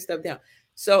 I'm writing this stuff down.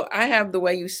 So I have The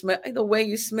Way You Smell. The Way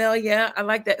You Smell, yeah, I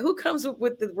like that. Who comes up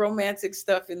with the romantic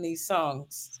stuff in these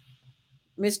songs?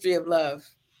 Mystery of Love.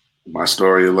 My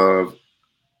Story of Love.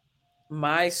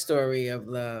 My Story of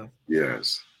Love.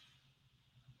 Yes.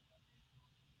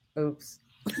 Oops.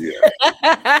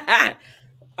 Yeah.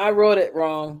 I wrote it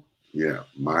wrong. Yeah.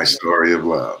 My Story of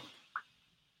Love.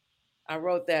 I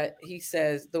wrote that. He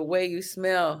says, The Way You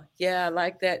Smell. Yeah, I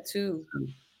like that too.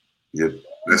 Yeah.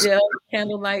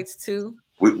 Candlelights too.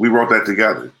 We wrote that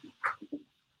together.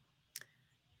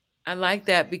 I like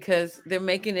that because they're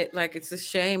making it like it's a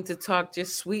shame to talk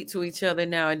just sweet to each other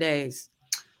nowadays.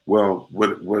 Well,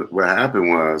 what happened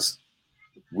was,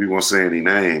 we won't say any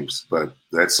names, but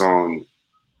that song,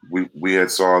 we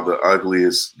had saw the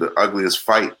ugliest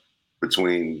fight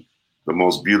between the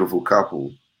most beautiful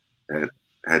couple that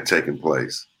had taken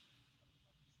place.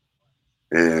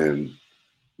 And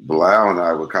Bilal and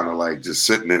I were kind of like just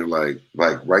sitting there like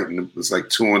writing. It's like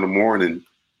 2 a.m.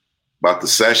 about the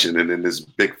session, and then this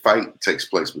big fight takes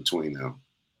place between them,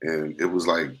 and it was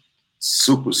like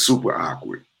super, super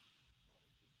awkward,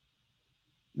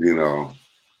 Yeah.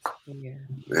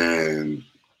 And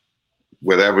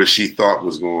whatever she thought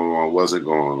was going on wasn't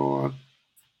going on.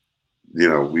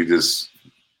 We just,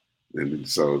 and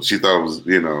so she thought it was,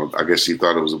 I guess she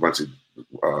thought it was a bunch of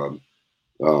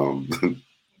women.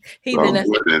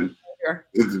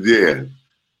 Yeah.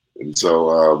 And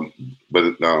so,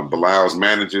 but Bilal's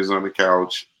manager's on the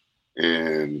couch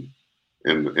and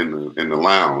in the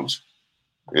lounge,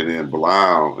 and then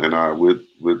Bilal and I would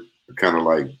kind of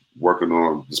like working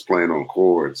on just playing on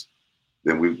chords.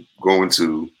 Then we go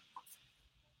into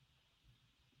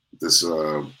this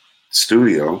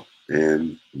studio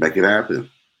and make it happen.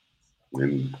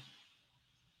 And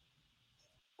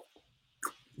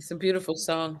it's a beautiful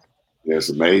song. Yeah, it's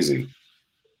amazing.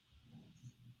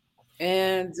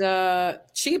 And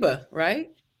Chiba, right?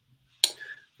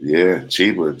 Yeah,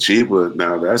 Chiba.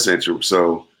 Now that's interesting.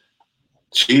 So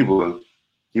Chiba,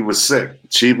 he was sick.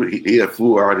 Chiba, he had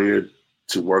flew out here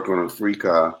to work on a free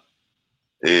car,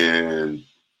 and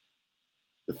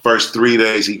the first 3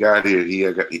 days he got here,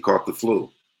 he caught the flu.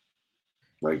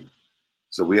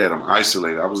 So we had him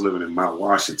isolated. I was living in Mount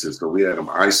Washington, so we had him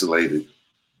isolated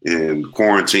and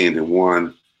quarantined in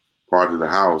one part of the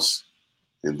house,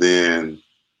 and then.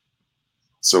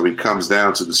 So he comes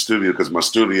down to the studio because my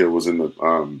studio was in the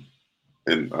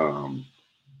at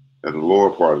the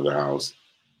lower part of the house,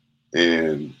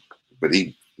 but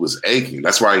he was aching.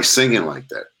 That's why he's singing like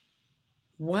that.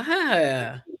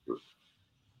 Wow,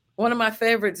 one of my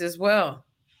favorites as well.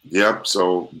 Yep.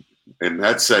 So in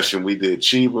that session, we did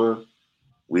Chiba,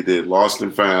 we did Lost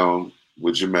and Found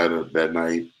with Jametta that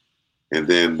night, and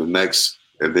then the next,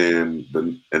 and then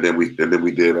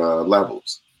we did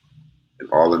levels, and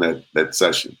all in that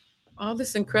session. All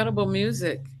this incredible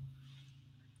music.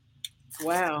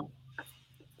 Wow.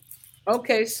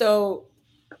 Okay, so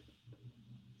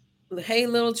hey,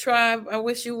 little tribe, I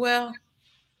wish you well.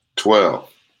 12.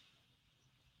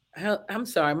 I'm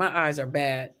sorry, my eyes are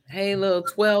bad. Hey, little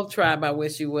 12 tribe, I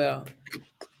wish you well.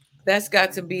 That's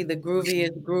got to be the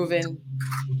grooviest grooving.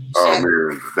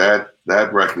 Oh man,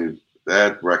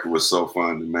 that record was so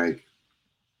fun to make.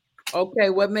 Okay,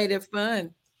 what made it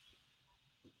fun?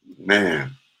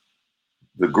 Man,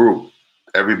 the group,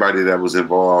 everybody that was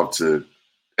involved,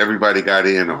 everybody got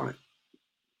in on it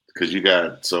because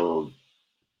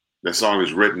that song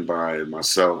is written by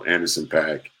myself, Anderson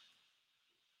 .Paak,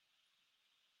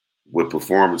 with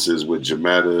performances with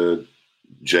Jametta,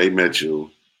 Jay Mitchell,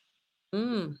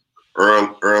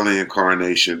 early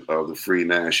incarnation of the Free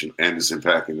National, Anderson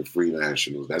 .Paak and the Free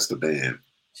Nationals. That's the band.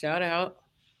 Shout out.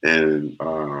 And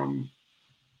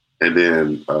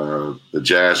then the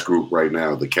jazz group right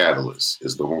now, the Catalyst,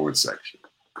 is the horn section.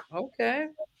 Okay.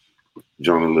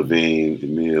 Jonah Levine,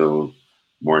 Emil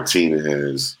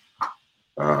Martinez,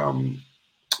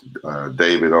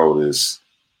 David Otis,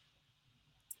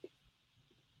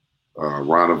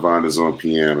 Ron Avant is on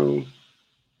piano.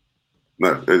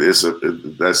 No, it's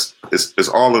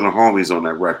all of the homies on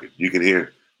that record. You can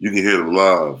hear the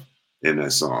love in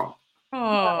that song.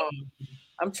 Oh,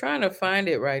 I'm trying to find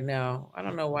it right now. I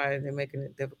don't know why they're making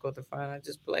it difficult to find. I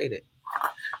just played it.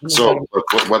 So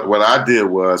what I did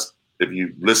was, if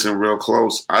you listen real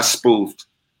close, I spoofed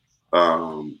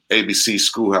ABC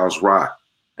Schoolhouse Rock.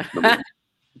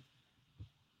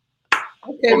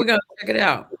 Okay, we're gonna check it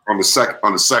out. On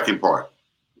the second part.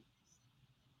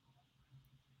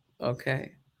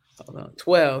 Okay, hold on.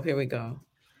 12. Here we go,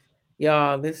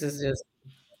 y'all. This is just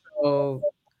so.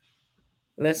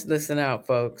 Let's listen out,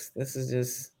 folks. This is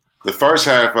just the first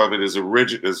half of it is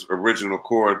original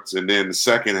chords, and then the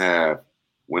second half,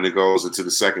 when it goes into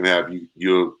the second half,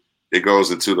 it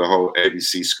goes into the whole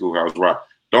ABC Schoolhouse Rock.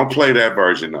 Don't play that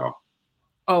version though.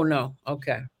 Oh no.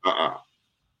 Okay.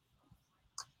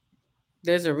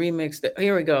 There's a remix.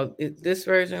 Here we go. This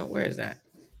version. Where is that?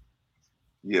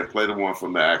 Yeah, play the one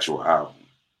from the actual album.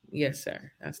 Yes,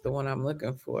 sir. That's the one I'm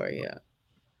looking for. Yeah.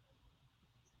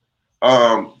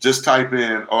 Just type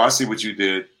in. Oh, I see what you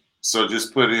did. So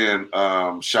just put in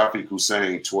Shafiq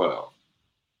Husayn 12.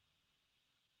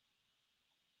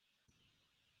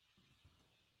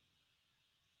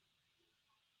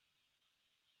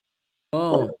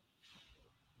 Oh.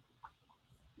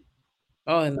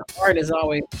 Oh, and the art is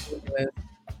always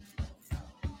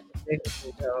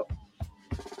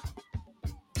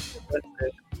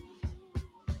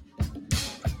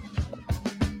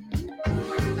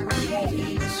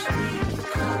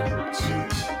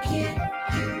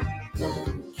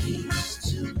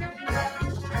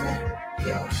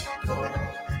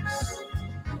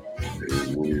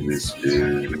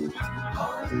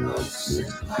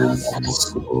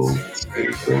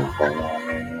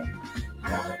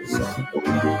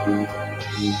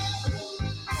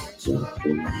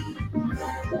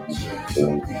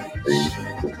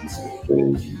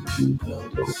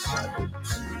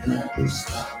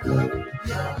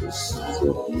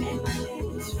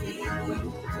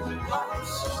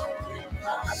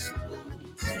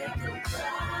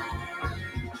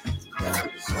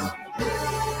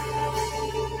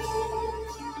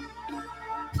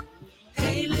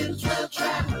Hey, little 12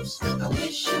 tribes, I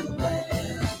wish you well.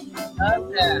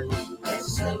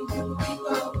 Let's say you people try to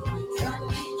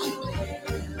lead you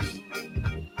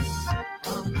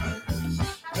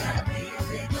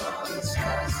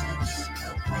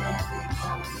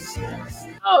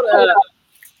there.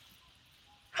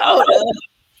 Hold up.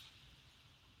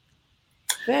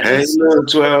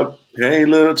 Hey,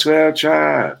 little 12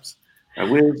 tribes. I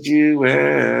wish you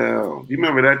well. You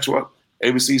remember that 12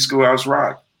 ABC Schoolhouse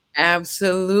Rock?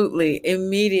 Absolutely.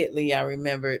 Immediately, I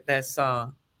remembered that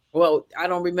song. Well, I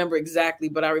don't remember exactly,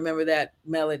 but I remember that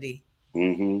melody.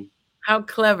 Mm-hmm. How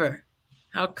clever.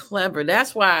 How clever.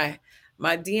 That's why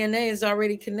my DNA is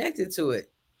already connected to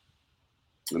it.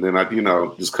 And then I,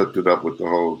 just cooked it up with the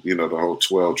whole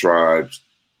 12 tribes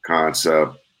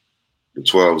concept, the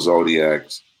 12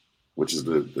 Zodiacs, which is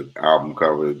the album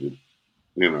cover,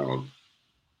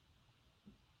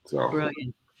 So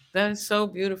brilliant. That is so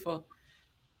beautiful.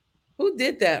 Who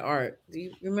did that art? Do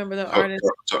you remember the artist?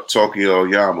 Tokyo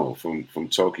Yamo from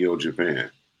Tokyo,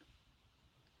 Japan.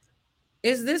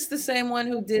 Is this the same one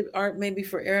who did art maybe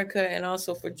for Erica and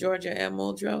also for Georgia and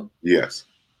Muldrow? Yes.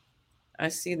 I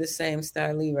see the same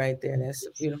style right there. That's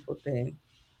a beautiful thing.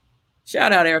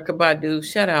 Shout out Erica Badu.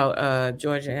 Shout out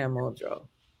Georgia Ann Muldrow.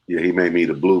 Yeah, he made me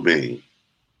the blue bean.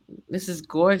 This is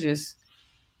gorgeous.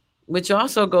 Which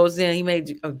also goes in. He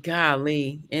made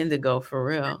golly indigo for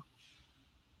real.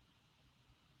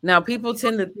 Now people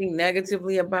tend to think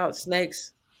negatively about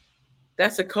snakes.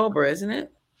 That's a cobra, isn't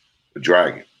it? The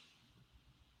dragon.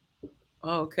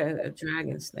 Oh, okay, a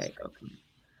dragon snake. Okay.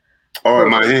 Oh, in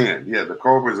my hand. Yeah, the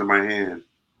cobra's in my hand,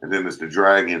 and then it's the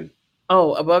dragon.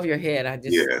 Oh, above your head. I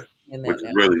just which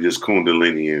is really just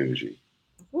Kundalini energy.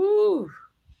 Woo.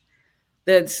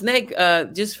 The snake,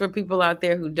 just for people out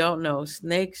there who don't know,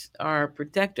 snakes are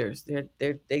protectors.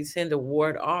 They tend to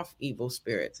ward off evil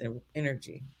spirits and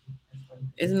energy.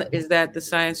 Is that the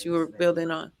science you were building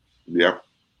on? Yep.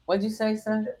 What'd you say,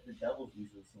 son? The devil's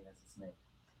usually seen as a snake.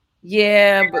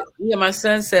 Yeah, but my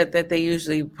son said that they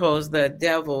usually pose the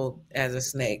devil as a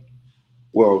snake.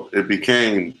 Well, it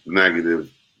became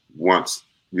negative once,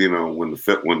 when the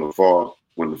fall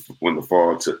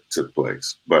took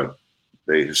place. But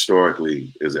they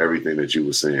historically is everything that you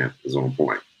were saying is on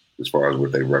point as far as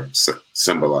what they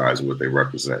symbolize and what they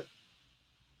represent.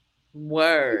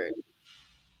 Word.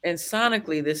 And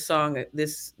sonically, this song,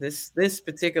 this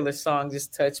particular song,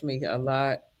 just touched me a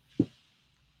lot.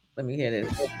 Let me hear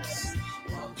this.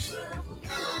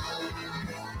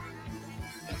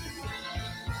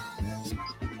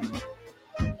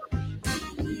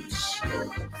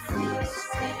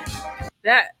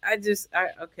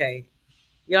 Okay.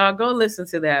 Y'all go listen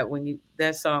to that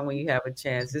that song when you have a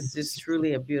chance. It's just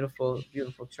truly a beautiful,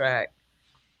 beautiful track.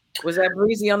 Was that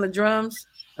Breezy on the drums?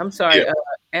 I'm sorry, Yeah.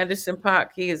 Anderson .Paak.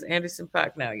 He is Anderson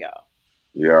 .Paak now, y'all.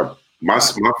 Yeah, my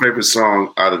favorite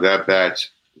song out of that batch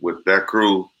with that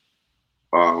crew,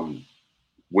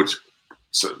 which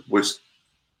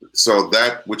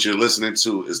that what you're listening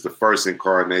to is the first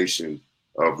incarnation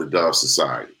of the Dove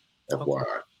Society.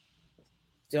 FYI.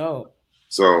 Dope.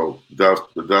 So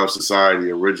the Dove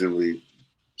Society originally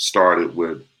started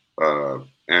with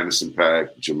Anderson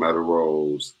 .Paak, Jametta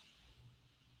Rose,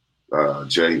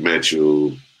 Jay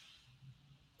Mitchell,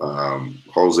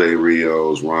 Jose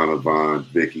Rios, Ron Avant,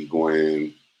 Vicky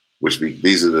Gwen,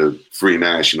 these are the Free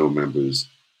National members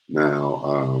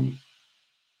now.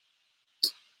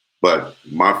 But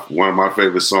one of my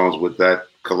favorite songs with that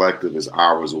collective is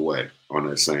 "Hours Away" on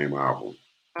that same album.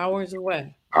 Hours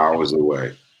Away. Hours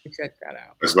Away. Check that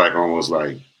out. It's like almost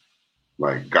like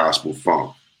gospel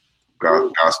funk,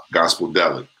 gospel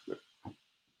delic.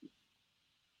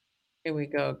 Here we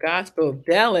go. Gospel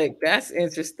delic. That's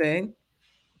interesting.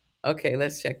 Okay,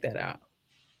 let's check that out.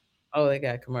 Oh, they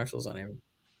got commercials on everything.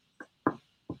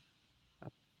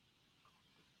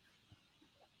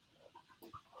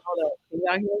 Hold up. Can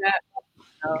y'all hear that?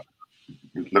 No.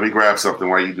 Let me grab something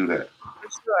while you do that.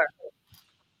 Sure.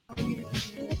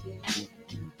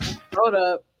 Hold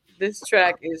up. This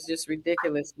track is just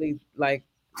ridiculously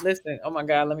listen. Oh my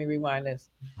God, let me rewind this.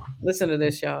 Listen to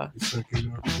this, y'all.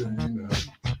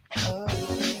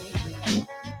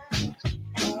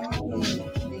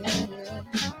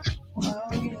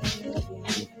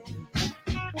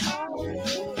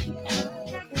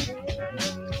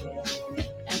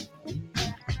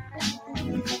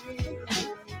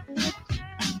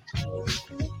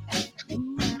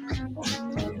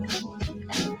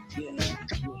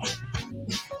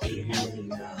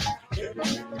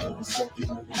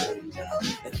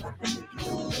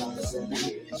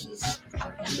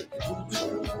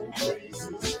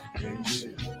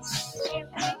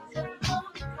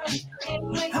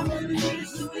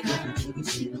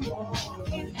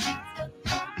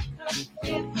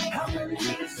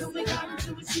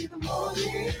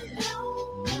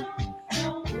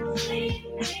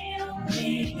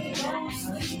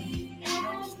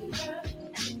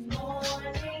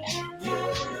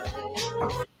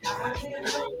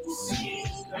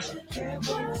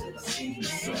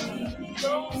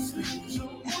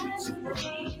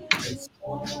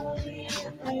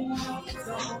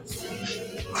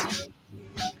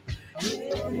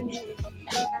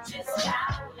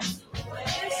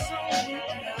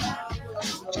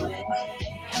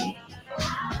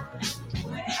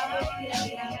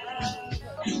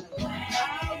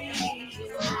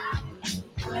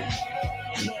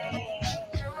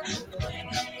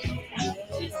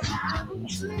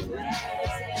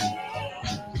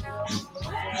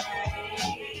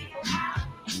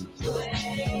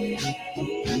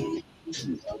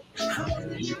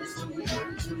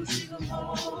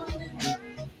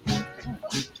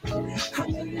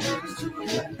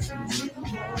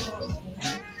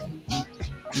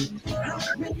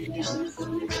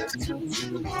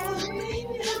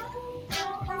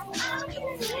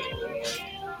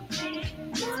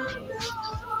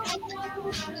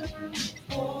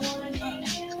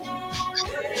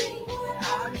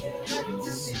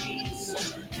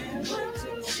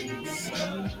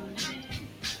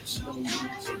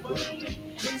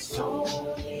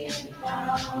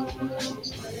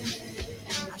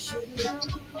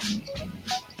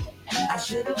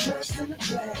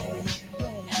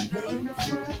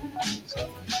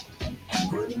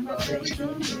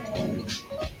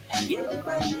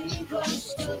 Everybody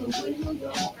goes to the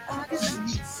window. I can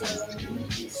see the sun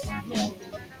is low.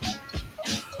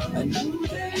 A new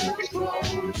day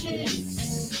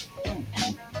approaches.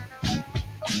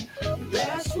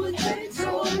 That's what they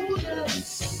told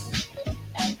us.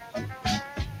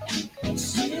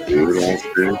 Still I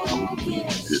stay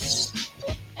focused.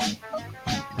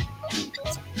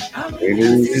 I'm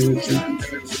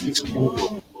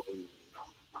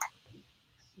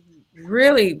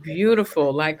Really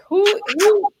beautiful. Like who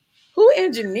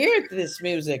engineered this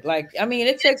music? Like, I mean,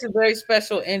 it takes a very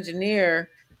special engineer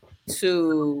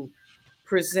to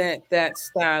present that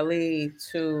style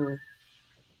to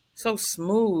so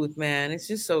smooth, man. It's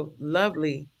just so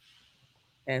lovely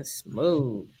and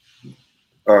smooth.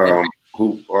 And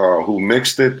Who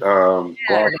mixed it?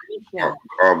 yeah, yeah.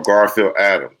 Garfield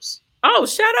Adams. Oh,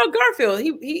 shout out Garfield.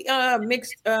 He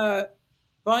mixed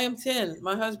Volume 10,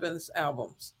 my husband's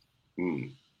albums.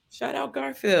 Mm. Shout out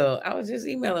Garfield. I was just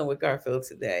emailing with Garfield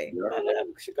today. Yeah. I love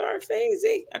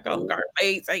Garfazy. I call him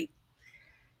Garfazy.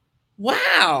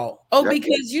 Wow. Oh, Yeah.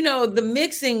 because the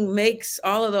mixing makes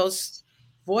all of those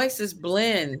voices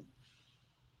blend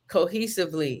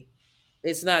cohesively.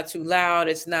 It's not too loud.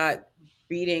 It's not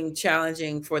beating,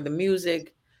 challenging for the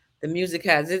music. The music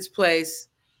has its place.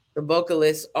 The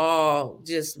vocalists all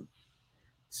just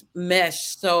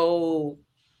mesh. So,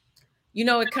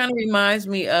 it kind of reminds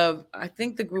me of, I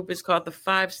think the group is called the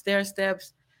Five Stair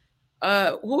Steps.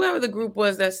 Whoever the group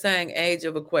was that sang Age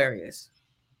of Aquarius.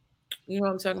 You know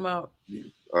what I'm talking about?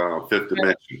 Fifth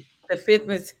Dimension. The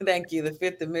fifth, thank you, the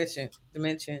fifth dimension.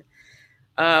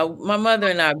 My mother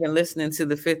and I have been listening to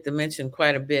the Fifth Dimension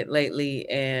quite a bit lately,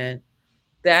 and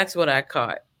that's what I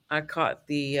caught. I caught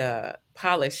the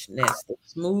polishedness, the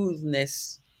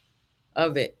smoothness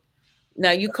of it.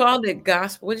 Now you called it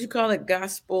gospel. What did you call it?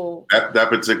 Gospel. That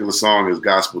particular song is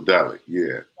gospel-delic.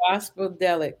 Yeah.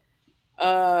 Gospel-delic.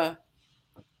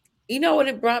 You know what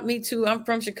it brought me to? I'm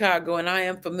from Chicago, and I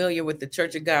am familiar with the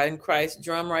Church of God in Christ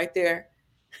drum right there.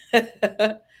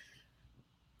 And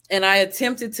I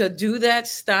attempted to do that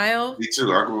style. Me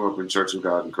too. I grew up in Church of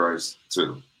God in Christ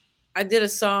too. I did a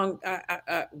song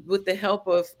with the help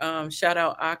of shout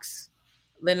out Ox,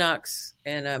 Lennox,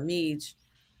 and Meej.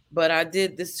 But I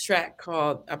did this track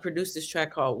I produced this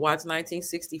track called Watts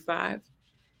 1965.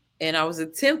 And I was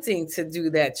attempting to do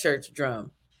that church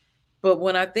drum. But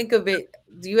when I think of it,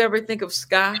 do you ever think of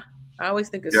ska? I always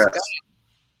think of ska.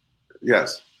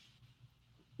 Yes.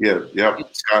 Yeah. Yep.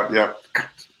 Ska. Yep.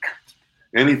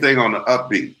 Anything on the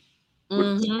upbeat.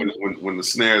 Mm-hmm. When the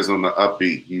snare's on the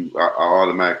upbeat, I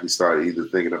automatically start either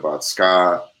thinking about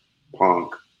ska,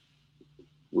 punk.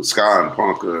 With ska and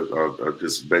punk are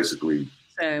just basically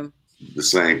the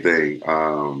same thing.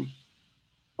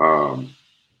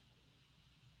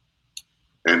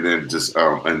 And then just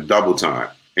and double time,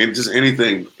 and just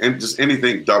anything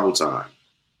double time.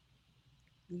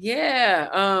 Yeah.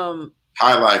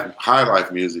 High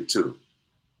life music too.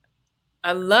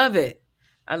 I love it.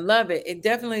 It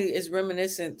definitely is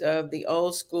reminiscent of the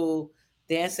old school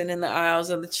dancing in the aisles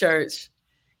of the church,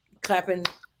 clapping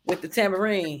with the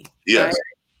tambourine. Yes. Right?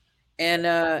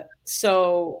 And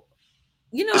so,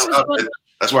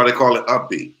 that's why they call it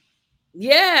upbeat.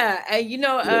 Yeah.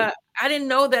 And, I didn't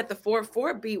know that the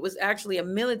 4/4 beat was actually a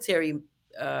military.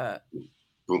 Yeah.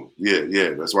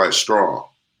 That's why it's strong.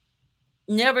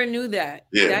 Never knew that.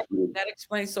 Yeah. That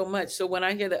explains so much. So when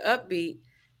I hear the upbeat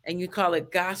and you call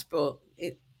it gospel,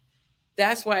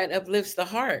 that's why it uplifts the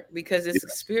heart, because it's a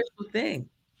spiritual thing.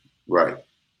 Right.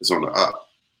 It's on the up.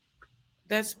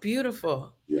 That's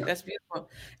beautiful. Yeah. That's beautiful.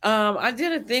 I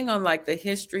did a thing on like the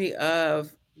history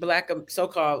of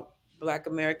so-called Black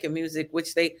American music,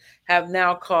 which they have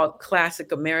now called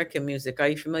classic American music. Are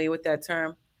you familiar with that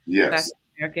term? Yes. Classic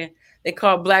American. They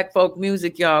call Black folk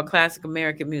music, y'all, classic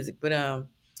American music. But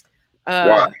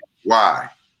why?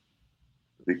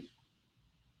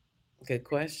 Good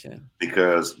question.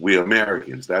 Because we're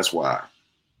Americans. That's why.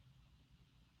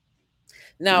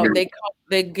 Now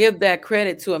they give that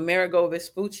credit to Amerigo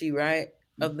Vespucci, right?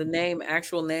 Of the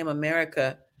actual name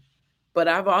America. But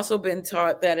I've also been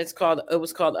taught that it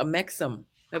was called Amexem.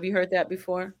 Have you heard that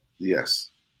before? Yes.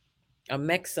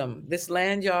 Amexem. This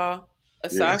land, y'all,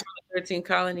 aside from the 13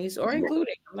 colonies, or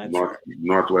including, I'm not sure.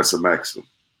 Northwest Amexem.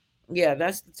 Yeah,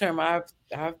 that's the term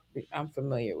I'm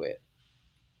familiar with.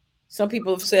 Some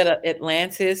people have said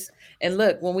Atlantis. And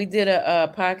look, when we did a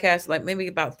podcast, like maybe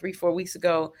about 3-4 weeks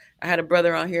ago, I had a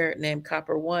brother on here named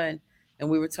Copper One, and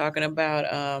we were talking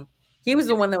about, he was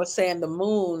the one that was saying the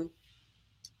moon,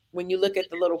 when you look at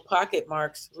the little pocket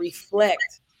marks,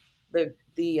 reflect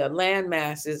the land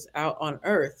masses out on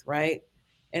Earth, right?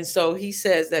 And so he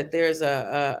says that there's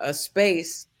a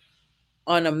space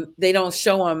on a, they don't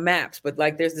show on maps, but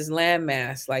like there's this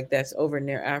landmass like that's over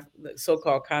near the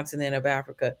so-called continent of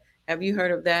Africa. Have you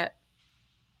heard of that?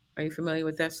 Are you familiar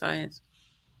with that science?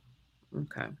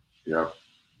 Okay. Yeah.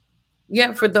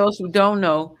 Yeah, for those who don't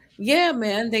know, yeah,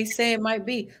 man, they say it might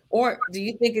be. Or do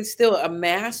you think it's still a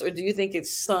mass, or do you think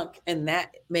it's sunk and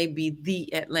that may be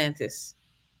the Atlantis?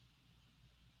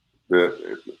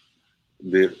 The,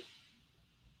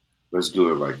 let's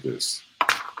do it like this.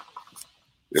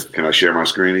 Can I share my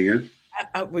screen again?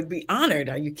 I would be honored.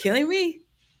 Are you kidding me?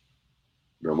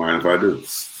 Don't mind if I do.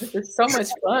 This is so much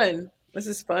fun. This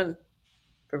is fun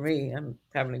for me. I'm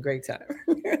having a great time.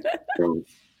 So,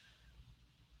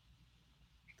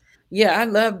 Yeah, I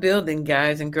love building,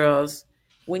 guys and girls.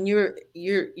 When you're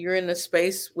in a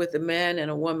space with a man and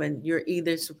a woman, you're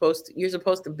supposed to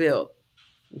build.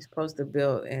 You're supposed to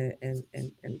build and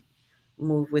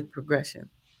move with progression.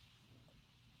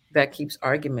 That keeps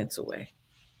arguments away.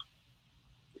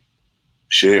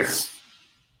 share.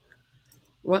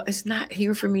 Well, it's not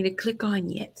here for me to click on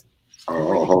yet.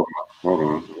 Oh, hold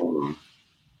on.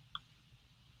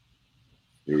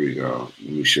 Here we go. Let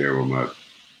me share with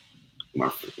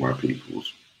my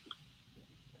peoples.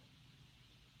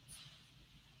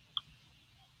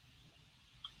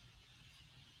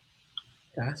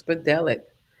 Gospedelic.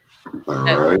 All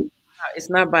right. It's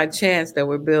not by chance that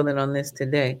we're building on this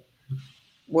today.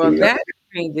 Well, Yeah. that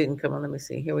screen didn't come on. Let me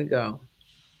see. Here we go.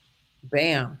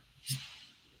 Bam.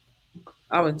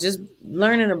 I was just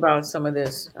learning about some of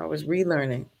this. I was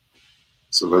relearning.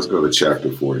 So let's go to chapter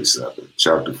 47.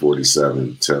 Chapter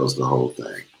 47 tells the whole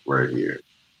thing right here.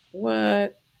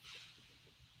 What?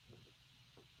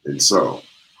 And so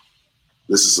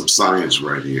this is some science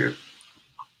right here.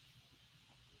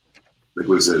 Look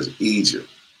what it says: Egypt,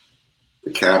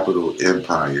 the capital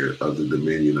empire of the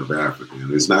Dominion of Africa.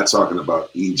 And it's not talking about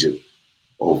Egypt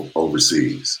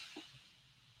overseas.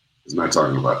 It's not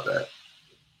talking about that.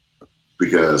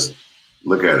 Because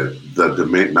look at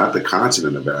it, not the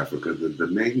continent of Africa, the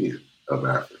Dominion of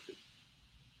Africa.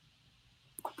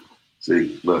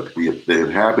 See, look, the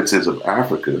inhabitants of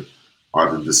Africa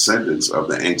are the descendants of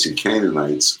the ancient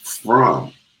Canaanites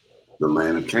from the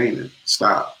land of Canaan.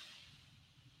 Stop.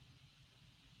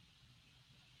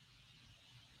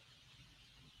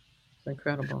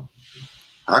 Incredible.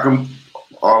 How come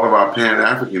all of our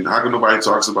Pan-African, how come nobody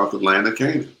talks about the land of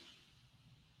Canaan?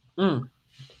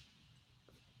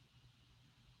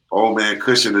 Old man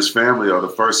Cush and his family are the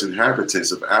first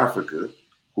inhabitants of Africa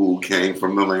who came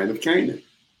from the land of Canaan.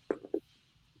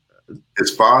 His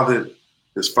father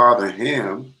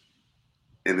Ham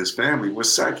and his family were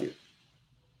second.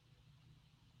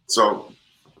 So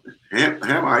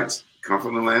Hamites come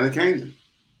from the land of Canaan.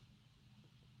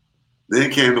 Then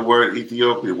came the word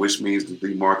Ethiopia, which means the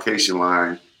demarcation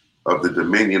line of the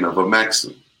dominion of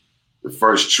Amexem, the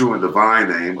first true and divine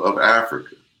name of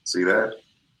Africa. See that?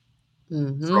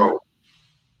 Mm-hmm. So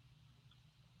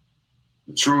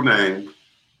the true name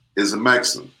is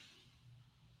Amexem.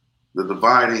 The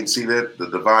dividing, see that? The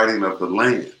dividing of the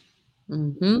land.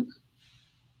 Mm-hmm.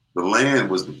 The land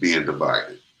was being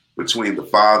divided between the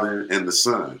Father and the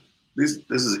Son. This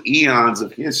is eons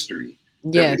of history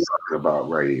that Yes. we're talking about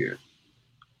right here.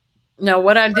 Now,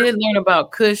 what I did learn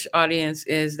about Kush, audience,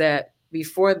 is that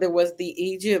before there was the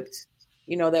Egypt,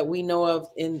 that we know of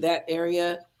in that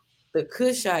area, the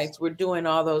Kushites were doing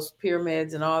all those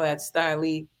pyramids and all that style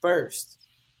first,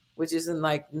 which is in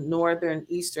like northern,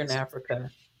 eastern Africa.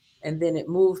 And then it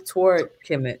moved toward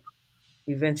Kemet,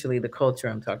 eventually the culture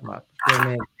I'm talking about, the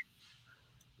pyramid.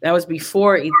 That was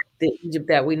before the Egypt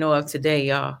that we know of today,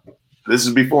 y'all. This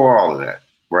is before all of that,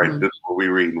 right? Mm-hmm. This is what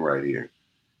we're reading right here.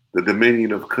 The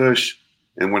dominion of Cush,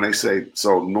 and when they say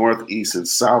so, northeast and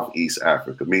southeast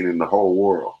Africa, meaning the whole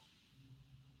world,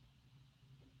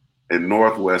 and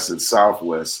northwest and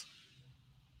southwest,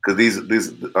 because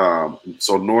these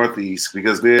so northeast,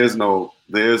 because there's no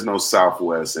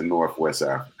southwest and northwest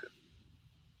Africa.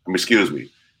 Excuse me,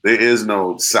 there is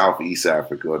no southeast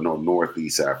Africa or no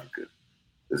northeast Africa.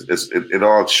 It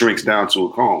all shrinks down to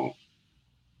a cone,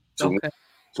 to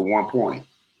one point.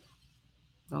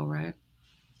 All right.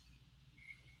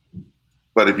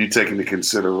 But if you take into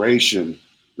consideration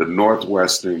the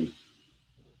northwestern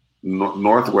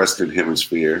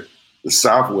hemisphere, the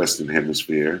southwestern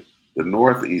hemisphere, the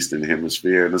northeastern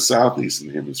hemisphere, and the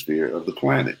southeastern hemisphere of the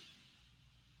planet,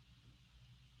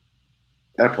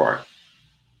 that part,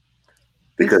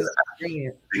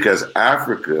 because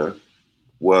Africa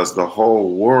was the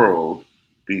whole world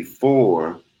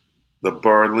before the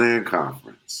Berlin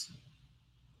Conference.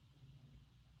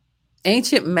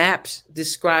 Ancient maps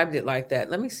described it like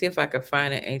that. Let me see if I can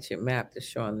find an ancient map to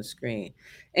show on the screen.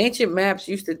 Ancient maps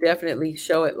used to definitely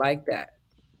show it like that.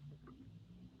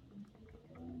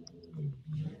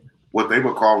 What they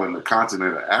were calling the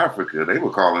continent of Africa, they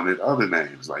were calling it other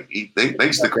names. Like they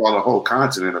used to call the whole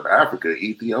continent of Africa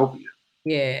Ethiopia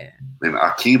Yeah. and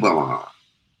Akibalon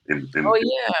Oh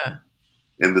yeah.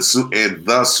 and the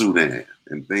Sudan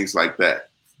and things like that.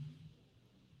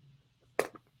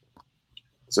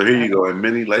 So here you go. In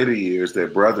many later years, their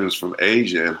brothers from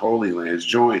Asia and Holy Lands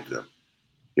joined them.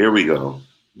 Here we go.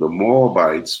 The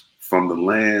Moabites from the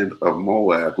land of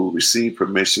Moab, who received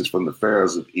permissions from the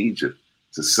pharaohs of Egypt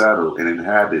to settle and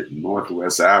inhabit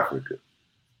Northwest Africa.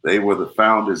 They were the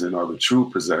founders and are the true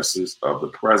possessors of the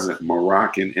present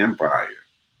Moroccan Empire,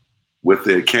 with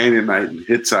their Canaanite and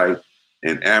Hittite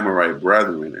and Amorite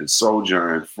brethren, and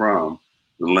sojourned from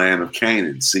the land of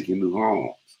Canaan, seeking new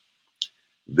homes.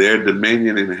 Their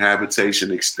dominion and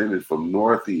habitation extended from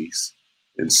northeast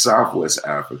and southwest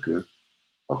Africa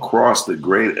across the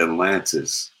great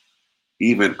Atlantis,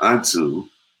 even unto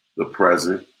the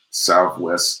present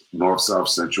southwest, north-south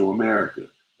Central America,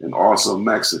 and also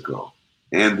Mexico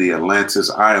and the Atlantis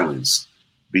Islands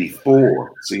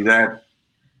before, see that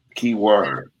key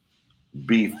word,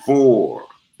 before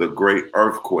the great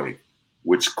earthquake,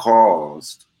 which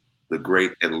caused the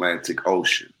great Atlantic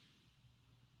Ocean.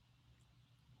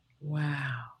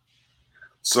 Wow.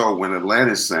 So when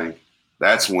Atlantis sank,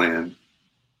 that's when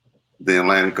the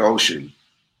Atlantic Ocean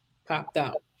Popped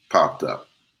out.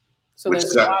 So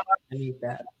there's a lot underneath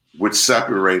that. Which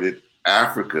separated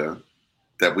Africa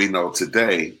that we know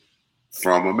today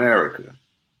from America,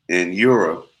 and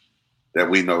Europe that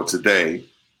we know today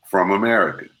from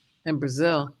America. And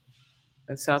Brazil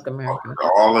and South America.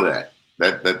 All of that.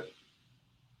 That.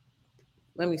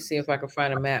 Let me see if I can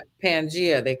find a map.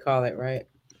 Pangea, they call it, right?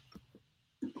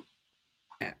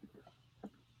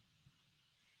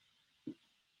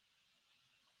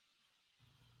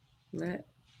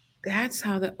 That's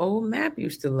how the old map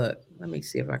used to look. Let me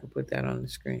see if I can put that on the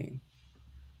screen.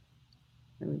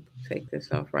 Let me take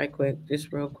this off right quick,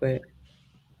 just real quick.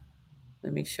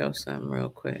 Let me show something real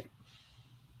quick.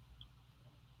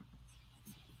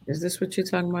 Is this what you're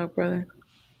talking about, brother?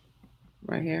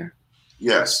 Right here?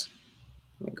 Yes.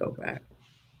 Let me go back.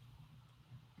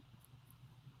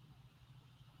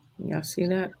 Y'all see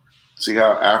that? See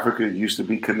how Africa used to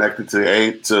be connected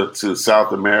to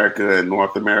South America and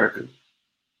North America?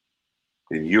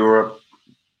 In Europe.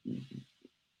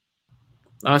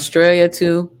 Australia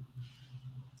too.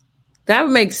 That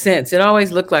would make sense. It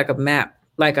always looked like a map.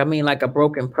 Like a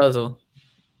broken puzzle.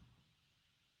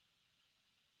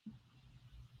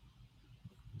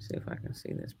 See if I can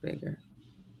see this bigger.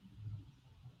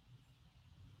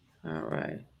 All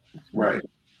right. Right.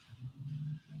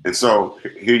 And so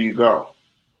here you go.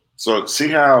 So see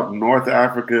how North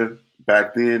Africa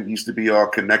back then used to be all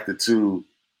connected to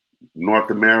North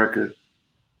America?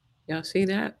 Y'all see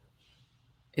that?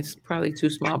 It's probably too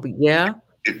small, but yeah.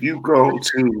 If you go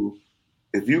to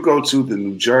the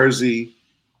New Jersey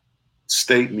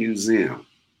State Museum,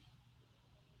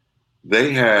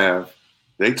 they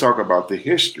talk about the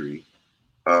history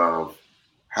of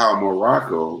how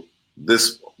Morocco,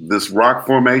 this rock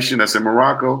formation that's in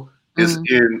Morocco is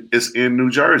in New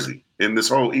Jersey, in this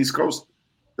whole East Coast,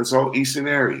 this whole eastern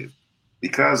area,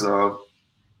 because of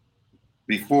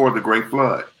before the Great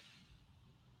Flood.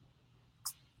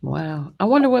 Wow. I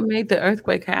wonder what made the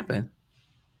earthquake happen.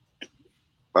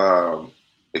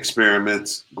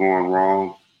 Experiments going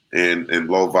wrong and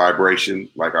low vibration,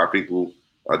 like our people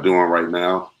are doing right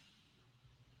now.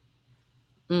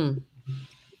 I'm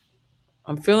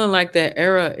feeling like that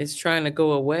era is trying to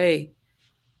go away.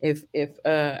 If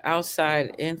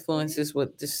outside influences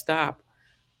would just stop.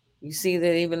 You see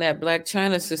that even that Black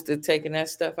China sister taking that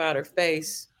stuff out her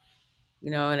face,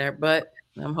 in her butt.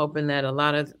 I'm hoping that a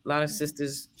lot of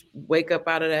sisters wake up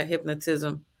out of that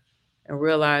hypnotism and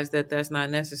realize that that's not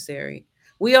necessary.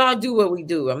 We all do what we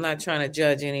do. I'm not trying to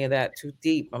judge any of that too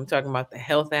deep. I'm talking about the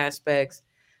health aspects,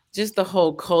 just the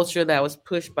whole culture that was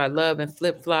pushed by love and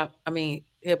hip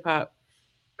hop,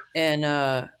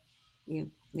 and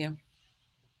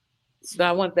So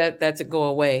I want that to go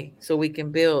away so we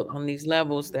can build on these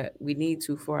levels that we need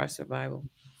to for our survival.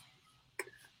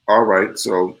 All right,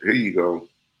 so here you go.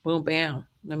 Boom, bam.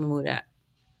 Let me move that.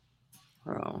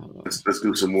 Hold on. Let's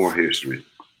do some more history.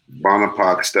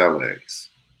 Bonaparte Stellax.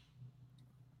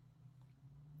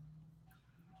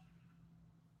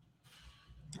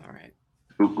 All right.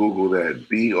 Google that.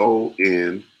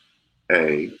 BONAMPAK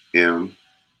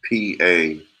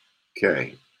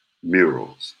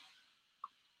murals.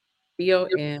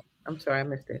 BON. I'm sorry, I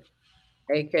missed it.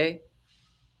 AK.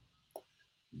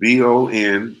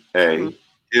 Bonampak.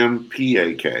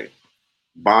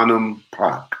 Bonham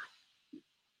Pak.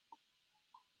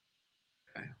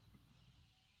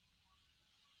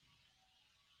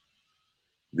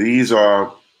 These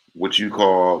are what you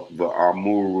call the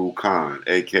Amuru Khan,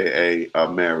 aka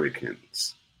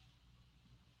Americans.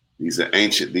 These are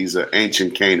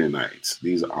ancient Canaanites.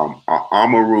 These are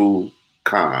Amaru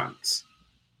Khans,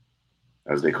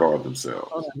 as they call themselves.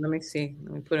 Hold on, let me see.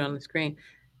 Let me put it on the screen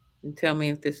and tell me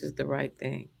if this is the right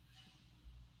thing.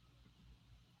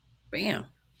 Bam.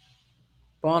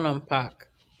 Bonampak.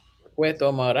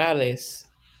 Puerto Morales.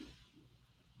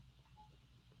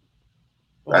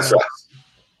 That's us.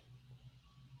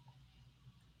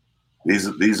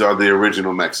 These are the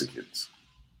original Mexicans.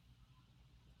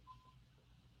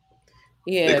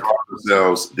 Yeah. They call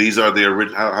themselves. These are the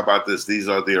original. How about this? These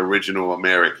are the original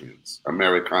Americans,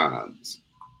 Americans.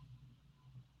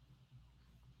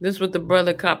 This is what the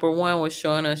Brother Copper One was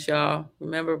showing us, y'all.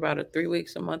 Remember about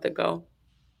a month ago?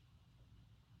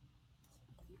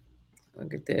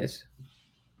 Look at this.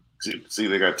 See,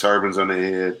 they got turbans on their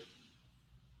head.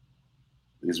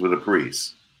 These were the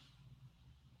priests.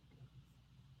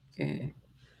 Okay.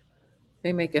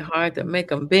 They make it hard to make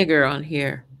them bigger on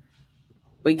here.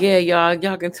 But yeah,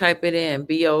 y'all can type it in.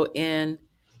 Boneampak.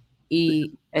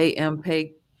 The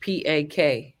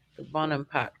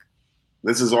Bonampak.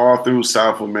 This is all through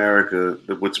South America,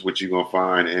 which you're gonna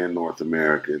find in North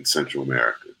America and Central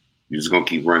America. You're just gonna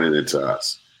keep running into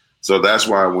us. So that's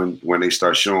why when they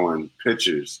start showing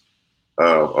pictures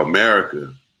of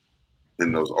America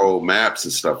in those old maps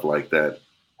and stuff like that,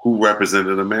 who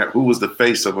represented America? Who was the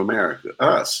face of America?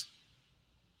 Us.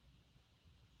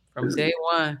 From day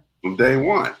one. From day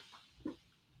one.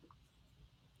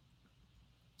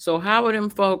 So how were them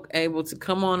folk able to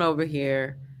come on over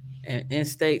here and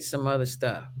instate some other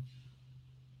stuff?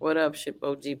 What up, Ship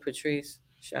OG Patrice?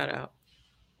 Shout out.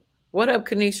 What up,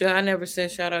 Kanisha? I never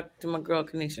said shout out to my girl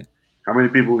Kanisha. How many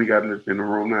people we got in the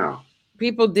room now?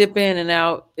 People dip in and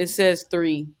out. It says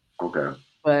 3. Okay.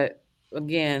 But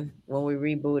again, when we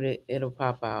reboot it, it'll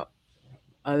pop out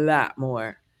a lot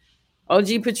more.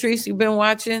 OG Patrice, you been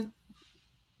watching?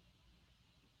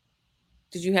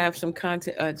 Did you have some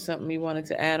content, something you wanted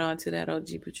to add on to that,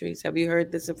 OG Patrice? Have you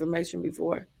heard this information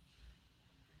before?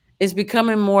 It's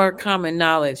becoming more common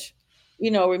knowledge. You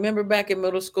know, remember back in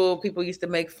middle school, people used to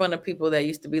make fun of people that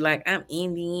used to be like, I'm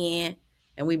Indian.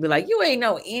 And we'd be like, you ain't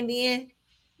no Indian.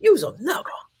 You's a nugger.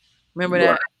 Remember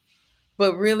that?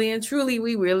 But really and truly,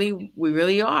 we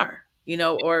really are. You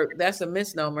know, or that's a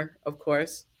misnomer, of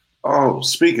course. Oh,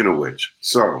 speaking of which,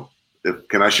 so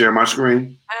can I share my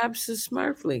screen?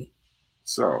 Absolutely.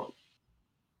 So,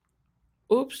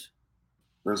 oops.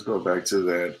 Let's go back to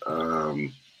that.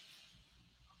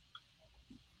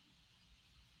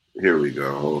 Here we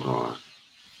go. Hold on.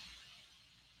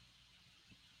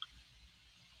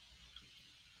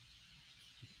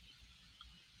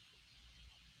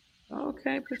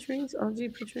 Okay, Patrice.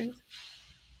 OG Patrice.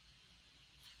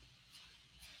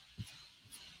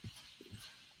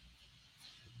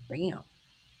 Bam.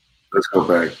 Let's go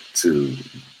back to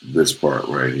this part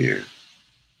right here.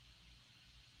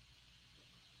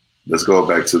 Let's go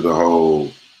back to the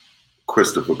whole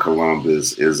Christopher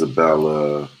Columbus,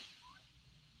 Isabella,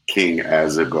 King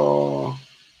Azaghal,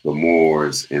 the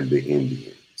Moors, and the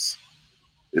Indians.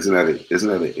 Isn't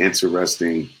that an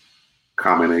interesting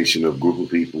combination of group of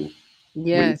people?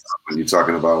 Yes. When you're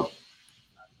talking about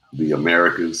the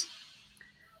Americas.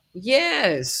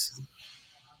 Yes.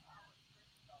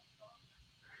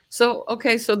 So,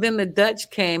 okay, so then the Dutch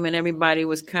came and everybody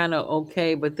was kind of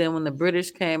okay, but then when the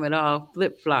British came, it all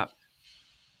flip-flopped.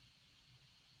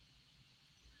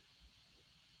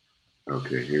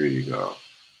 Okay, here you go.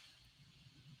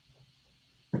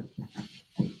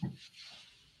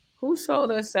 Who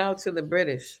sold us out to the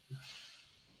British?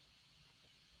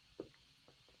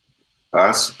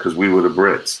 Us, because we were the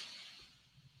Brits.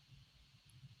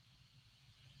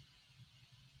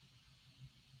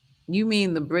 You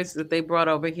mean the Brits that they brought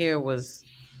over here was...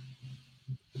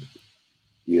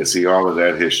 Yeah, see all of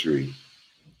that history.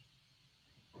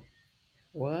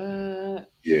 What?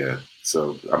 Yeah,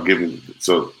 so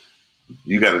so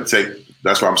you got to take,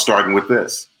 that's why I'm starting with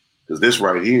this. Because this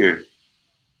right here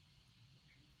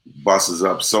busses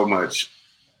up so much.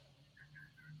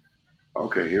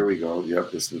 Okay, here we go.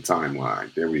 Yep, this is the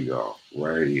timeline. There we go,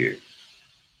 right here.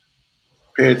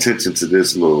 Pay attention to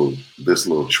this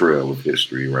little trail of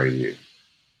history right here.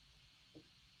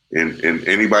 And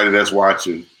anybody that's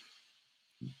watching,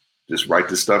 just write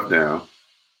this stuff down.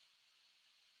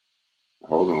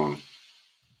 Hold on.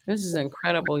 This is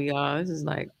incredible, y'all. This is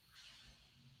like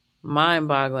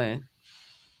mind-boggling.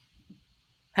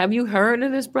 Have you heard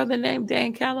of this brother named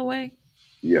Dan Calloway?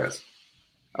 Yes.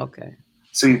 Okay.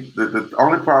 See, the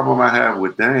only problem I have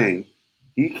with Dane,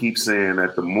 he keeps saying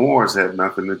that the Moors had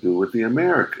nothing to do with the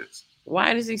Americas.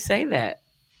 Why does he say that?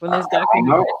 When I there's don't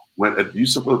know. documentation. When you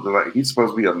supposed to he's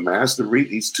supposed to be a master read.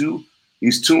 He's too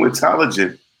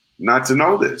intelligent not to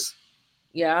know this.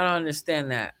 Yeah, I don't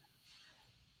understand that.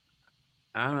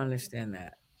 I don't understand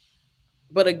that.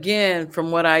 But again,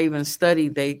 from what I even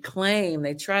studied, they claim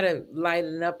they try to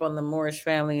lighten up on the Moorish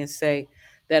family and say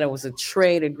that it was a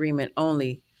trade agreement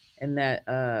only, and that.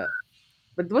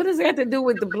 But what does that have to do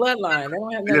with the bloodline? They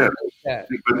don't have nothing Yeah, to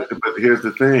do with that. but here's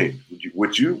the thing: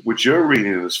 what you're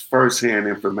reading is firsthand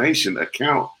information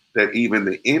account that even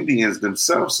the Indians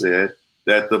themselves said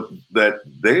that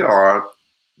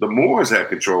the Moors had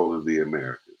control of the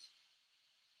Americas.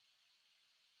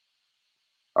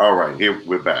 All right, here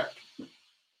we're back.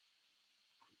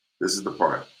 This is the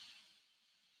part.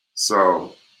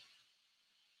 So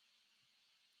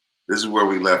this is where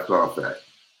we left off at.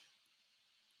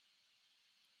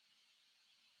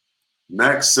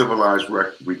 Next, civilized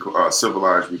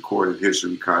recorded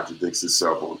history contradicts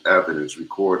itself on evidence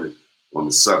recorded on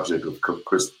the subject of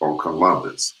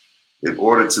Columbus. In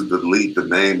order to delete the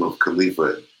name of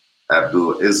Khalifa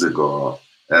Abdul Izagar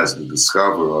as the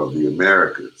discoverer of the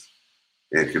Americas,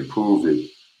 and can prove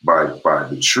it by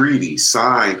the treaty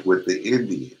signed with the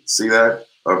Indians. See that?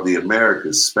 Of the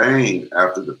Americas, Spain,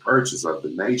 after the purchase of the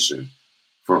nation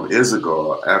from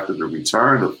Izagar, after the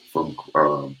return from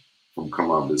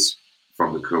Columbus,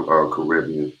 from the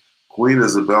Caribbean, Queen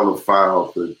Isabella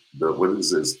filed the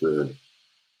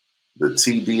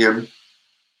TDM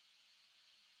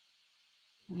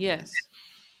Yes.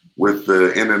 with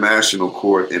the International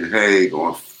Court in Hague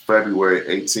on February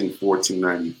 18,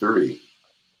 1493.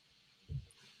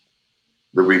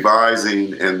 The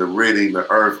revising and the ridding the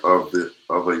earth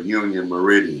of a union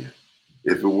meridian.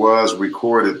 If it was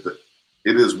recorded,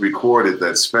 it is recorded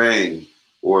that Spain,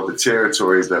 or the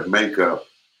territories that make up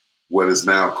what is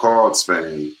now called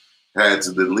Spain, had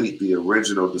to delete the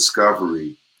original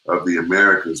discovery of the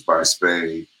Americas by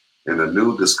Spain, and a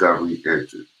new discovery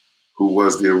entered. Who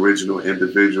was the original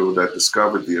individual that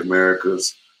discovered the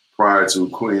Americas prior to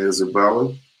Queen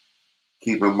Isabella?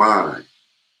 Keep in mind,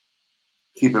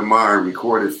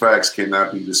 recorded facts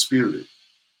cannot be disputed.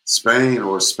 Spain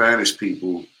or Spanish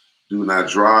people did not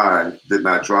drive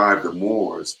the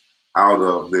Moors out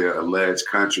of their alleged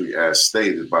country as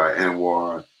stated by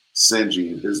Anwar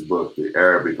Senji in his book, The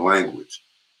Arabic Language.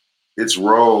 Its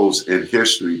roles in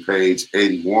history, page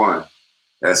 81,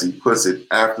 as he puts it,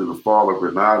 after the fall of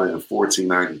Granada in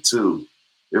 1492,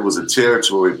 it was a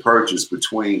territory purchased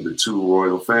between the two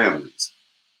royal families,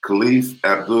 Caliph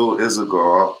Abdul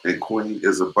Izagar and Queen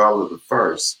Isabella I,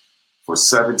 for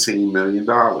 $17 million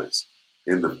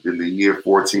in the year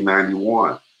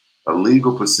 1491. A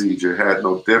legal procedure had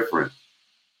no different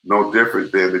than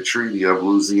the Treaty of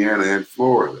Louisiana and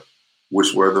Florida,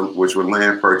 which were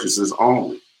land purchases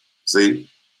only. See,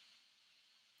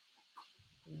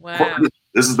 Wow.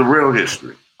 this is the real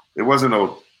history. It wasn't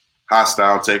no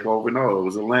hostile takeover. No, it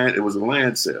was a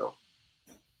land sale.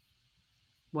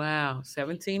 Wow.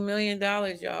 $17 million,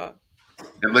 y'all.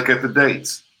 And look at the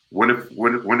dates. When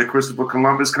did Christopher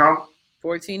Columbus come?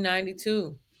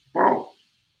 1492. Oh,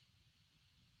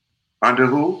 under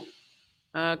who?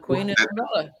 Queen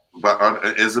Isabella.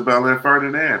 But Isabella and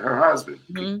Ferdinand, her husband,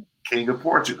 King of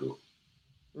Portugal.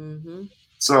 Mm-hmm.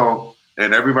 So,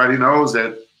 and everybody knows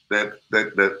that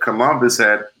Columbus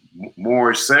had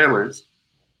Moorish sailors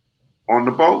on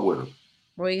the boat with him.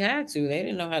 Well, he had to. They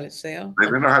didn't know how to sail. They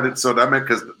didn't know how to. So that meant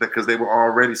because they were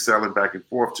already sailing back and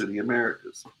forth to the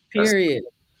Americas. Period.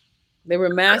 They were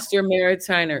master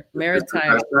maritime.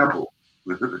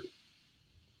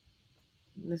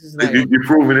 This is like You're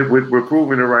proving it. We're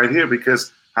proving it right here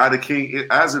because how did King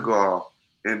Azaghal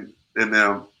and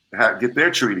them get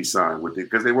their treaty signed with it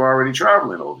because they were already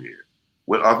traveling over here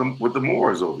with the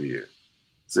Moors over here.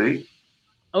 See?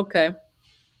 Okay.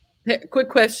 Quick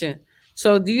question.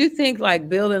 So, do you think like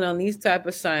building on these type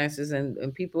of sciences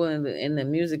and people in the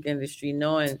music industry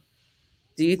knowing?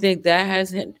 Do you think that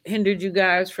has hindered you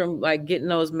guys from like getting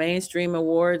those mainstream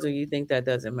awards, or you think that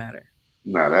doesn't matter?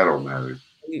 No, that don't matter.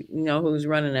 You know who's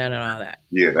running that and all that.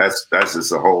 Yeah, that's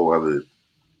just a whole other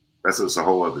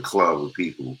club of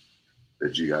people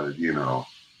that you got to,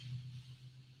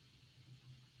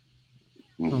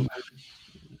 Mm-hmm.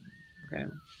 Okay.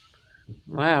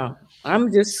 Wow.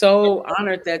 I'm just so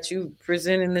honored that you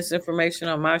presenting this information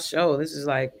on my show. This is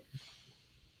like,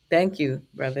 thank you,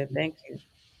 brother. Thank you.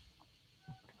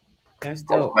 That's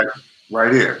dope.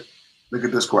 Right here. Look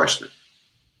at this question.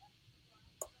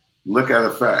 Look at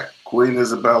a fact. Queen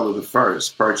Isabella I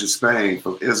purchased Spain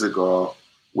from Isigoth,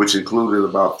 which included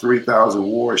about 3,000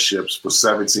 warships for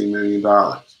 $17 million.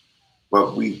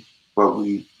 But we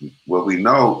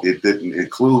know it didn't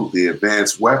include the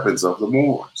advanced weapons of the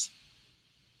Moors.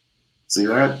 See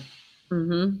that?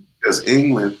 Mm-hmm. Because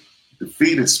England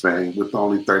defeated Spain with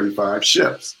only 35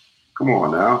 ships. Come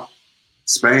on now.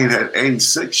 Spain had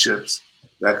 86 ships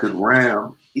that could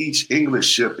ram each English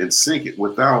ship and sink it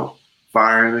without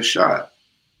firing a shot.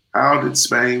 How did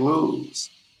Spain lose?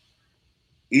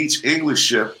 Each English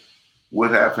ship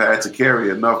would have had to carry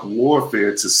enough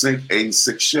warfare to sink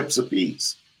 86 ships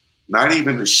apiece. Not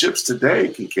even the ships today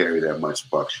can carry that much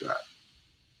buckshot.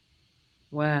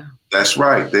 Wow. That's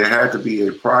right. There had to be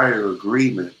a prior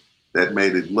agreement that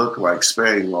made it look like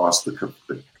Spain lost the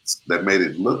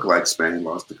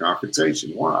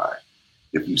confrontation. Why?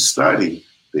 If you study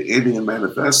the Indian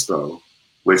Manifesto,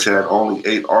 which had only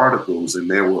 8 articles and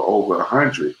there were over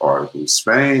 100 articles,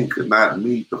 Spain could not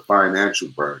meet the financial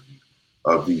burden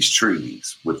of these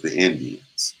treaties with the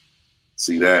Indians.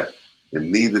 See that?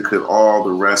 And neither could all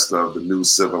the rest of the new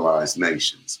civilized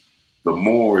nations. The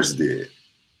Moors did.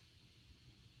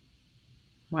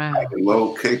 Wow. I can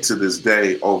locate to this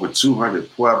day over 200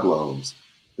 pueblos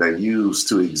that used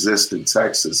to exist in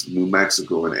Texas, New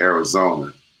Mexico, and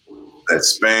Arizona, that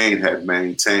Spain had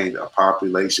maintained a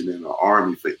population and an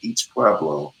army for each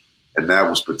pueblo, and that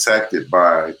was protected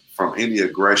from any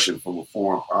aggression from a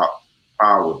foreign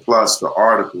power, plus the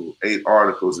 8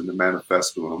 articles in the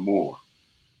Manifesto and more.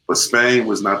 But Spain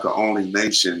was not the only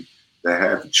nation that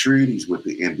had the treaties with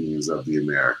the Indians of the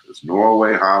Americas.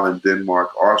 Norway, Holland,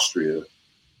 Denmark, Austria,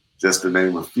 just to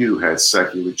name a few, had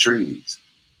secular treaties.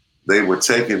 They were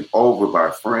taken over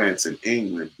by France and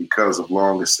England because of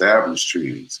long-established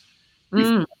treaties.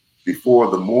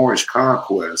 Before the Moorish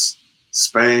conquest,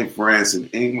 Spain, France, and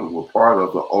England were part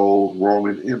of the old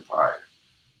Roman Empire,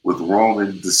 with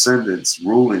Roman descendants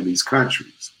ruling these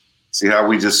countries. See how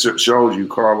we just showed you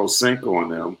Carlos Cinco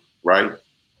and them, right?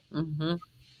 Mm-hmm.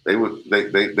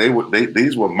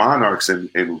 These were monarchs in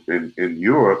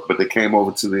Europe, but they came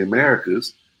over to the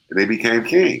Americas and they became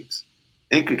kings,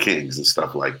 Inca kings and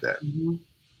stuff like that. Mm-hmm.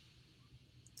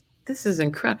 This is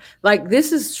incredible. Like,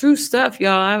 this is true stuff,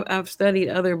 y'all. I've studied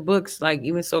other books, like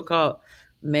even so-called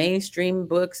mainstream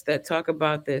books that talk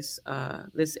about this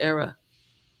era,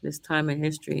 this time in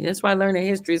history. That's why learning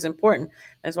history is important.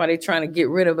 That's why they're trying to get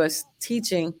rid of us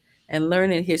teaching and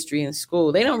learning history in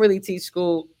school. They don't really teach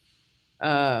school.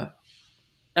 They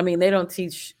don't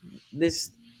teach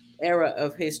this era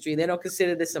of history. They don't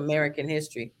consider this American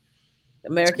history.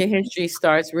 American history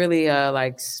starts really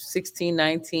like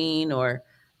 1619 or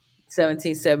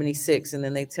 1776, and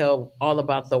then they tell all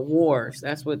about the wars.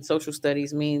 That's what social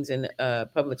studies means in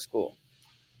public school.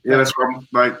 Yeah, that's what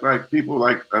like people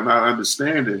are not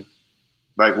understanding.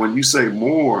 Like when you say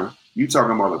Moor, you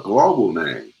talking about a global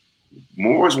name.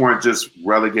 Moors weren't just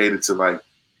relegated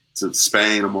to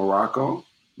Spain or Morocco.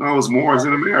 No, it was Moors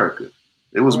in America.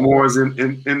 It was Moors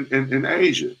in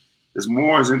Asia. There's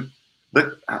Moors in.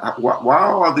 But why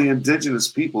are the indigenous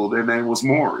people? Their name was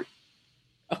Maori.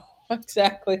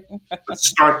 Exactly. Let's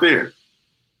start there.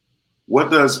 What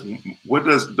does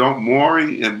don't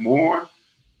Maori and Moor?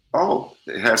 Oh,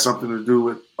 it has something to do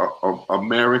with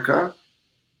America,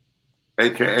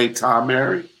 aka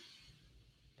Tamari.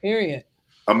 Period.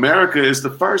 America is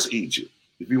the first Egypt,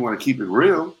 if you want to keep it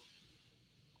real.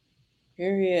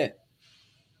 Period.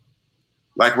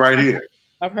 Like right here.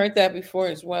 I've heard that before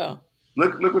as well.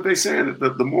 Look what they're saying.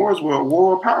 The Moors were a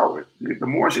world power. The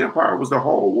Moorish Empire was the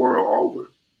whole world over.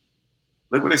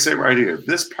 Look what they say right here.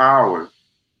 This power,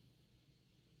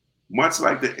 much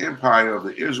like the empire of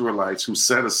the Israelites who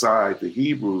set aside the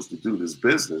Hebrews to do this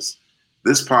business,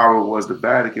 this power was the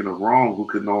Vatican of Rome, who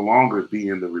could no longer be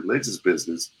in the religious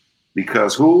business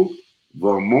because who?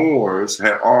 The Moors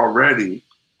had already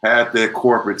had their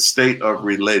corporate state of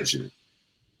religion,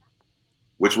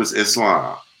 which was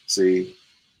Islam. See,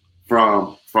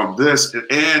 from this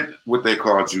and what they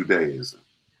call Judaism.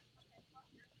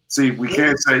 See, we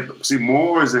can't say,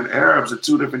 Moors and Arabs are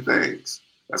two different things.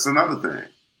 That's another thing.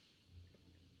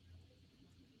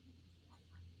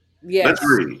 Yes. Let's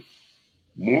read.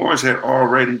 Moors had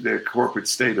already their corporate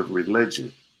state of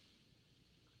religion.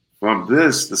 From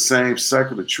this, the same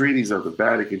secular treaties of the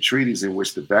Vatican treaties in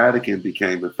which the Vatican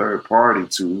became the third party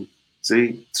to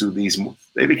these,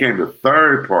 they became the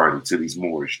third party to these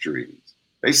Moorish treaties.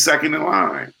 They second in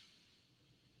line.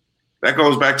 That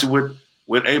goes back to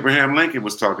what Abraham Lincoln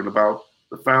was talking about,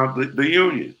 the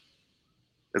Union.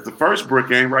 If the first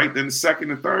brick ain't right, then the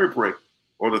second and third brick,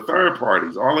 or the third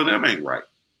parties, all of them ain't right.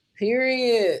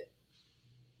 Period.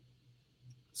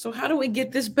 So how do we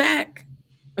get this back?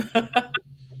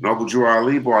 Noble Drew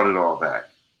Ali brought it all back.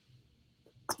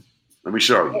 Let me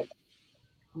show you.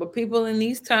 But people in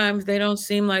these times, they don't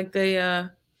seem like they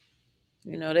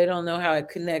they don't know how it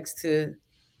connects to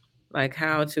like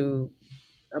how to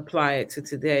apply it to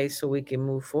today so we can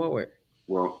move forward.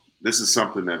 Well, this is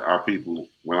something that our people,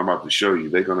 when I'm about to show you,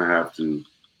 they're going to have to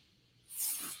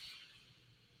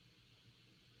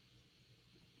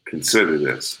consider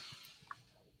this.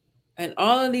 And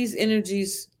all of these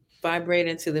energies vibrate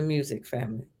into the music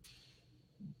family.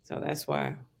 So that's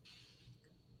why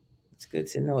it's good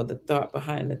to know the thought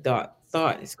behind the thought.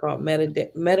 It's called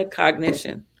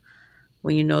metacognition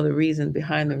when you know the reason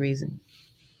behind the reason.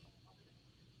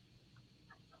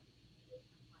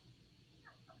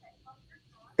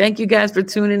 Thank you guys for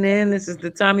tuning in. This is the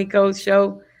Tomeicko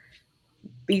Show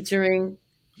featuring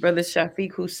Brother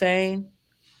Shafiq Husayn.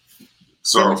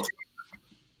 So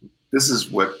this is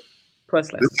what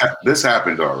this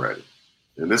happened already,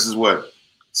 and this is what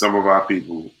some of our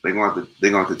people they're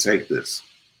going to take this.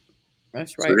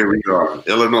 That's right. So here we are,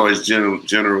 Illinois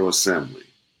General Assembly,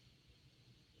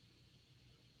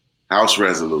 House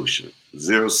Resolution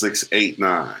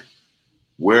 0689.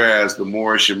 Whereas the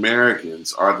Moorish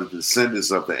Americans are the descendants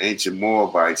of the ancient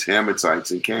Moabites, Hammatites,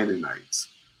 and Canaanites,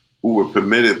 who were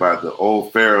permitted by the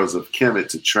old pharaohs of Kemet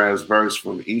to transverse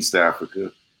from East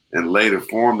Africa and later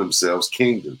form themselves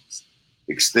kingdoms,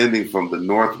 extending from the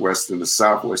northwestern to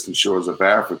southwestern shores of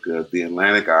Africa, the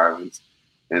Atlantic Islands,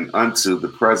 and unto the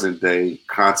present-day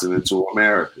continental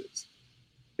Americas.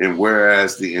 And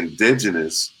whereas the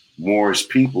indigenous Moorish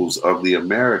peoples of the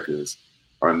Americas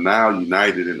are now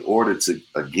united in order to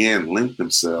again link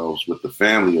themselves with the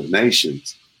family of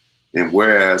nations. And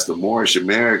whereas the Moorish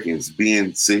Americans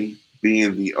being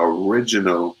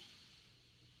original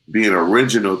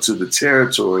to the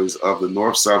territories of the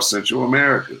North, South, Central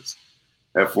Americas,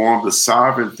 have formed a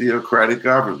sovereign theocratic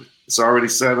government. It's already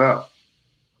set up,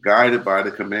 guided by the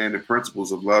commanding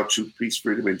principles of love, truth, peace,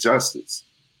 freedom, and justice,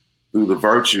 through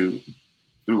virtue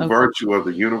of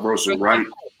the universal right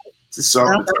to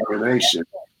self-determination,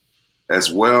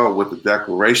 as well with the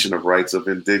Declaration of Rights of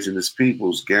Indigenous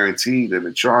Peoples guaranteed in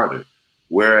the Charter.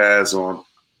 Whereas on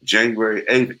January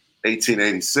 8,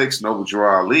 1886, Noble Drew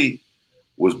Ali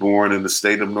was born in the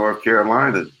state of North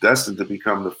Carolina, destined to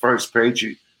become the first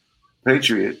patriot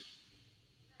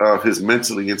of his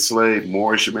mentally enslaved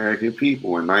Moorish American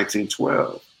people in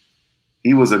 1912.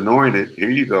 He was anointed, here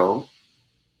you go,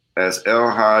 as El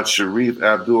Hajj Sharif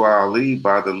Abdul Ali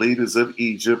by the leaders of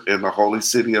Egypt and the holy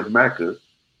city of Mecca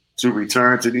to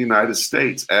return to the United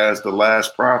States as the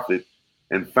last prophet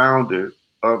and founder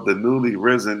of the newly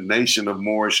risen nation of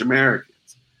Moorish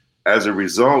Americans. As a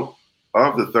result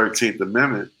of the 13th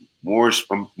Amendment,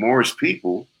 Moorish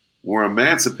people were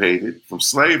emancipated from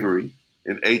slavery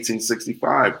in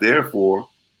 1865. Therefore,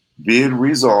 being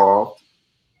resolved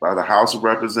by the House of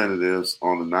Representatives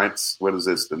on the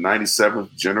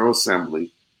 97th General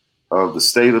Assembly of the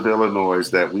state of Illinois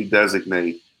that we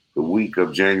designate the week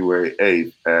of January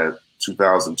 8th at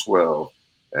 2012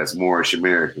 as Moorish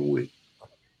American Week.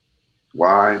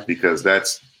 Why? Because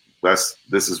it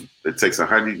takes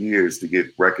 100 years to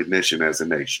get recognition as a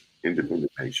nation,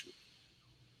 independent nation.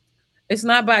 It's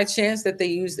not by chance that they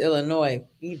used Illinois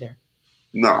either.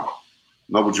 No.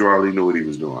 Noble Drew Ali knew what he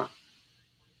was doing.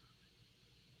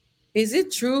 Is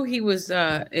it true he was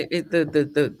the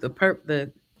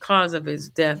cause of his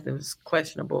death was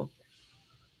questionable?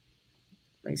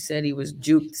 They said he was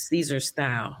juked Caesar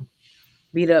style,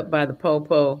 beat up by the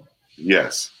popo.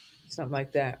 Yes. Something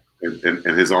like that.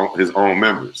 And his own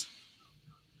members.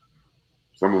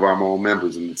 Some of our own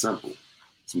members in the temple.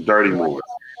 Some dirty Moors.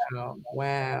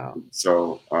 Wow.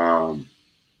 So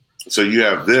so you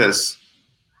have this,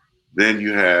 then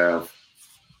you have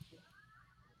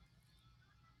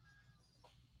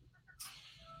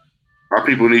our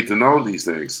people need to know these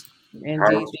things.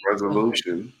 House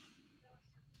Resolution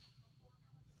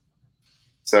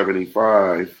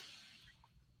 75.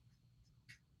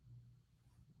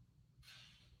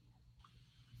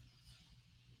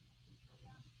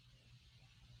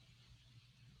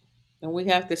 And we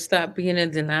have to stop being in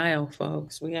denial,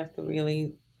 folks. We have to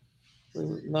really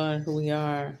learn who we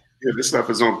are. Yeah, this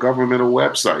stuff is on governmental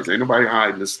websites. Ain't nobody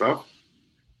hiding this stuff.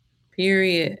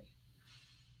 Period.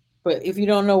 But if you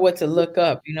don't know what to look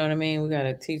up, you know what I mean? We got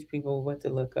to teach people what to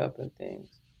look up and things.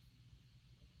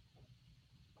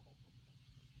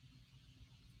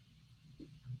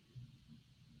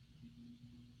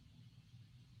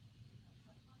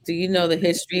 Do you know the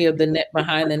history of the net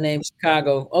behind the name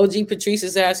Chicago? OG Patrice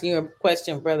is asking you a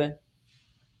question, brother.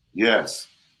 Yes,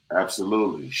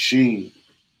 absolutely. She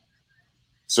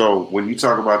So when you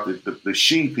talk about the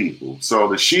She people, so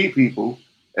the She people,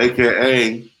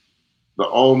 aka the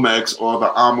Olmecs or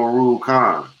the Amaru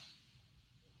Khan,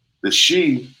 the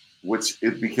She, which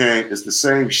it became, is the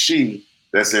same She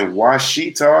that's in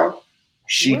Washita,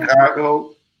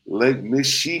 Chicago, Lake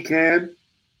Michigan.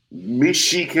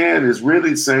 Michigan is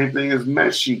really the same thing as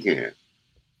Michigan.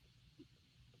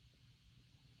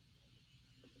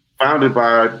 Founded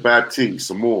by Baptiste,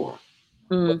 some more.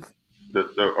 Mm.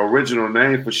 The original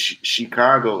name for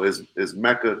Chicago is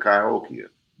Mecca Cahokia.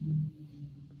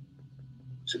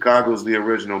 Chicago is the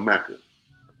original Mecca.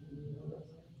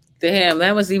 Damn,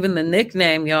 that was even the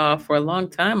nickname, y'all, for a long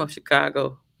time of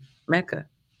Chicago, Mecca.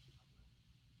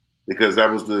 Because that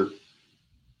was the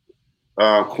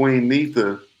Queen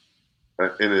Neitha,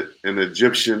 an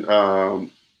Egyptian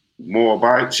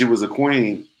Moabite. She was a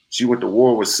queen. She went to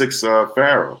war with 6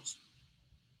 pharaohs.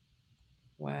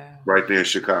 Wow. Right there in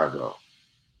Chicago.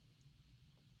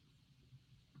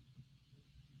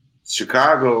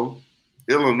 Chicago,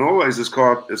 Illinois is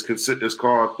called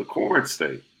the corn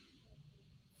state.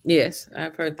 Yes,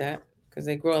 I've heard that because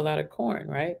they grow a lot of corn,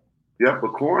 right? Yep,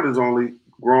 but corn is only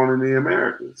grown in the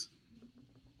Americas.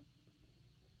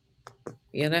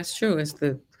 Yeah, that's true. It's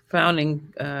the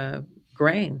founding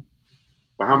grain.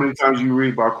 But how many times you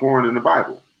read about corn in the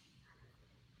Bible?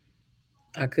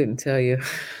 I couldn't tell you,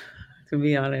 to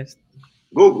be honest.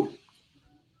 Google.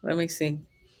 Let me see.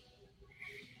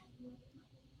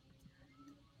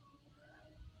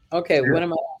 Okay, Yeah. what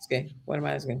am I asking? What am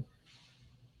I asking?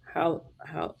 What am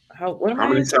How I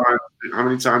many asking? times? How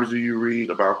many times do you read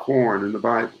about corn in the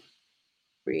Bible?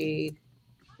 Read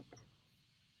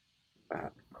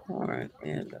about corn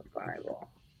in the Bible.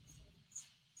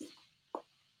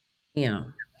 Yeah.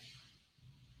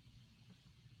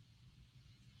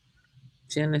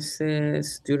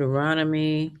 Genesis,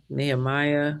 Deuteronomy,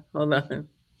 Nehemiah. Hold on.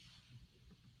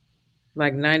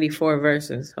 Like 94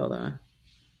 verses. Hold on.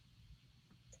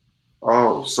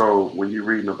 Oh, so when you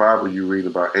read in the Bible, you read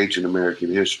about ancient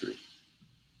American history.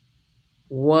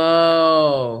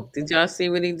 Whoa. Did y'all see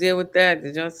what he did with that?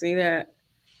 Did y'all see that?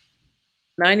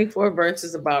 94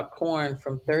 verses about corn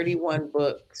from 31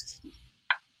 books.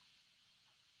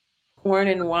 Corn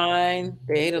and wine.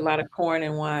 They ate a lot of corn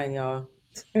and wine, y'all.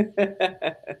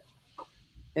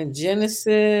 And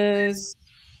Genesis.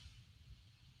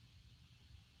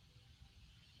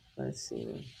 Let's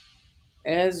see.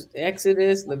 As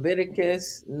Exodus,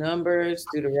 Leviticus, Numbers,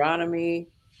 Deuteronomy,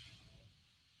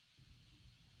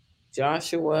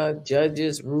 Joshua,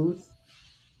 Judges, Ruth,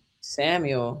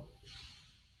 Samuel.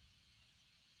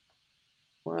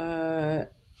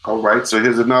 What? All right, so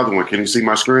here's another one. Can you see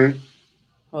my screen?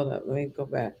 Hold up. Let me go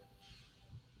back.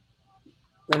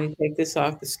 Let me take this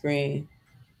off the screen.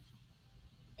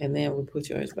 And then we'll put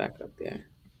yours back up there.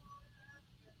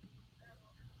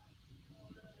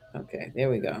 Okay,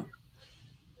 there we go.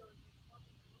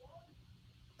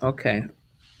 Okay.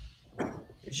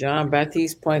 Jean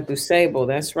Baptiste Point du Sable.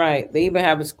 That's right. They even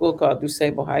have a school called du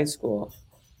Sable High School.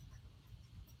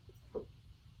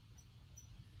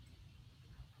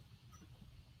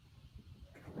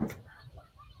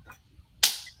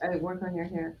 Hey, work on your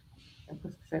hair. And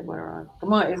put some shea butter on.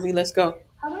 Come on, Izzy, let's go.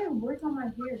 How do I work on my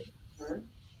hair?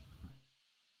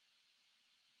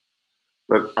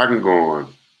 But I can go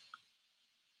on.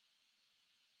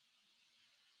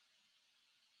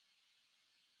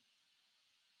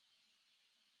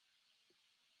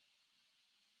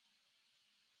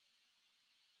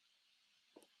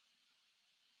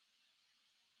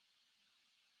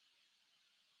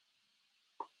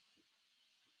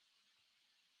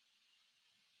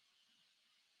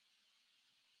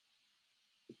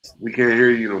 We can't hear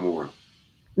you no more.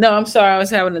 No, I'm sorry. I was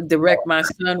having to direct my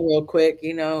son real quick.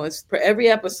 You know, it's for every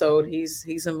episode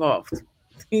he's involved.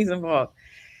 He's involved.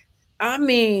 I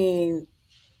mean,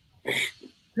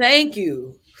 thank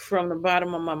you from the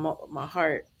bottom of my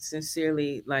heart,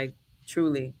 sincerely, like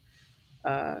truly.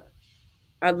 Uh,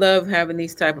 I love having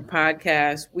these type of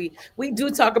podcasts. We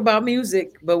do talk about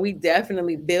music, but we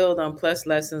definitely build on plus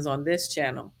lessons on this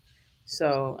channel.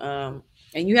 So,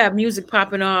 and you have music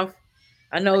popping off.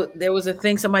 I know there was a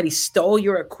thing somebody stole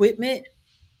your equipment.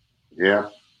 Yeah.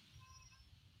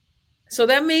 So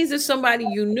that means it's somebody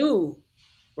you knew,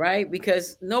 right?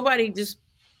 Because nobody just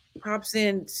pops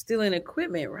in stealing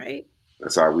equipment, right?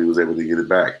 That's how we was able to get it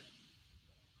back.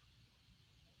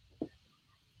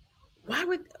 Why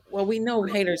would? Well, we know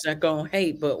haters are gonna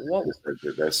hate, but what?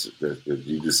 That's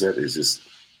you just said. It's just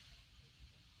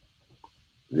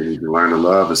you need to learn to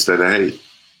love instead of hate.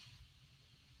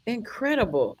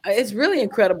 Incredible! It's really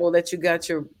incredible that you got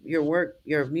your work,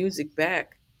 your music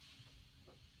back.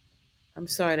 I'm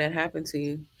sorry that happened to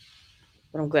you.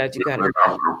 But I'm glad you got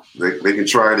it. They can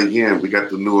try it again. We got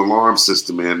the new alarm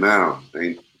system in now.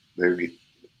 They Wait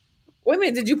a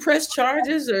minute, did you press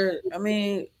charges or I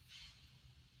mean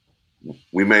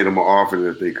we made them an offer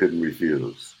that they couldn't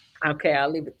refuse. okay, I'll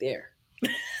leave it there.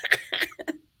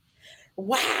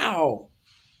 Wow.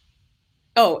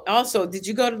 Oh, also, did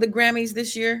you go to the Grammys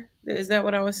this year? Is that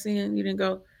what I was seeing? You didn't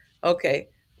go? Okay.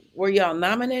 Were y'all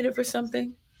nominated for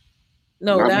something?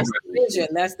 No, Not that's the really. vision.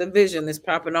 That's the vision that's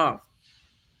popping off.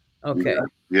 Okay.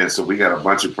 Yeah, so we got a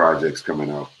bunch of projects coming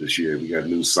out this year. We got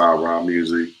new Sa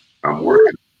music. I'm Woo.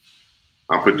 working.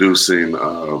 I'm producing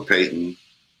Peyton,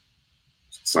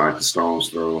 signed to Stone's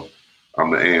Throw.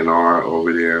 I'm the A&R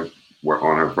over there. Work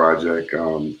on her project.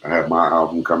 I have my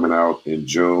album coming out in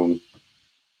June.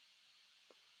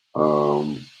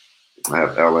 I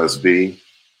have LSB.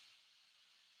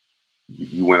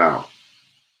 You went out.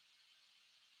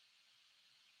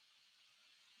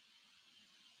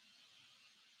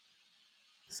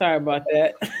 Sorry about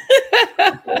that.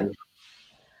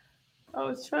 I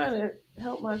was trying to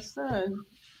help my son.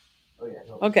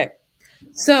 Okay.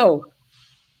 So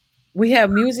we have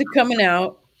music coming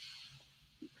out.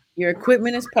 Your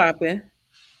equipment is popping.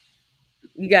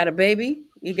 You got a baby.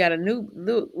 You got a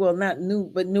well, not new,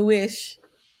 but newish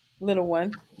little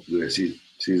one. Yeah,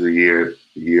 she's a year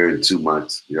and 2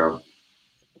 months. Yeah.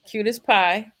 Cute as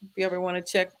pie. If you ever want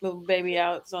to check little baby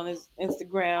out, it's on his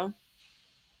Instagram.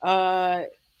 Uh,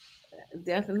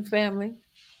 Death in the family.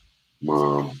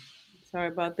 Mom. Sorry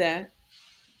about that.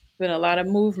 Been a lot of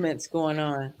movements going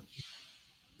on.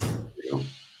 Yeah.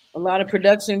 A lot of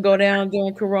production go down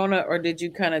during Corona, or did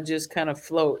you kind of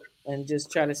float and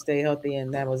just try to stay healthy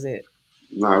and that was it?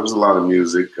 No, it was a lot of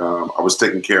music. I was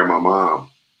taking care of my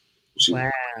mom.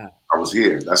 Wow. I was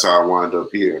here. That's how I wound up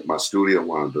here. My studio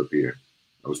wound up here.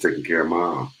 I was taking care of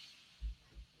mom.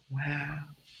 Wow.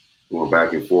 Going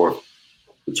back and forth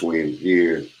between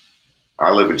here.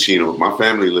 I live in Chino. My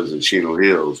family lives in Chino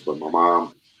Hills, but my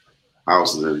mom's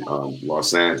house is in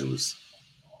Los Angeles.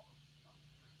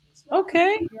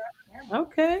 Okay.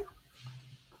 Okay.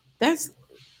 That's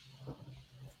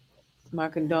my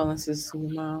condolences to your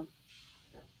mom.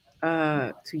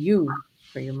 To you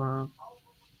for your mom.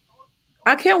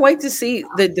 I can't wait to see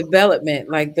the development.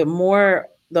 Like the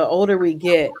older we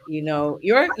get, your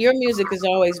music has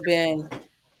always been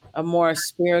a more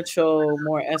spiritual,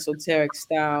 more esoteric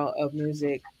style of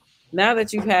music. Now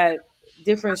that you've had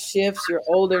different shifts, you're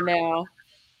older now.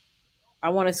 I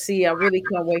really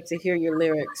can't wait to hear your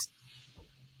lyrics,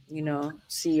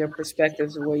 see your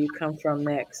perspectives of where you come from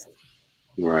next.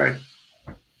 Right.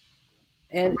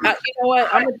 And you know what?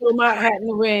 I'm gonna throw my hat in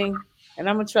the ring, and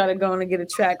I'm gonna try to go and get a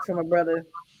track from a brother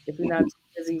if you're not too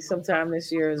busy sometime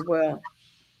this year as well.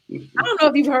 I don't know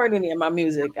if you've heard any of my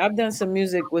music. I've done some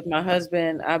music with my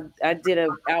husband. I did an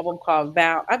album called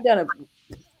Vow. I've done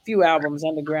a few albums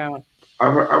underground,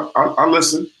 I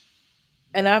listen.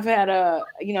 and I've had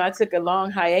I took a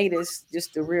long hiatus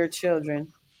just to rear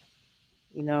children,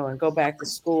 and go back to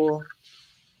school.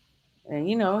 And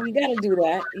you got to do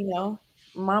that,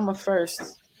 mama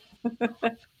first.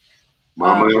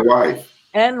 Mama and wife.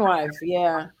 And wife,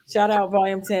 yeah. Shout out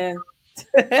Volume 10.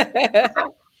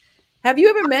 Have you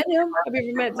ever met him? Have you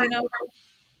ever met Dino?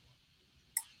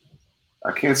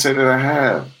 I can't say that I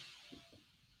have.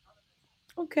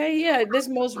 Okay, yeah. This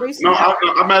most recent. No,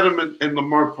 I met him in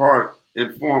Lamar Park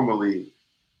informally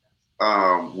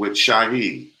with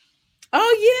Shaheed.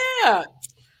 Oh, yeah.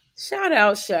 Shout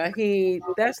out Shaheed.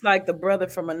 That's like the brother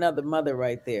from another mother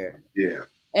right there. Yeah.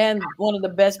 And one of the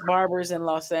best barbers in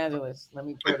Los Angeles. Let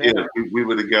me put it. Yeah, we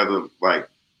were together like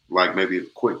maybe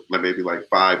quick, maybe like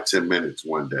 5-10 minutes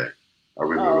one day. I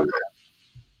remember that.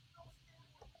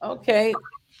 Okay.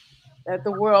 At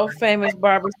the world famous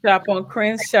barbershop on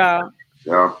Crenshaw.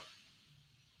 Yeah.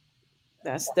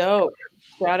 That's dope.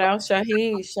 Shout out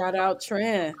Shaheed. Shout out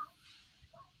Trend.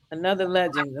 Another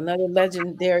legend, another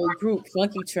legendary group,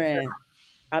 Funky Trend,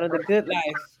 out of the Good Life.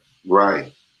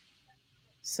 Right.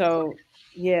 So,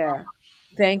 yeah.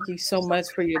 Thank you so much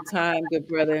for your time, good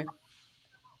brother.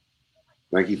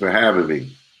 Thank you for having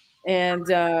me. And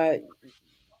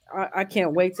I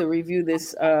can't wait to review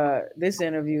this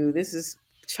interview. This is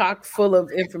chock full of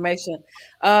information.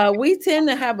 We tend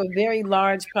to have a very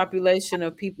large population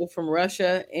of people from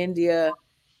Russia, India,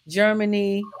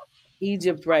 Germany,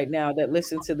 Egypt right now that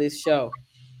listen to this show.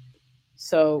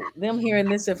 So them hearing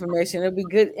this information, it'll be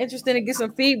good, interesting to get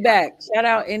some feedback. Shout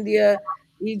out India,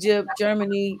 Egypt,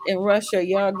 Germany, and Russia.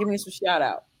 Y'all give me some shout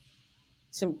out.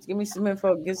 Give me some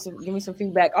info. Give me some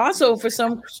feedback. Also, for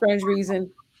some strange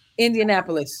reason,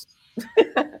 Indianapolis.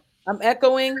 I'm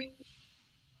echoing.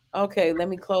 Okay, let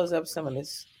me close up some of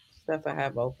this stuff I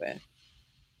have open.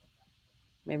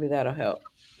 Maybe that'll help.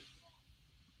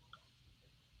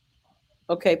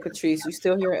 Okay, Patrice, you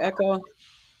still hear echo?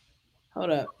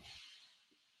 Hold up.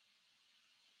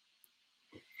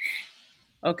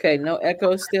 Okay, no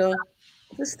echo still.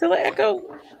 Is it still an echo?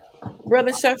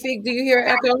 Brother Shafiq, do you hear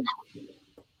echo?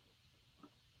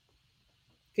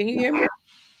 Can you hear me?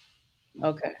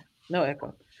 Okay, no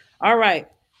echo. All right.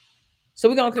 So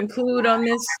we're gonna conclude on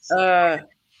this.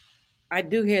 I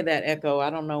do hear that echo. I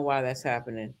don't know why that's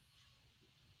happening.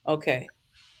 Okay.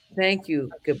 Thank you,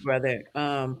 good brother.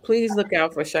 Please look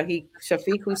out for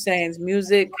Shafiq Hussein's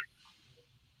music.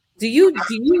 Do you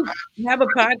have a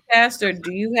podcast or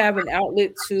do you have an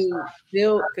outlet to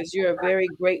build? Because you're a very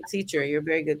great teacher. You're a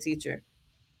very good teacher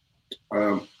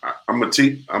I'm a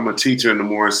teacher in the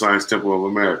Moorish Science Temple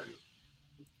of America.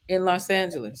 in Los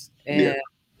Angeles, Yeah. and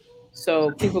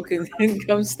so people can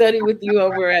come study with you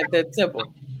over at the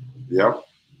temple. Yep.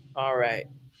 All right,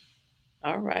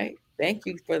 all right. Thank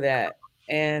you for that,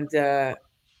 and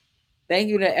thank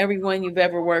you to everyone you've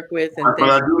ever worked with, and But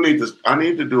thank. I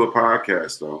need to do a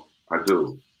podcast though. I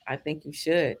do. I think you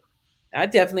should. I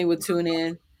definitely would tune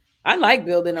in. I like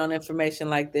building on information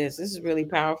like this. This is really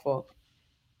powerful,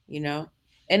 you know.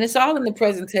 And it's all in the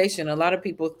presentation. A lot of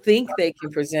people think they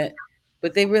can present,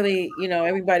 but they really,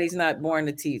 everybody's not born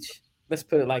to teach. Let's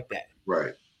put it like that.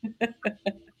 Right.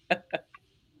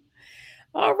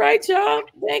 All right, y'all.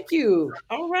 Thank you.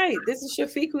 All right. This is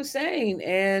Shafiq Hussein.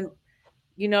 And,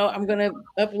 I'm going to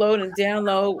upload and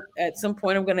download at some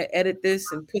point. I'm going to edit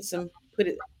this and put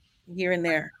it here and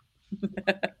there.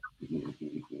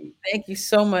 Thank you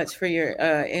so much for your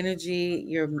energy,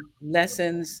 your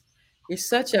lessons. You're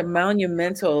such a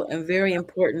monumental and very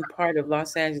important part of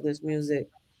Los Angeles music.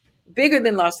 Bigger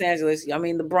than Los Angeles. I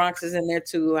mean, the Bronx is in there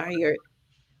too. I hear it.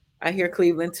 I hear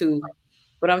Cleveland too.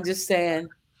 But I'm just saying,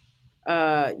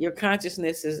 your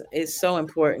consciousness is so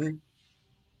important.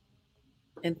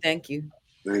 And thank you.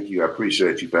 Thank you. I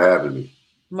appreciate you for having me.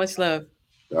 Much love.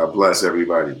 God bless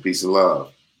everybody. Peace and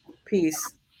love.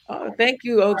 Peace. Oh, thank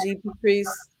you, OG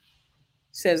Patrice.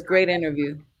 Says great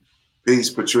interview. Peace,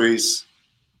 Patrice.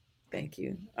 Thank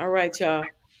you. All right, y'all.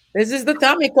 This is the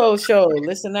Tomeicko show.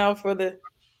 Listen out for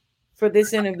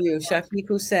this interview. Shafiq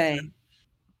Hussein.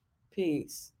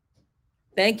 Peace.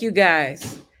 Thank you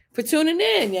guys for tuning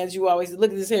in. As you always look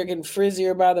at this hair getting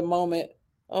frizzier by the moment.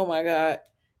 Oh my God.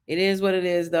 It is what it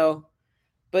is though.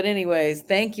 But anyways,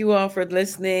 thank you all for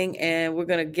listening. And we're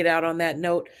going to get out on that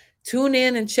note. Tune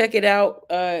in and check it out.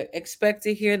 Expect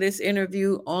to hear this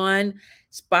interview on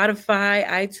Spotify,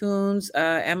 iTunes,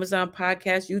 Amazon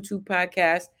Podcast, YouTube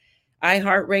Podcast,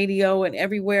 iHeartRadio, and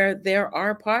everywhere there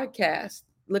are podcasts.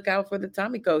 Look out for the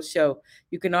Tomeicko Show.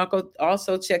 You can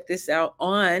also check this out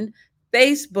on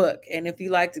Facebook. And if you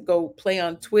like to go play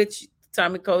on Twitch,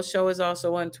 Tomeicko Show is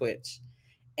also on Twitch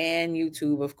and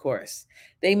YouTube, of course.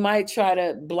 They might try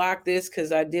to block this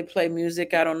because I did play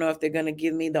music. I don't know if they're going to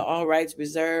give me the all rights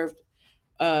reserved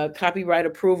copyright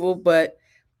approval, but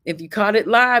if you caught it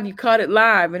live, you caught it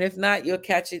live. And if not, you'll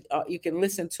catch it. You can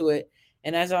listen to it.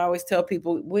 And as I always tell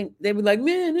people, when they be like,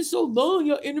 man, it's so long,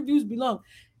 your interviews be long.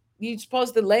 You're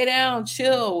supposed to lay down,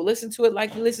 chill, listen to it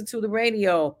like you listen to the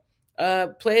radio.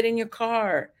 Play it in your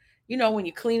car. When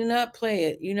you're cleaning up, play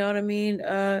it. You know what I mean?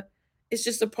 It's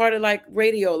just a part of like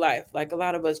radio life. Like a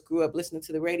lot of us grew up listening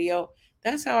to the radio.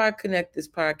 That's how I connect this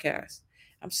podcast.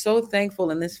 I'm so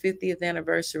thankful in this 50th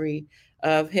anniversary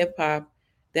of hip hop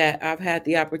that I've had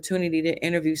the opportunity to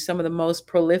interview some of the most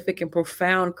prolific and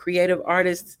profound creative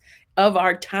artists of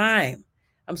our time.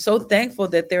 I'm so thankful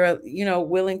that they're,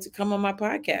 willing to come on my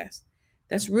podcast.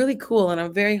 That's really cool. And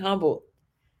I'm very humbled.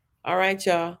 All right,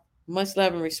 y'all. Much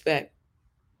love and respect.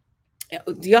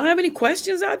 Do y'all have any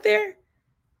questions out there?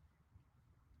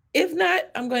 If not,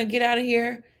 I'm going to get out of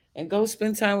here and go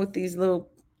spend time with these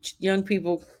little young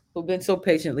people who've been so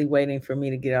patiently waiting for me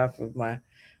to get off of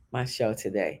my show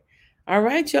today. All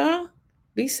right, y'all.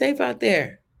 Be safe out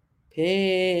there.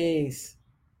 Peace.